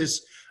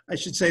this. I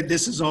should say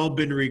this has all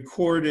been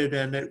recorded,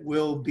 and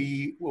we'll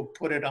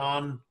put it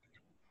on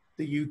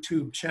the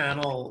YouTube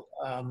channel.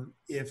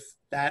 If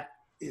that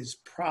is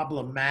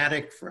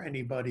problematic for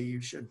anybody,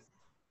 you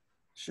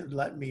should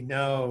let me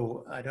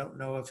know. I don't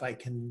know if I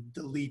can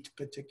delete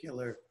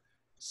particular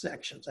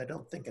sections. I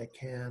don't think I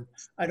can.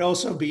 I'd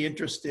also be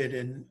interested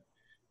in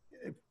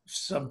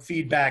some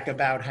feedback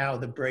about how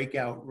the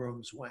breakout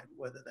rooms went,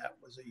 whether that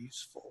was a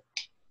useful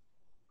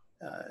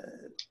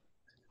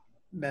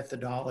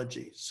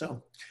methodology.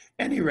 So,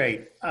 any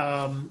rate,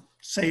 I'll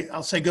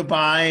say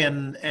goodbye,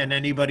 and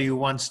anybody who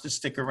wants to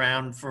stick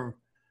around for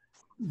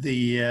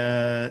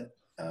the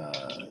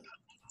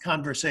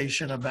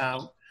conversation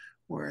about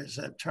where is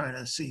that, trying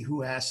to see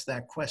who asked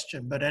that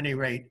question. But at any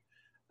rate,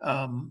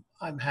 I'm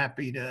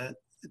happy to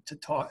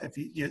talk. If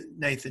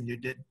Nathan, you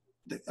did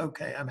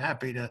okay. I'm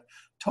happy to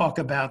talk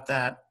about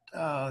that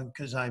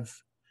because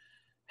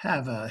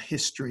have a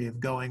history of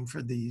going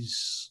for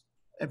these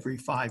every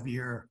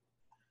 5-year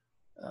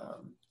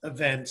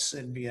events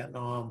in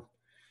Vietnam.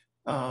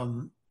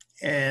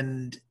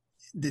 And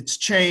it's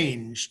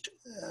changed,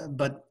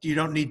 but you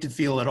don't need to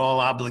feel at all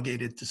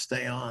obligated to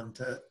stay on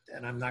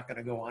and I'm not going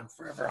to go on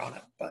forever on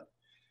it. But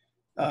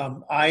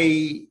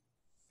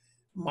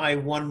my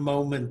one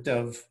moment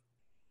of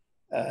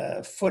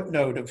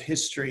footnote of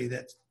history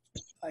that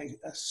I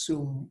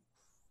assume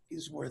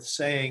is worth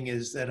saying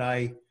is that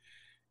I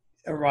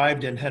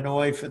arrived in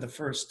Hanoi for the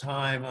first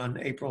time on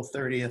April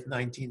 30th,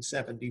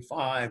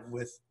 1975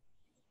 with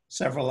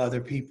several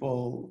other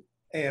people,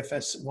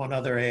 one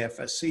other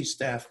AFSC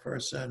staff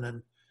person,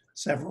 and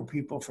several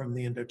people from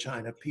the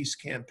Indochina Peace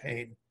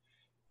Campaign.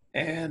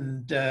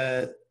 And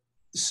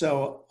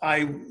so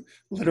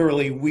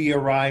we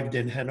arrived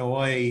in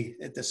Hanoi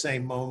at the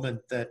same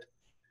moment that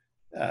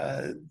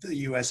the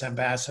US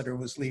ambassador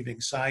was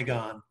leaving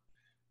Saigon.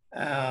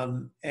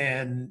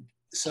 And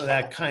so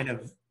that kind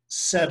of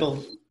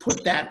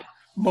put that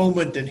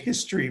moment in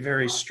history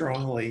very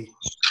strongly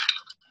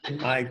in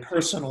my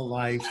personal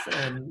life.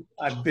 And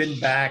I've been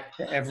back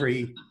to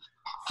every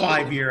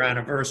 5-year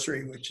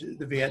anniversary, which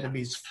the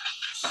Vietnamese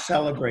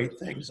celebrate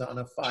things on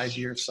a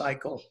 5-year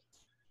cycle.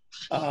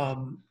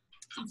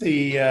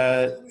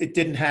 It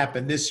didn't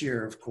happen this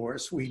year, of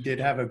course. We did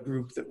have a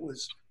group that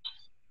was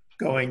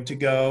going to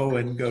go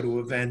to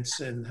events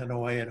in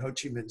Hanoi and Ho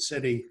Chi Minh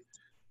City.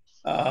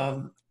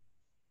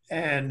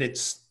 And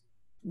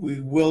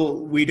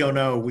we don't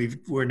know.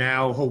 We're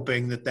now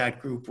hoping that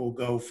group will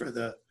go for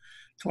the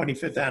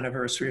 25th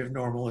anniversary of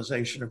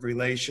normalization of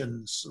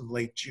relations in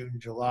late June,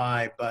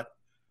 July. But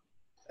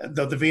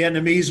though the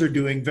Vietnamese are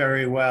doing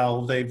very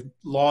well, they've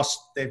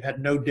had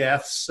no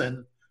deaths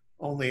and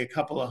only a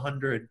couple of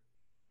hundred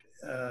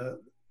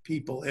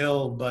people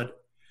ill.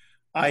 But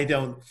I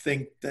don't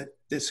think that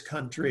this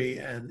country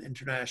and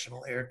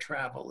international air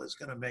travel is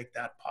going to make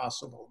that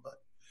possible. But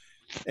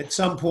at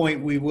some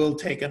point we will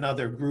take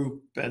another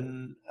group,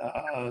 and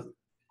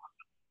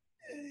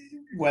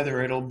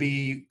whether it'll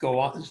be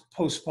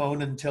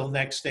postponed until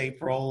next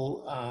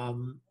April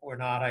or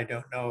not, I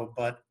don't know.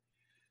 But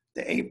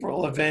the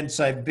April events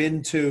I've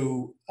been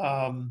to,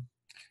 I'll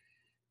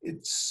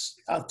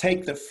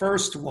take the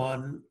first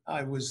one.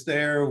 I was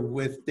there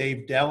with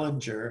Dave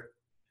Dellinger,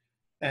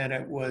 and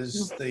it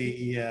was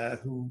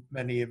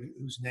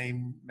whose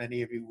name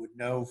many of you would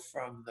know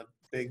from the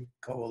big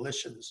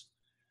coalitions.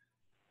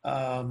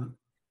 And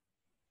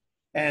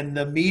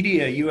the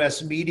media,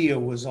 US media,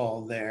 was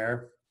all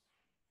there.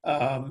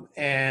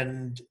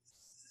 And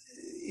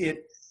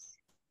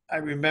I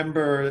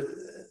remember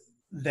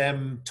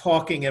them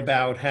talking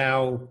about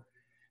how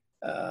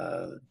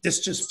this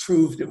just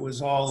proved it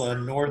was all a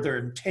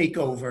Northern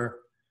takeover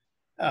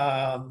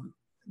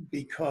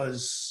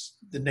because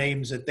the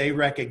names that they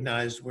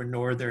recognized were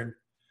Northern,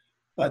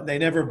 but they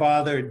never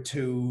bothered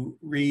to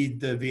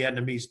read the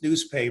Vietnamese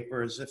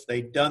newspapers. If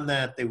they'd done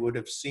that, they would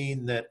have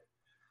seen that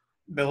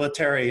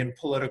military and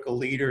political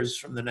leaders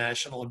from the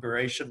National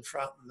Liberation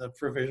Front and the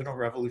Provisional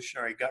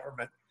Revolutionary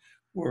Government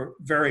were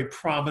very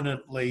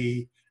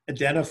prominently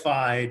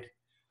identified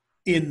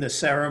in the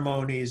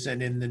ceremonies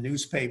and in the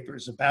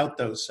newspapers about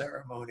those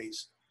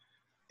ceremonies.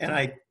 And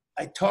I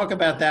talk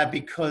about that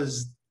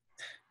because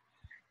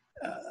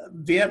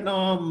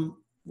Vietnam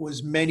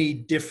was many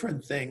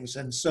different things,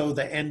 and so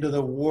the end of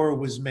the war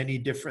was many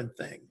different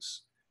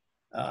things.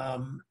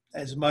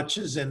 As much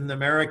as in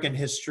American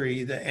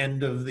history, the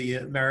end of the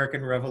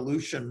American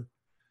Revolution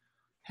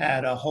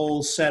had a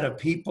whole set of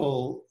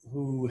people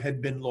who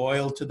had been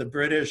loyal to the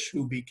British,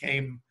 who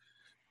became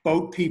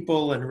boat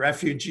people and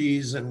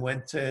refugees and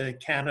went to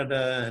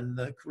Canada and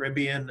the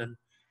Caribbean and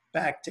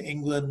back to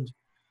England.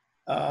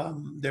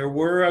 There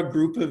were a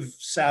group of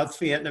South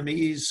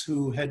Vietnamese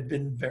who had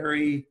been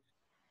very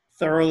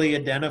thoroughly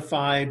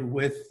identified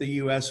with the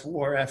US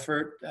war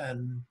effort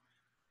and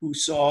who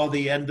saw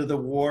the end of the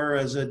war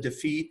as a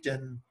defeat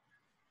and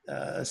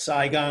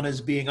Saigon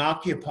as being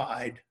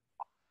occupied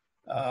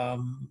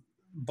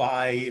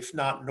by, if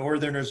not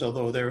Northerners,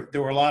 although there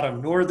were a lot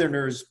of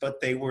Northerners, but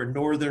they were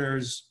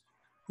Northerners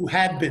who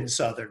had been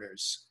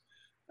Southerners.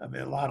 I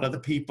mean, a lot of the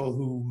people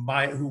who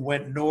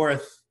went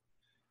north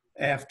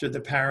after the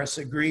Paris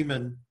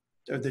Agreement,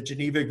 or the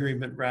Geneva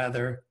Agreement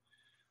rather,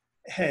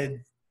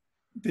 had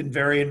been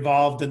very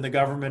involved in the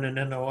government in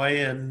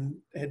Hanoi and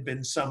had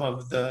been some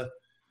of the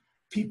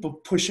people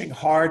pushing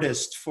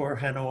hardest for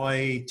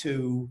Hanoi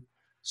to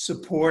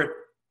support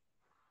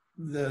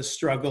the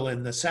struggle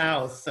in the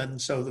South. And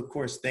so, of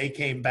course, they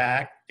came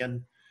back,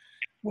 and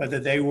whether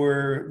they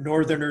were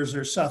Northerners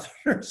or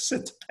Southerners,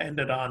 it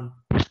depended on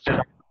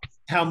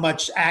how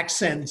much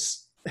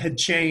accents had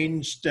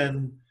changed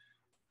and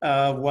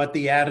what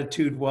the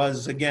attitude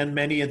was. Again,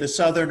 many of the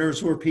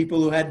Southerners were people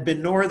who had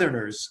been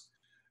Northerners,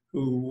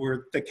 who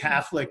were the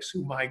Catholics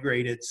who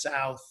migrated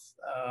south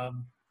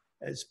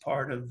as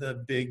part of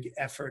the big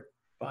effort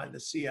by the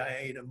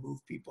CIA to move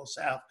people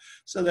south.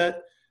 So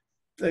that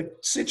the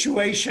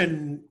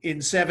situation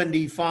in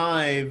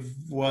 75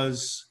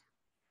 was,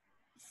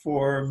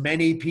 for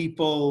many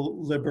people,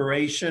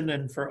 liberation,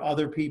 and for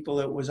other people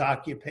it was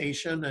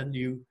occupation. And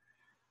you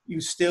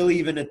still,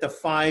 even at the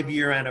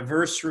 5-year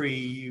anniversary,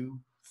 you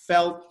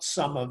felt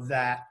some of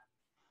that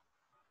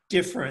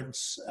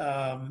difference,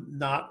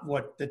 not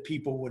what the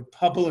people would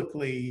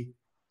publicly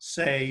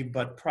say,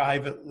 but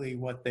privately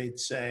what they'd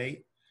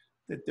say,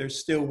 that there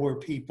still were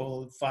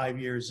people 5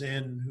 years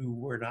in who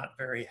were not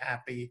very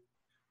happy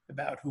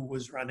about who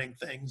was running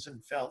things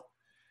and felt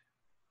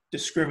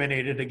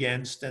discriminated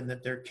against, and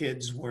that their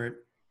kids weren't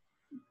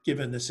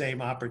given the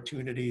same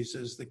opportunities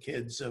as the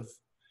kids of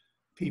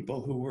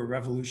people who were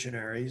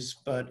revolutionaries,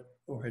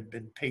 or had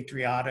been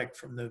patriotic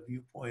from the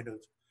viewpoint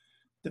of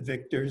the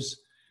victors.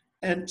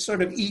 And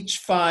sort of each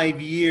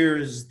 5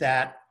 years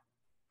that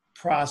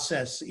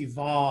process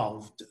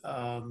evolved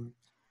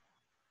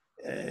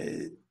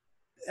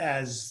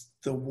as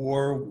the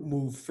war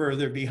moved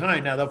further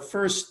behind. Now, the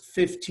first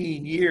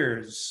 15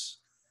 years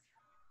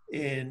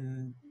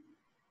in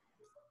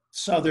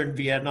southern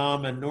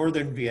Vietnam and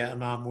northern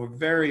Vietnam were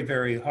very,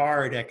 very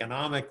hard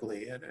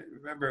economically. And I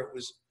remember it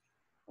was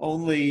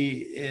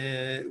only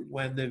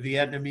when the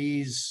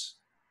Vietnamese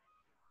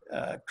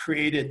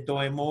created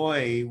Doi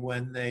Moi,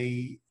 when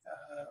they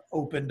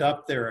opened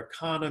up their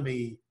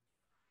economy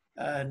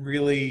and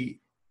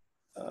really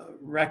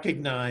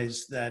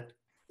recognized that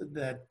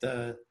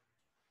the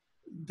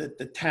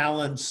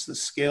talents, the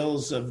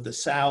skills of the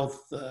South,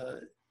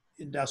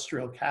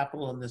 industrial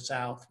capital in the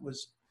South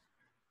was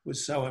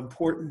so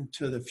important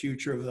to the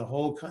future of the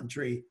whole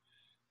country,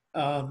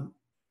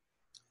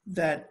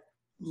 that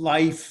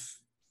life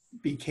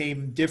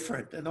became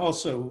different. And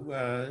also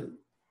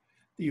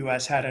the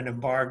US had an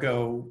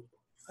embargo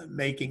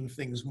making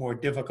things more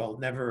difficult,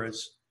 never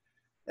as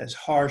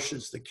harsh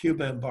as the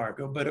Cuba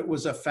embargo, but it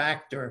was a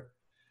factor.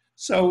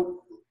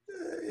 So,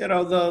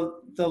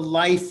 the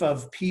life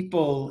of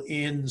people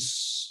in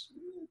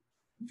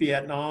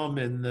Vietnam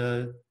in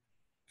the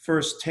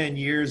first 10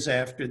 years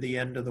after the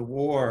end of the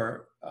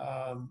war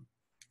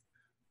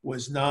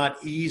was not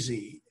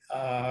easy,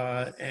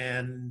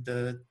 and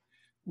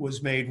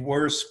was made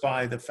worse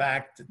by the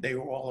fact that they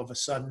were all of a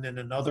sudden in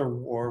another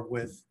war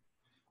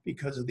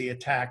because of the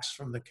attacks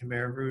from the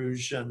Khmer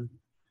Rouge and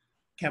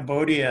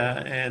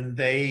Cambodia, and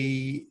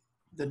the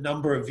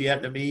number of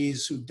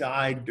Vietnamese who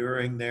died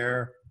during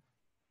their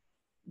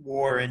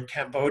war in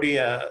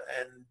Cambodia,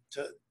 and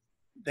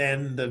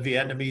then the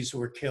Vietnamese who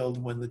were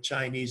killed when the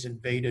Chinese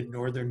invaded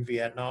northern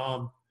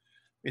Vietnam.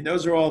 I mean,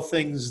 those are all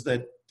things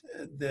that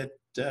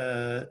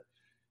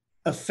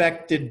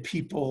affected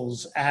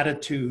people's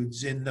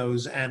attitudes in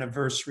those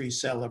anniversary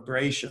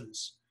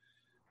celebrations.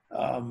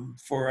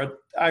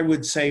 I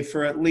would say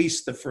for at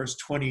least the first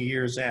 20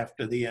 years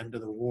after the end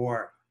of the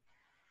war.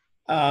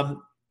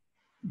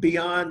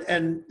 Beyond,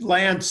 and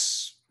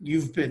Lance,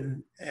 you've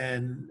been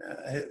and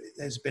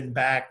has been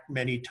back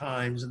many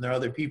times, and there are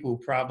other people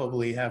who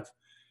probably have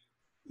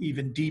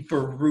even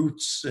deeper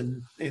roots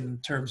in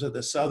terms of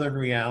the Southern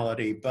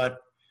reality. But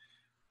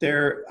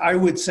I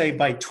would say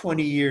by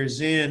 20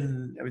 years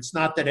in, it's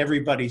not that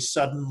everybody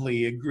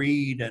suddenly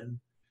agreed and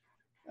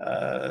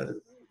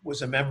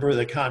was a member of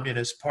the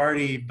Communist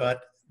Party,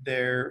 but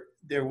there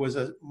was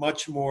a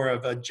much more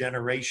of a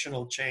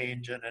generational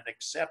change and an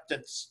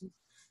acceptance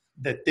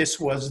that this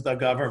was the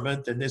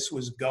government and this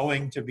was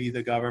going to be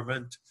the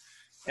government,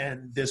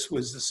 and this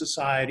was the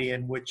society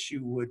in which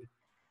you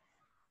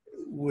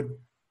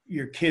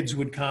your kids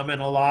would come.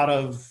 And a lot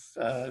of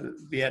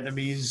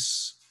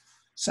Vietnamese,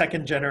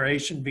 second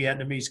generation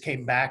Vietnamese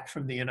came back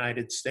from the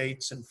United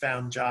States and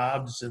found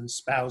jobs and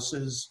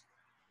spouses,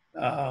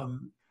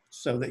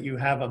 so that you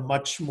have a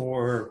much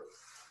more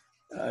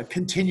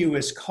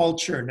continuous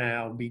culture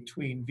now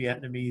between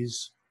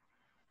Vietnamese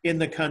in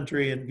the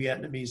country and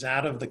Vietnamese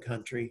out of the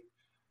country,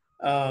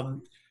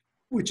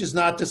 which is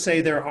not to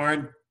say there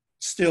aren't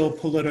still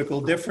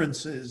political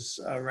differences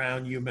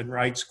around human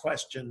rights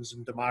questions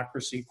and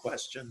democracy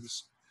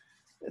questions.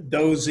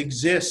 Those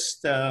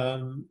exist,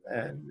 and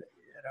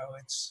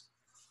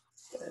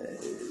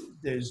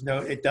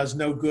it does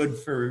no good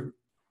for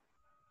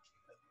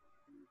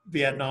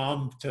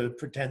Vietnam to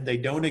pretend they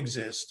don't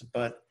exist,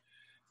 but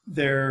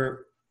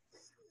there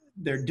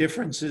are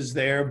differences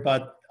there.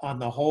 But on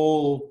the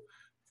whole,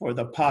 for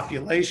the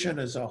population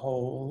as a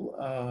whole,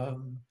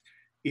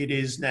 it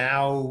is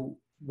now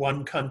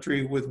one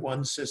country with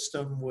one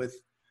system, with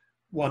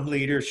one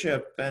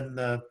leadership, and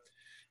the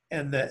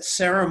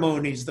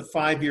ceremonies, the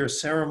 5-year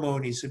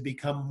ceremonies, have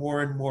become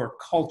more and more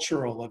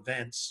cultural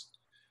events.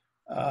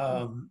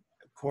 Of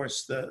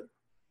course, the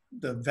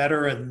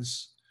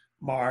Veterans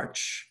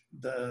March,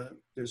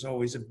 there's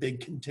always a big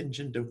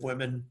contingent of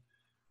women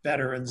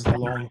veterans, the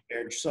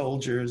long-haired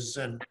soldiers,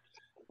 and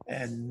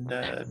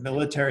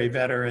military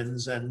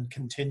veterans and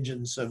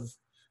contingents of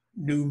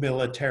new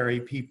military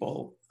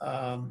people.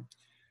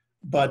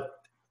 But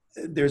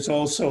there's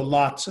also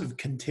lots of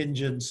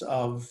contingents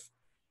of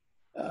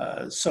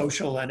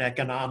social and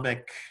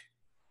economic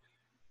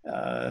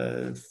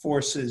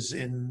forces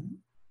in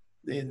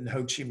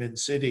Ho Chi Minh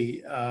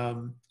City.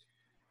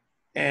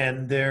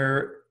 And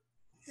there,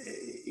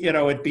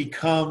 it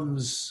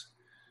becomes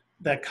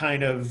that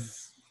kind of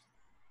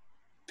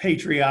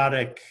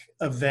patriotic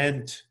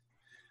event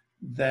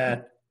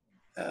that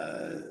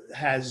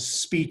has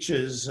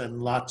speeches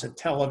and lots of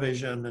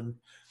television. And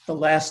the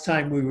last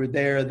time we were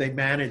there, they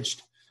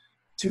managed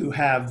to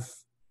have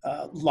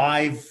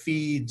live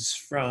feeds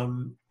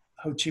from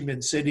Ho Chi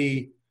Minh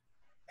City,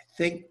 I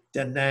think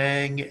Da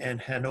Nang and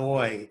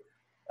Hanoi.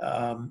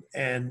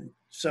 And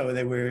so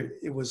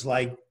it was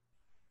like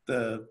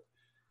the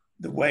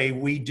way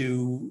we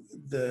do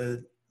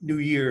the New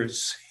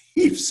Year's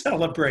Eve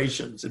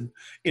celebrations and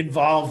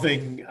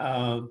involving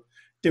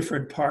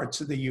different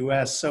parts of the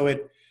US. So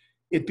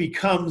it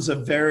becomes a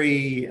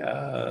very,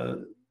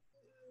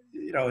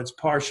 it's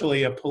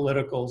partially a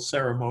political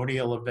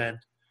ceremonial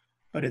event,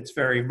 but it's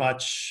very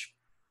much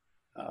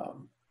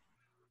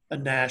a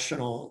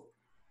national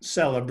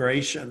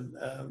celebration.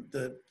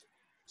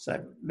 As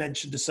I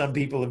mentioned to some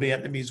people, the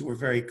Vietnamese were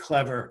very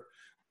clever.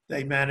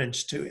 They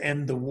managed to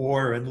end the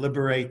war and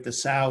liberate the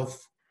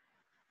South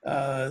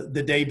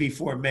the day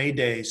before May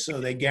Day. So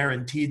they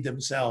guaranteed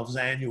themselves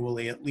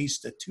annually at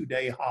least a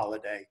 2-day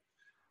holiday.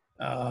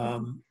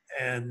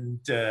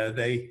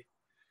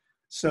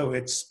 So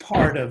it's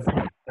part of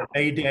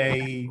May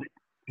Day,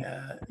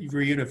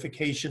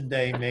 Reunification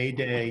Day, May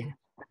Day,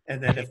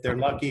 and then if they're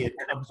lucky, it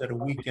comes at a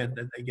weekend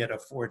and they get a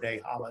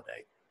 4-day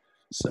holiday.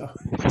 So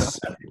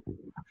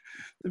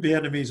the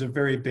Vietnamese are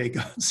very big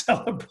on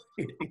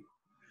celebrating,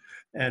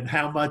 and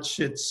how much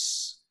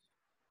it's,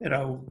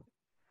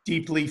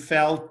 deeply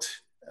felt.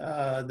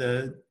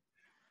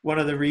 One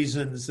of the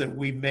reasons that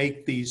we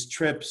make these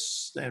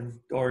trips and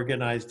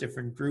organize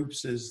different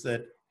groups is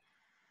that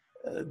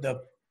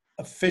the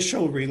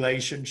official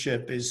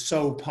relationship is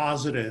so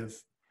positive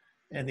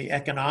and the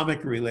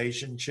economic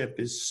relationship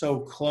is so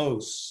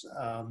close.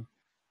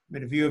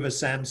 If you have a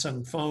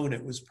Samsung phone,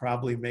 it was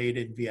probably made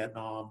in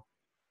Vietnam.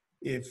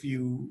 If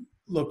you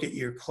look at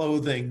your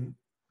clothing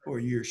or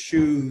your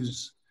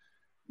shoes,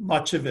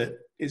 much of it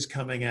is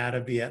coming out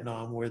of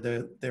Vietnam, where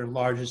their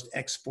largest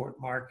export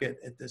market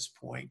at this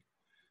point.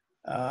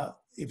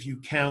 If you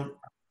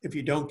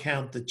don't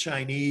count the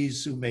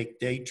Chinese who make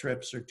day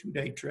trips or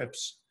 2-day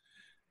trips,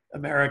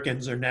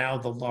 Americans are now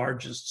the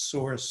largest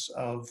source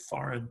of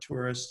foreign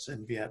tourists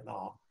in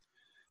Vietnam.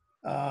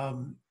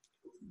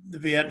 The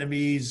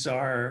Vietnamese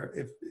are,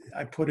 if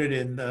I put it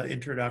in the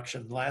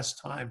introduction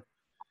last time,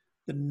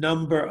 the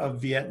number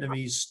of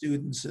Vietnamese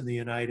students in the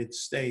United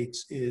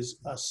States is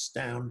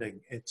astounding.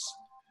 It's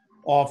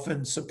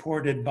often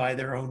supported by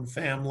their own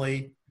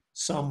family,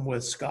 some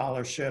with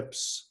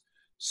scholarships,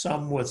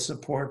 some with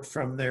support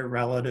from their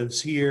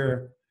relatives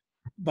here,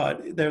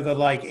 but they're the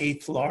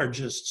 8th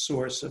largest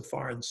source of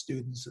foreign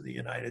students in the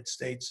United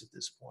States at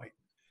this point.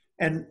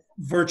 And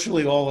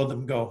virtually all of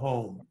them go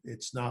home.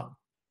 It's not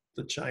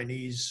the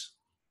Chinese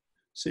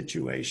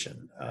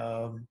situation.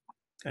 And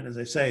as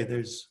I say,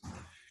 there's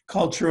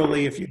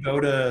culturally, if you go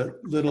to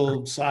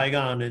Little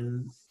Saigon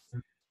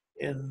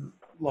in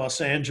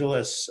Los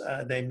Angeles,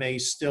 they may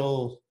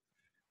still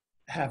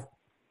have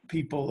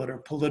people that are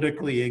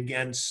politically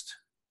against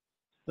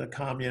the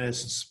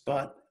communists,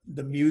 but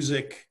the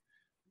music,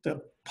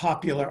 the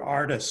popular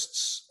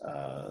artists,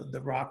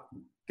 the rock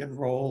and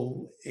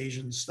roll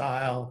Asian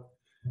style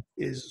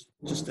is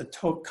just a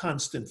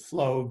constant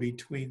flow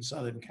between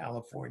Southern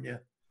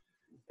California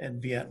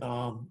and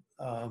Vietnam.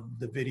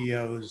 The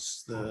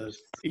videos,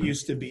 it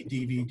used to be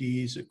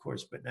DVDs, of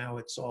course, but now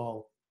it's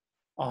all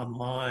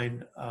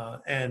online,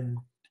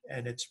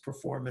 and its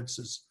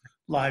performances,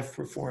 live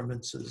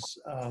performances.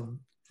 And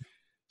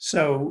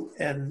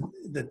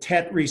the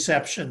Tet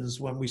receptions,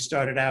 when we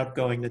started out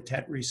going to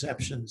Tet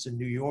receptions in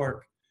New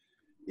York,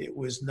 it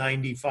was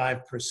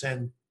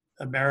 95%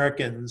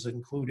 Americans,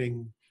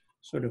 including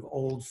sort of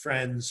old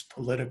friends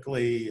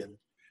politically and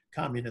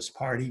Communist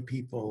Party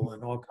people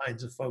and all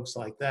kinds of folks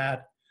like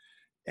that.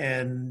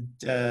 And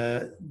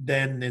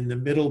then in the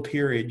middle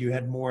period, you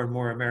had more and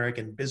more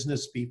American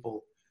business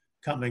people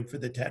coming for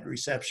the Tet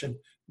reception.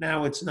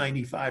 Now it's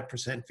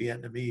 95%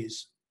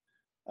 Vietnamese,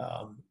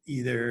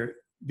 either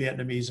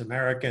Vietnamese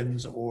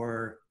Americans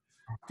or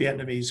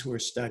Vietnamese who are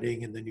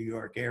studying in the New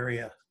York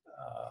area.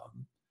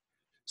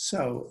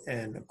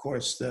 And of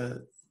course,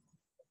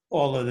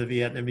 all of the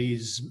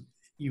Vietnamese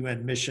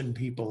UN mission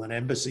people and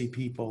embassy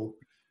people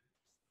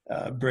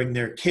bring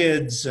their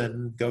kids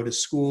and go to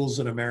schools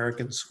in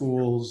American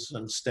schools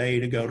and stay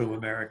to go to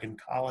American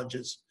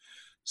colleges.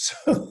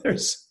 So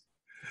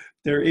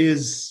there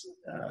is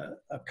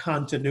a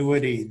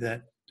continuity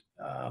that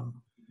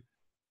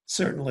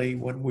certainly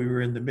when we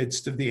were in the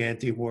midst of the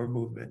anti-war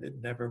movement, it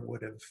never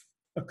would have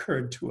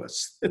occurred to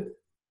us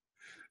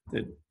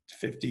that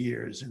 50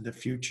 years in the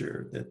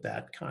future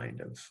that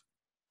kind of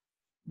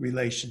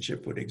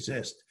relationship would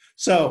exist.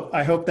 So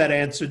I hope that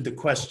answered the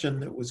question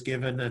that was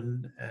given,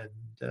 and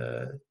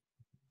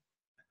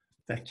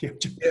thank you.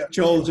 Yeah.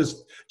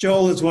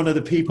 Joel is one of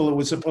the people who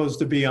was supposed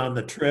to be on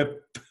the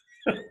trip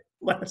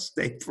last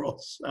April.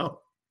 So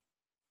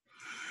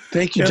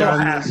thank you,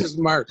 John. This is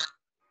Mark.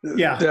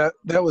 Yeah.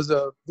 That was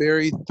a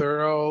very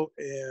thorough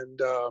and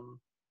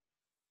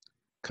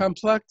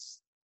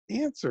complex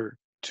answer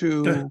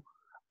to,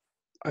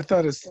 I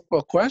thought, a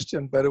simple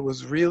question, but it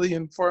was really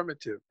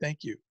informative.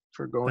 Thank you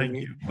for going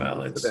Thank you.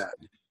 Well, into that.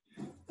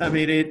 I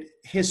mean,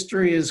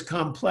 history is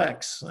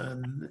complex,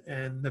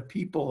 and the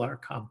people are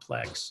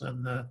complex,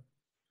 and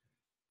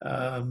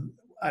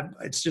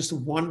it's just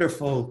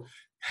wonderful.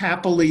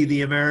 Happily,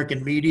 the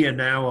American media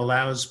now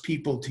allows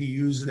people to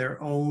use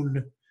their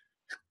own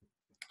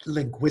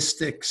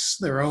linguistics,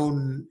 their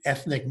own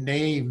ethnic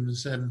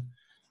names, and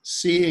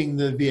seeing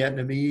the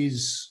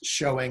Vietnamese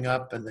showing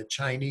up and the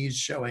Chinese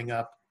showing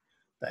up.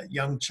 That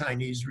young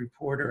Chinese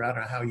reporter, I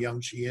don't know how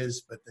young she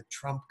is, but that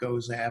Trump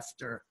goes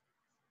after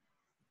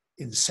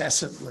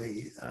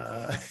incessantly.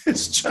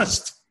 It's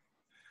just,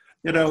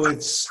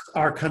 it's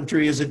our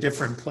country is a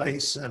different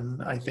place,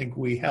 and I think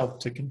we help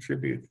to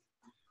contribute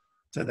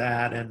to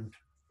that. And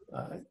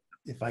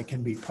if I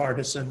can be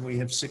partisan, we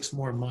have 6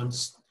 more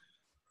months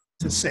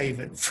to save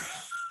it,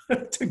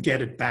 to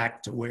get it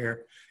back to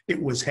where it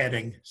was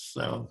heading.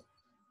 So,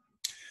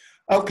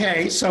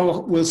 okay, so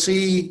we'll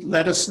see.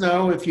 Let us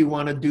know if you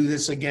want to do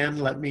this again.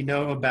 Let me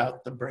know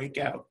about the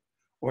breakout,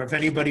 or if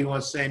anybody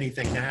wants to say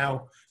anything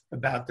now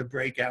about the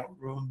breakout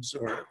rooms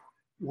or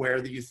where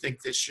you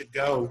think this should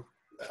go.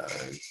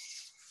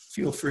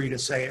 Feel free to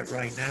say it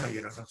right now.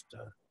 You don't have to.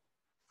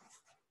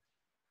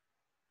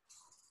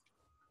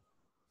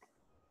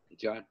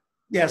 John?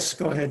 Yes,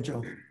 go ahead,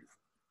 Joe.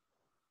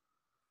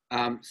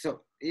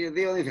 So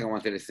the only thing I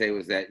wanted to say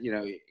was that,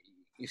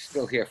 you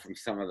still hear from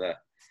some of the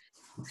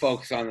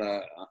folks on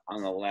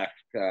the left,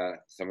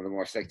 some of the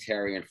more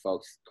sectarian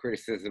folks,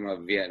 criticism of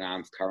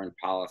Vietnam's current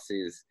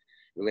policies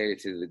related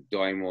to the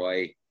Doi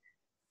Moi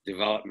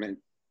development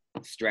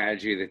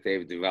strategy that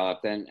they've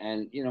developed.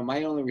 And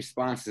my only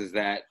response is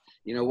that,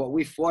 what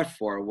we fought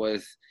for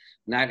was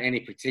not any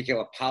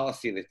particular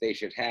policy that they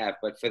should have,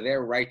 but for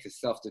their right to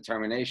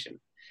self-determination.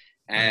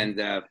 And,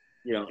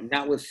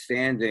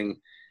 notwithstanding,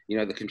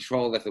 the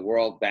control that the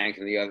World Bank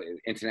and the other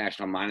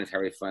International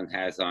Monetary Fund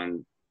has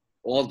on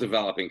all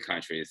developing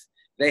countries,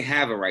 they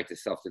have a right to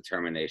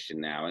self-determination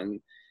now. And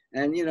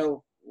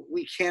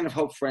we can't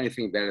hope for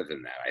anything better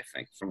than that, I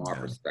think, from our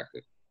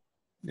perspective.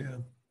 Yeah,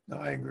 no,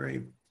 I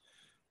agree.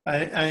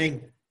 I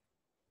think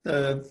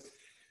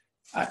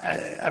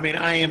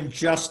I am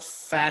just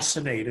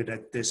fascinated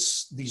at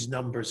these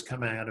numbers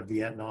coming out of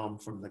Vietnam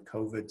from the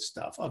COVID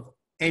stuff. Of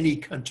any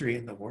country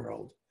in the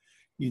world,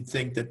 you'd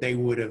think that they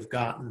would have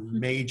gotten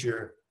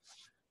major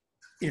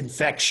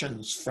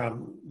infections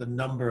from the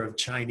number of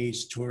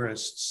Chinese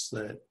tourists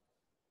that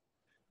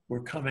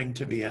were coming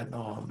to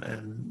Vietnam.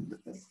 And,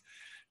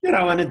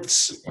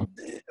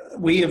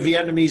 we have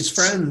Vietnamese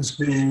friends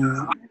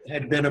who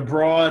had been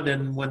abroad,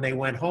 and when they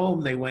went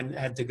home, they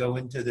had to go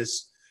into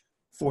this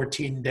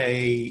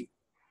 14-day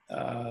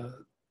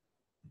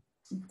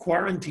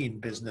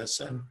quarantine business.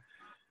 And,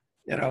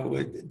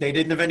 they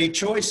didn't have any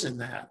choice in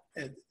that,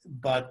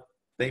 but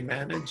they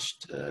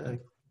managed to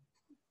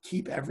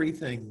keep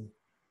everything.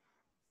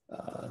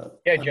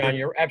 Yeah, John,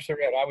 you're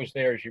absolutely right. I was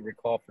there, as you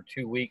recall, for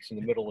 2 weeks in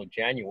the middle of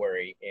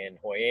January in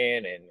Hoi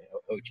An and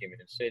Ho Chi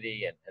Minh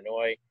City and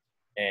Hanoi,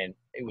 and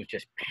it was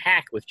just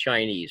packed with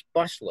Chinese,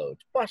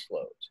 busloads.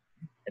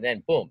 And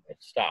then, boom, it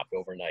stopped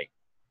overnight.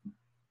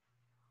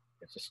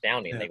 It's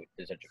astounding. They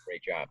did such a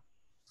great job.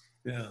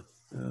 Yeah,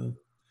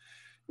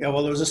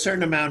 well, there was a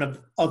certain amount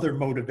of other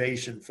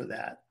motivation for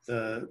that.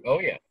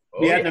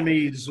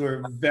 Vietnamese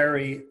were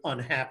very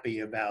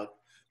unhappy about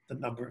the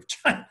number of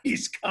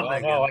Chinese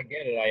coming. Oh, no, I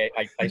get it.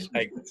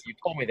 You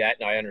told me that,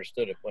 and I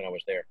understood it when I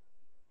was there.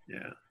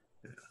 Yeah.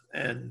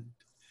 And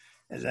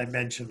as I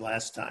mentioned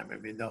last time,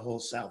 the whole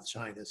South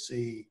China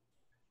Sea,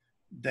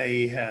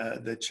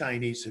 the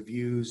Chinese have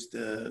used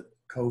the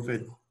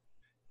COVID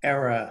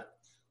era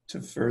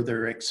to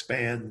further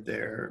expand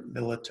their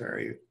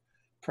military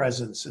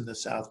presence in the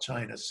South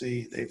China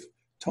Sea. They've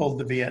told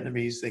the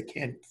Vietnamese they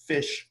can't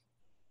fish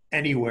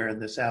anywhere in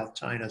the South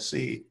China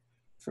Sea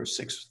for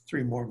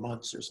 3 more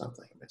months or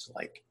something. It's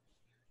like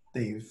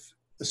they've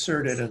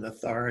asserted an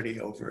authority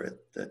over it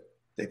that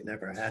they've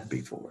never had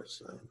before.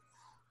 So,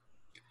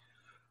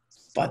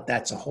 but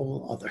that's a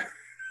whole other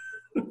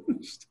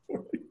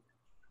story.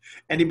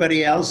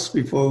 Anybody else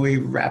before we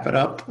wrap it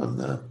up on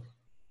the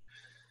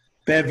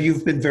Bev?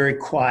 You've been very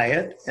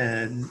quiet,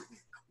 and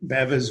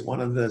Bev is one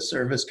of the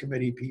service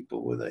committee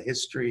people with a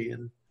history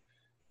in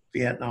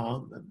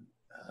Vietnam. And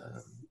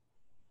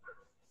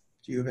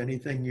do you have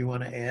anything you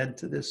want to add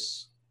to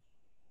this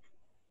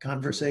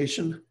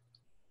conversation?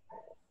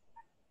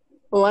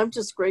 Well, I'm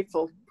just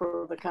grateful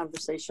for the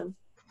conversation.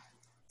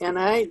 And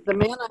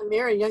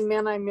the young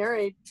man I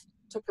married,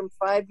 took him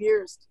 5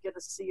 years to get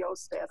a CO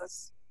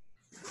status.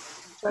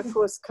 Chuck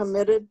was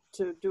committed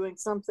to doing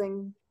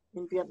something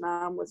in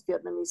Vietnam with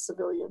Vietnamese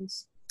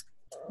civilians.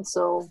 And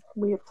so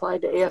we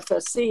applied to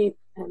AFSC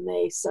and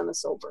they sent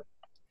us over.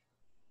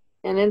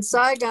 And in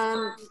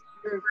Saigon,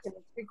 you're in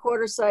a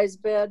 3/4 size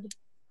bed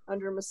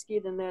under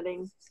mosquito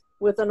netting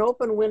with an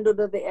open window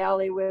to the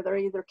alley where they're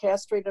either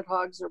castrated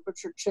hogs or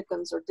butchered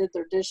chickens or did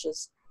their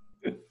dishes.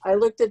 I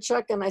looked at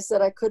Chuck and I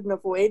said, I couldn't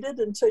have waited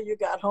until you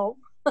got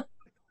home.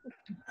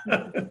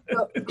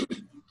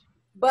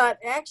 But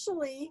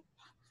actually,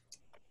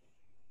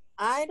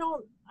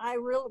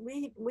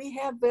 we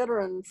have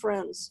veteran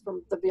friends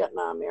from the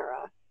Vietnam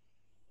era,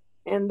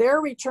 and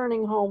their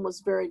returning home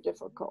was very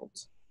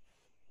difficult.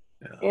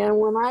 Yeah. And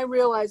when I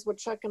realized what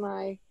Chuck and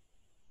I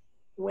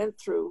went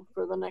through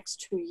for the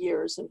next 2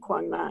 years in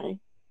Quang Ngai,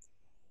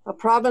 a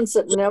province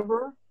that they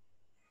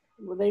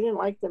didn't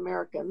like the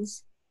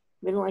Americans.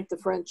 They didn't like the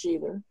French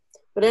either.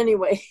 But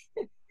anyway,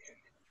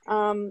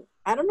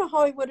 I don't know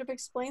how he would have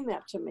explained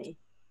that to me.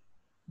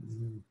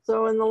 Mm-hmm.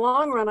 So in the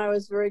long run, I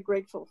was very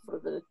grateful for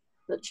the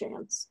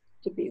chance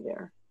to be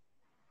there.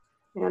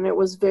 And it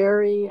was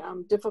very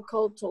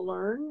difficult to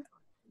learn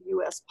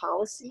U.S.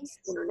 policies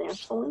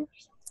internationally,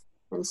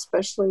 and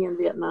especially in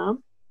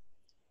Vietnam.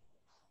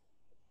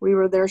 We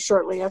were there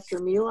shortly after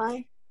My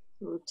Lai.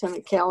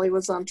 Lieutenant Calley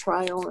was on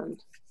trial,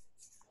 and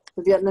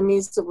the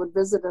Vietnamese that would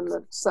visit in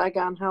the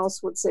Saigon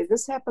house would say,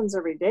 this happens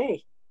every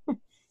day.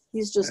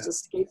 He's just a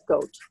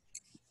scapegoat.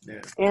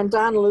 Yeah. And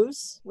Don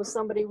Luce was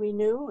somebody we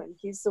knew, and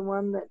he's the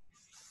one that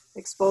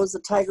exposed the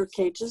tiger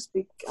cages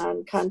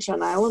on Can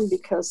Chan Island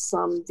because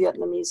some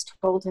Vietnamese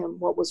told him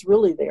what was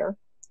really there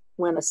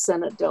when a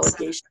Senate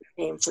delegation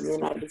came from the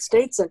United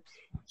States, and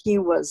he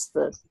was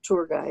the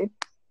tour guide.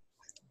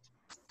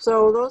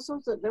 So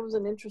that was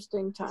an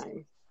interesting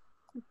time.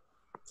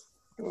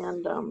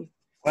 And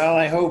well,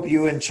 I hope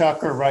you and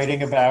Chuck are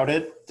writing about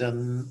it.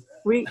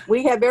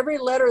 We have every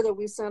letter that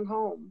we sent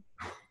home.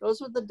 Those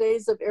were the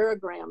days of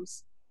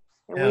aerograms.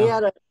 And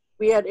yeah.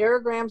 we had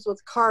aerograms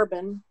with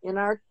carbon in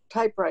our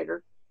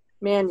typewriter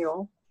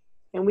manual,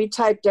 and we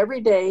typed every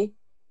day.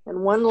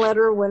 And one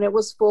letter, when it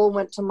was full,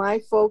 went to my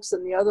folks,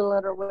 and the other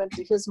letter went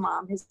to his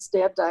mom. His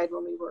dad died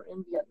when we were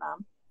in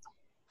Vietnam.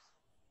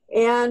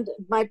 And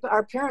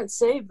our parents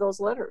saved those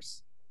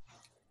letters.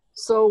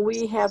 So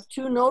we have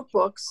 2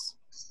 notebooks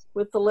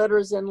with the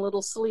letters in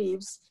little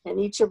sleeves, and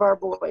each of our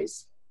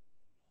boys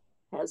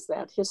has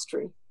that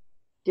history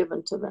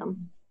given to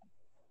them.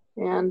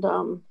 And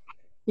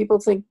people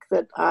think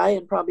that I,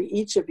 and probably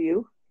each of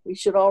you, we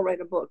should all write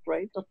a book,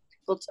 right?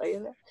 They'll tell you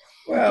that.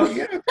 Well,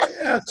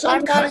 yeah,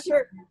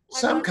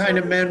 some kind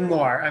of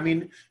memoir. I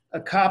mean, a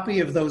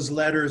copy of those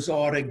letters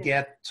ought to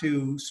get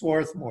to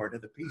Swarthmore, to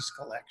the Peace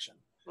Collection.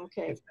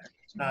 Okay. If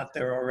it's not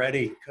there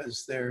already,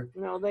 because they're...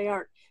 No, they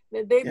aren't.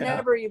 They've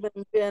never even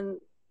been...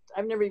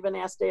 I've never even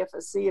asked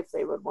AFSC if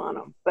they would want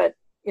them. But,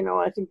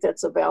 I think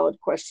that's a valid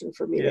question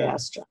for me to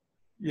ask John.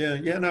 Yeah,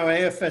 no,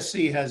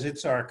 AFSC has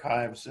its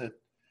archives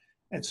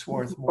at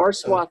Swarthmore. Or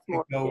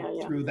Swarthmore, so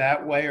go through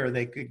that way, or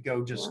they could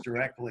go just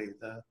directly.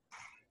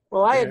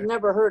 Well, I had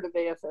never heard of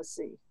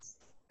AFSC.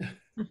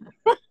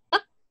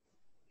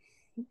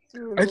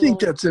 I think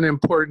that's an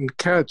important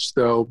catch,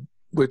 though,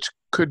 which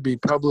could be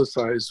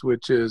publicized,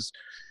 which is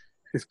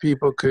if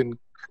people can,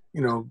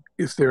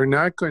 if they're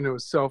not going to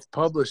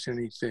self-publish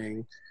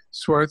anything,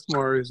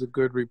 Swarthmore is a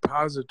good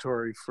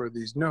repository for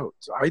these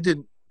notes.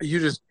 You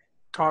just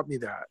taught me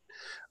that.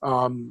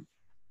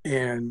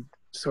 And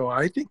so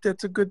I think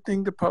that's a good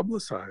thing to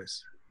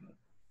publicize.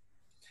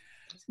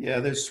 Yeah,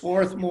 there's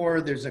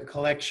Swarthmore, there's a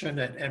collection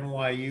at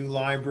NYU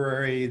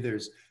Library,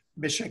 there's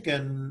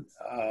Michigan,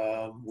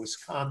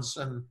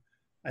 Wisconsin,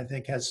 I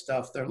think has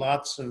stuff. There are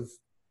lots of,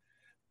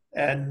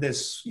 and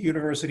this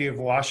University of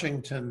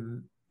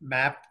Washington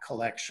map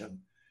collection.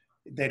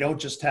 They don't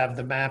just have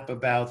the map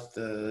about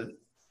the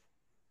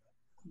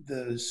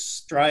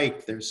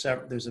strike. There's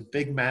a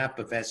big map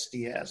of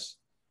SDS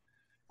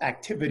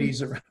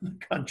activities around the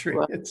country.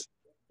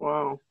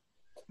 Wow.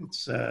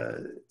 It's GIS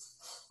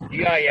or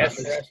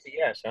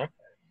SDS, huh?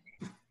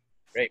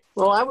 Great.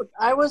 Well,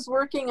 I was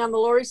working on the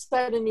Lower East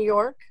Side in New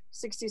York,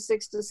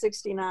 66 to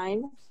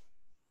 69,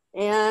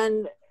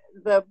 and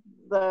the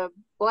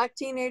black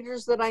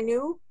teenagers that I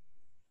knew,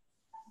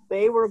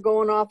 they were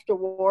going off to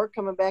war,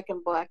 coming back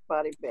in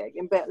body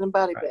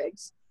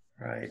bags.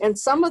 Right. And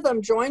some of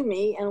them joined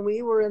me, and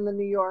we were in the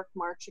New York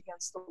March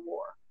Against the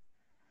War,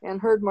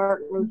 and heard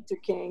Martin Luther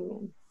King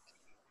and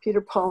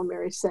Peter, Paul, and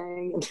Mary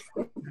sing.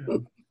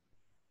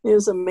 It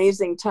was an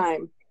amazing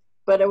time,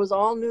 but it was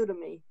all new to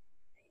me.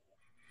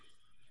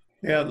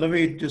 Yeah, let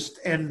me just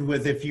end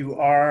with, if you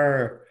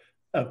are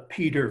a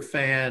Peter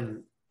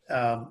fan,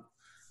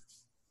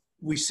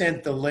 we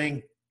sent the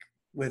link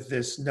with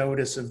this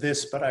notice of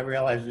this, but I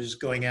realized it was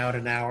going out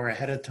an hour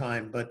ahead of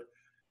time. But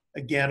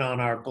again, on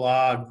our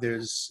blog,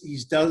 he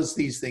does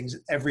these things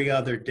every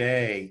other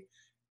day,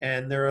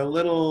 and they're a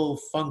little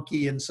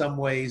funky in some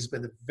ways,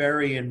 but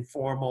very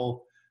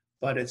informal.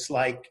 But it's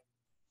like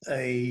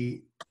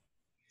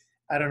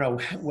I don't know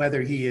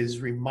whether he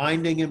is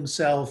reminding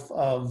himself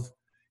of,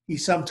 he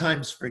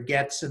sometimes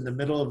forgets in the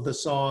middle of the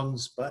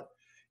songs, but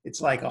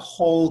it's like a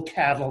whole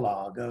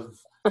catalog of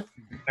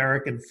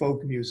American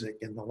folk music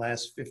in the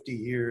last 50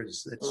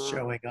 years that's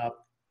showing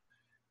up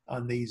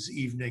on these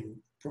evening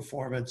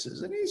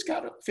performances. And he's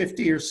got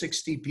 50 or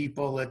 60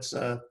 people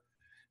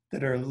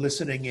that are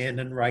listening in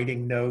and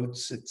writing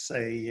notes. It's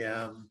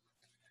a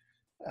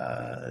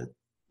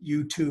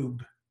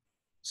YouTube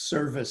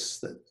service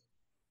that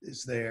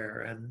is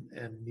there,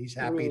 and he's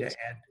happy to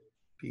add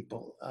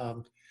people.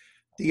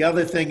 The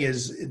other thing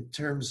is, in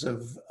terms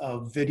of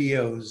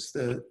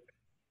videos,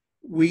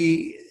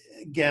 we,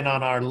 again,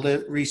 on our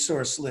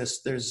resource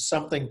list, there's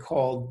something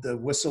called The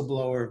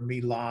Whistleblower of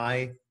My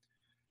Lai,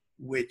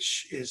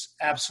 which is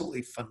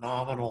absolutely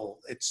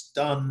phenomenal. It's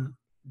done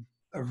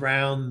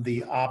around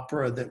the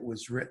opera that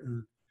was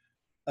written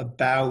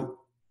about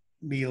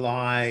My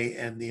Lai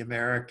and the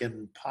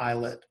American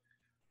pilot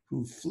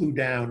who flew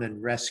down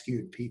and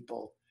rescued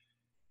people.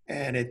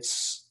 And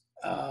it's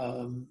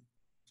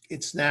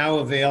now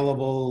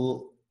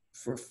available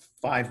for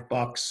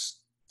 $5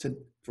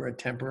 for a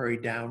temporary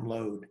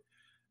download.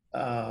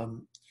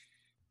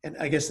 And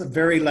I guess the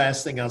very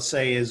last thing I'll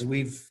say is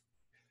we've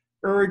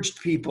urged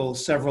people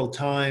several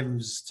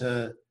times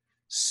to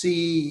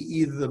see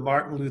either the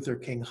Martin Luther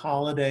King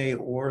holiday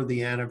or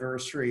the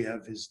anniversary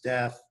of his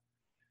death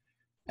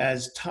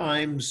as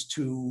times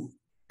to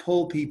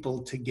pull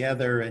people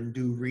together and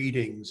do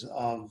readings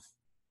of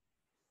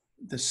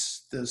the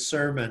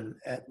sermon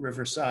at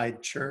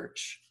Riverside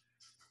Church.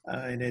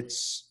 And it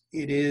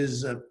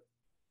is a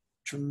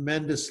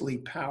tremendously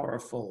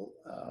powerful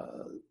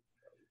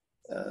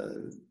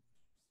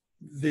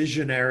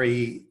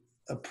visionary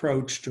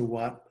approach to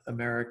what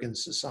American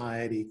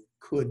society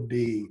could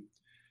be.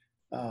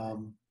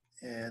 And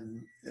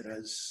it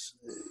has,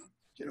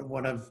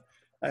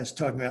 I was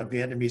talking about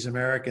Vietnamese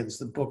Americans,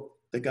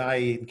 the guy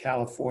in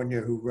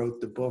California who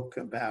wrote the book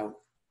about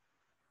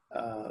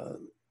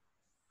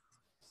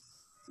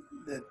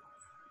that,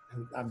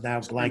 I'm now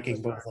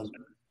blanking both of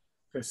them.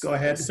 Go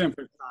ahead. The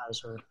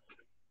Sympathizer.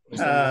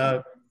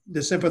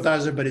 The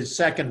Sympathizer, but his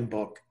second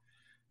book,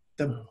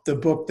 the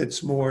book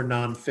that's more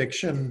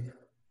nonfiction.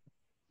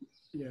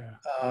 Yeah.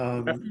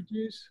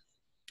 Refugees?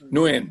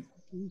 Nguyen.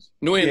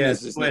 Nguyen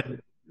is his name.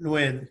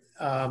 Nguyen.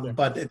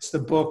 But it's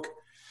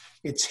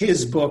it's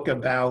his book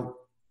about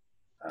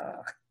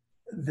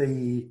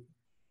the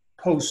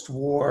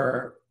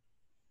post-war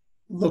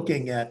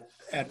looking at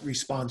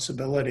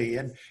responsibility.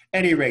 And at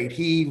any rate,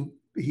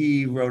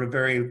 he wrote a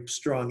very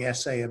strong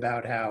essay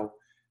about how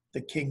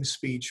the King's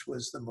speech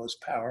was the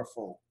most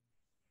powerful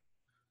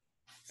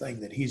thing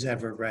that he's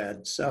ever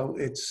read. So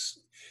it's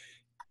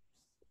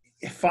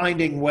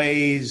finding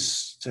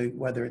ways to,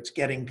 whether it's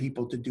getting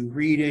people to do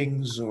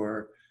readings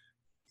or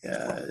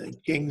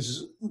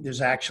King's,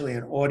 there's actually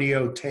an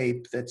audio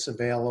tape that's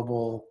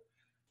available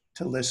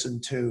to listen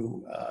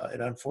to.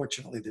 And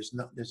unfortunately,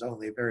 there's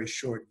only a very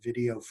short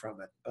video from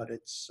it, but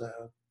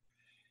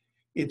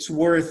it's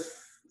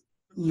worth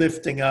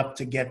lifting up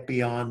to get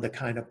beyond the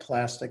kind of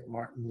plastic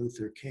Martin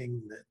Luther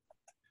King that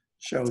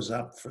shows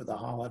up for the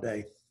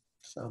holiday.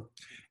 So,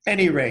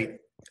 any rate,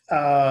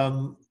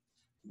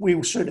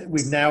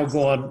 we've now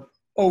gone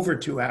over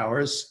 2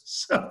 hours.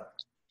 So,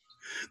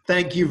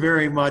 thank you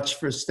very much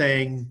for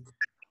staying,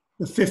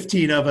 the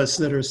 15 of us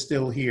that are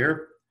still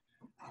here.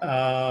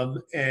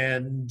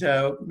 And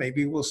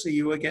maybe we'll see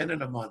you again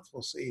in a month.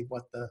 We'll see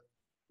what the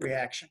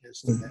reaction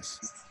is to this.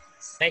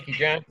 Thank you,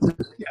 John.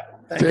 Yeah,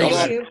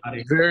 thank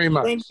you very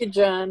much. Thank you,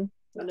 John.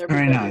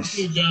 Very nice.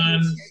 Thank you,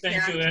 John.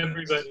 Thank you,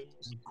 everybody.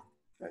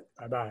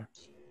 Bye-bye.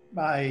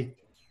 Bye.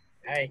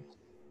 Bye.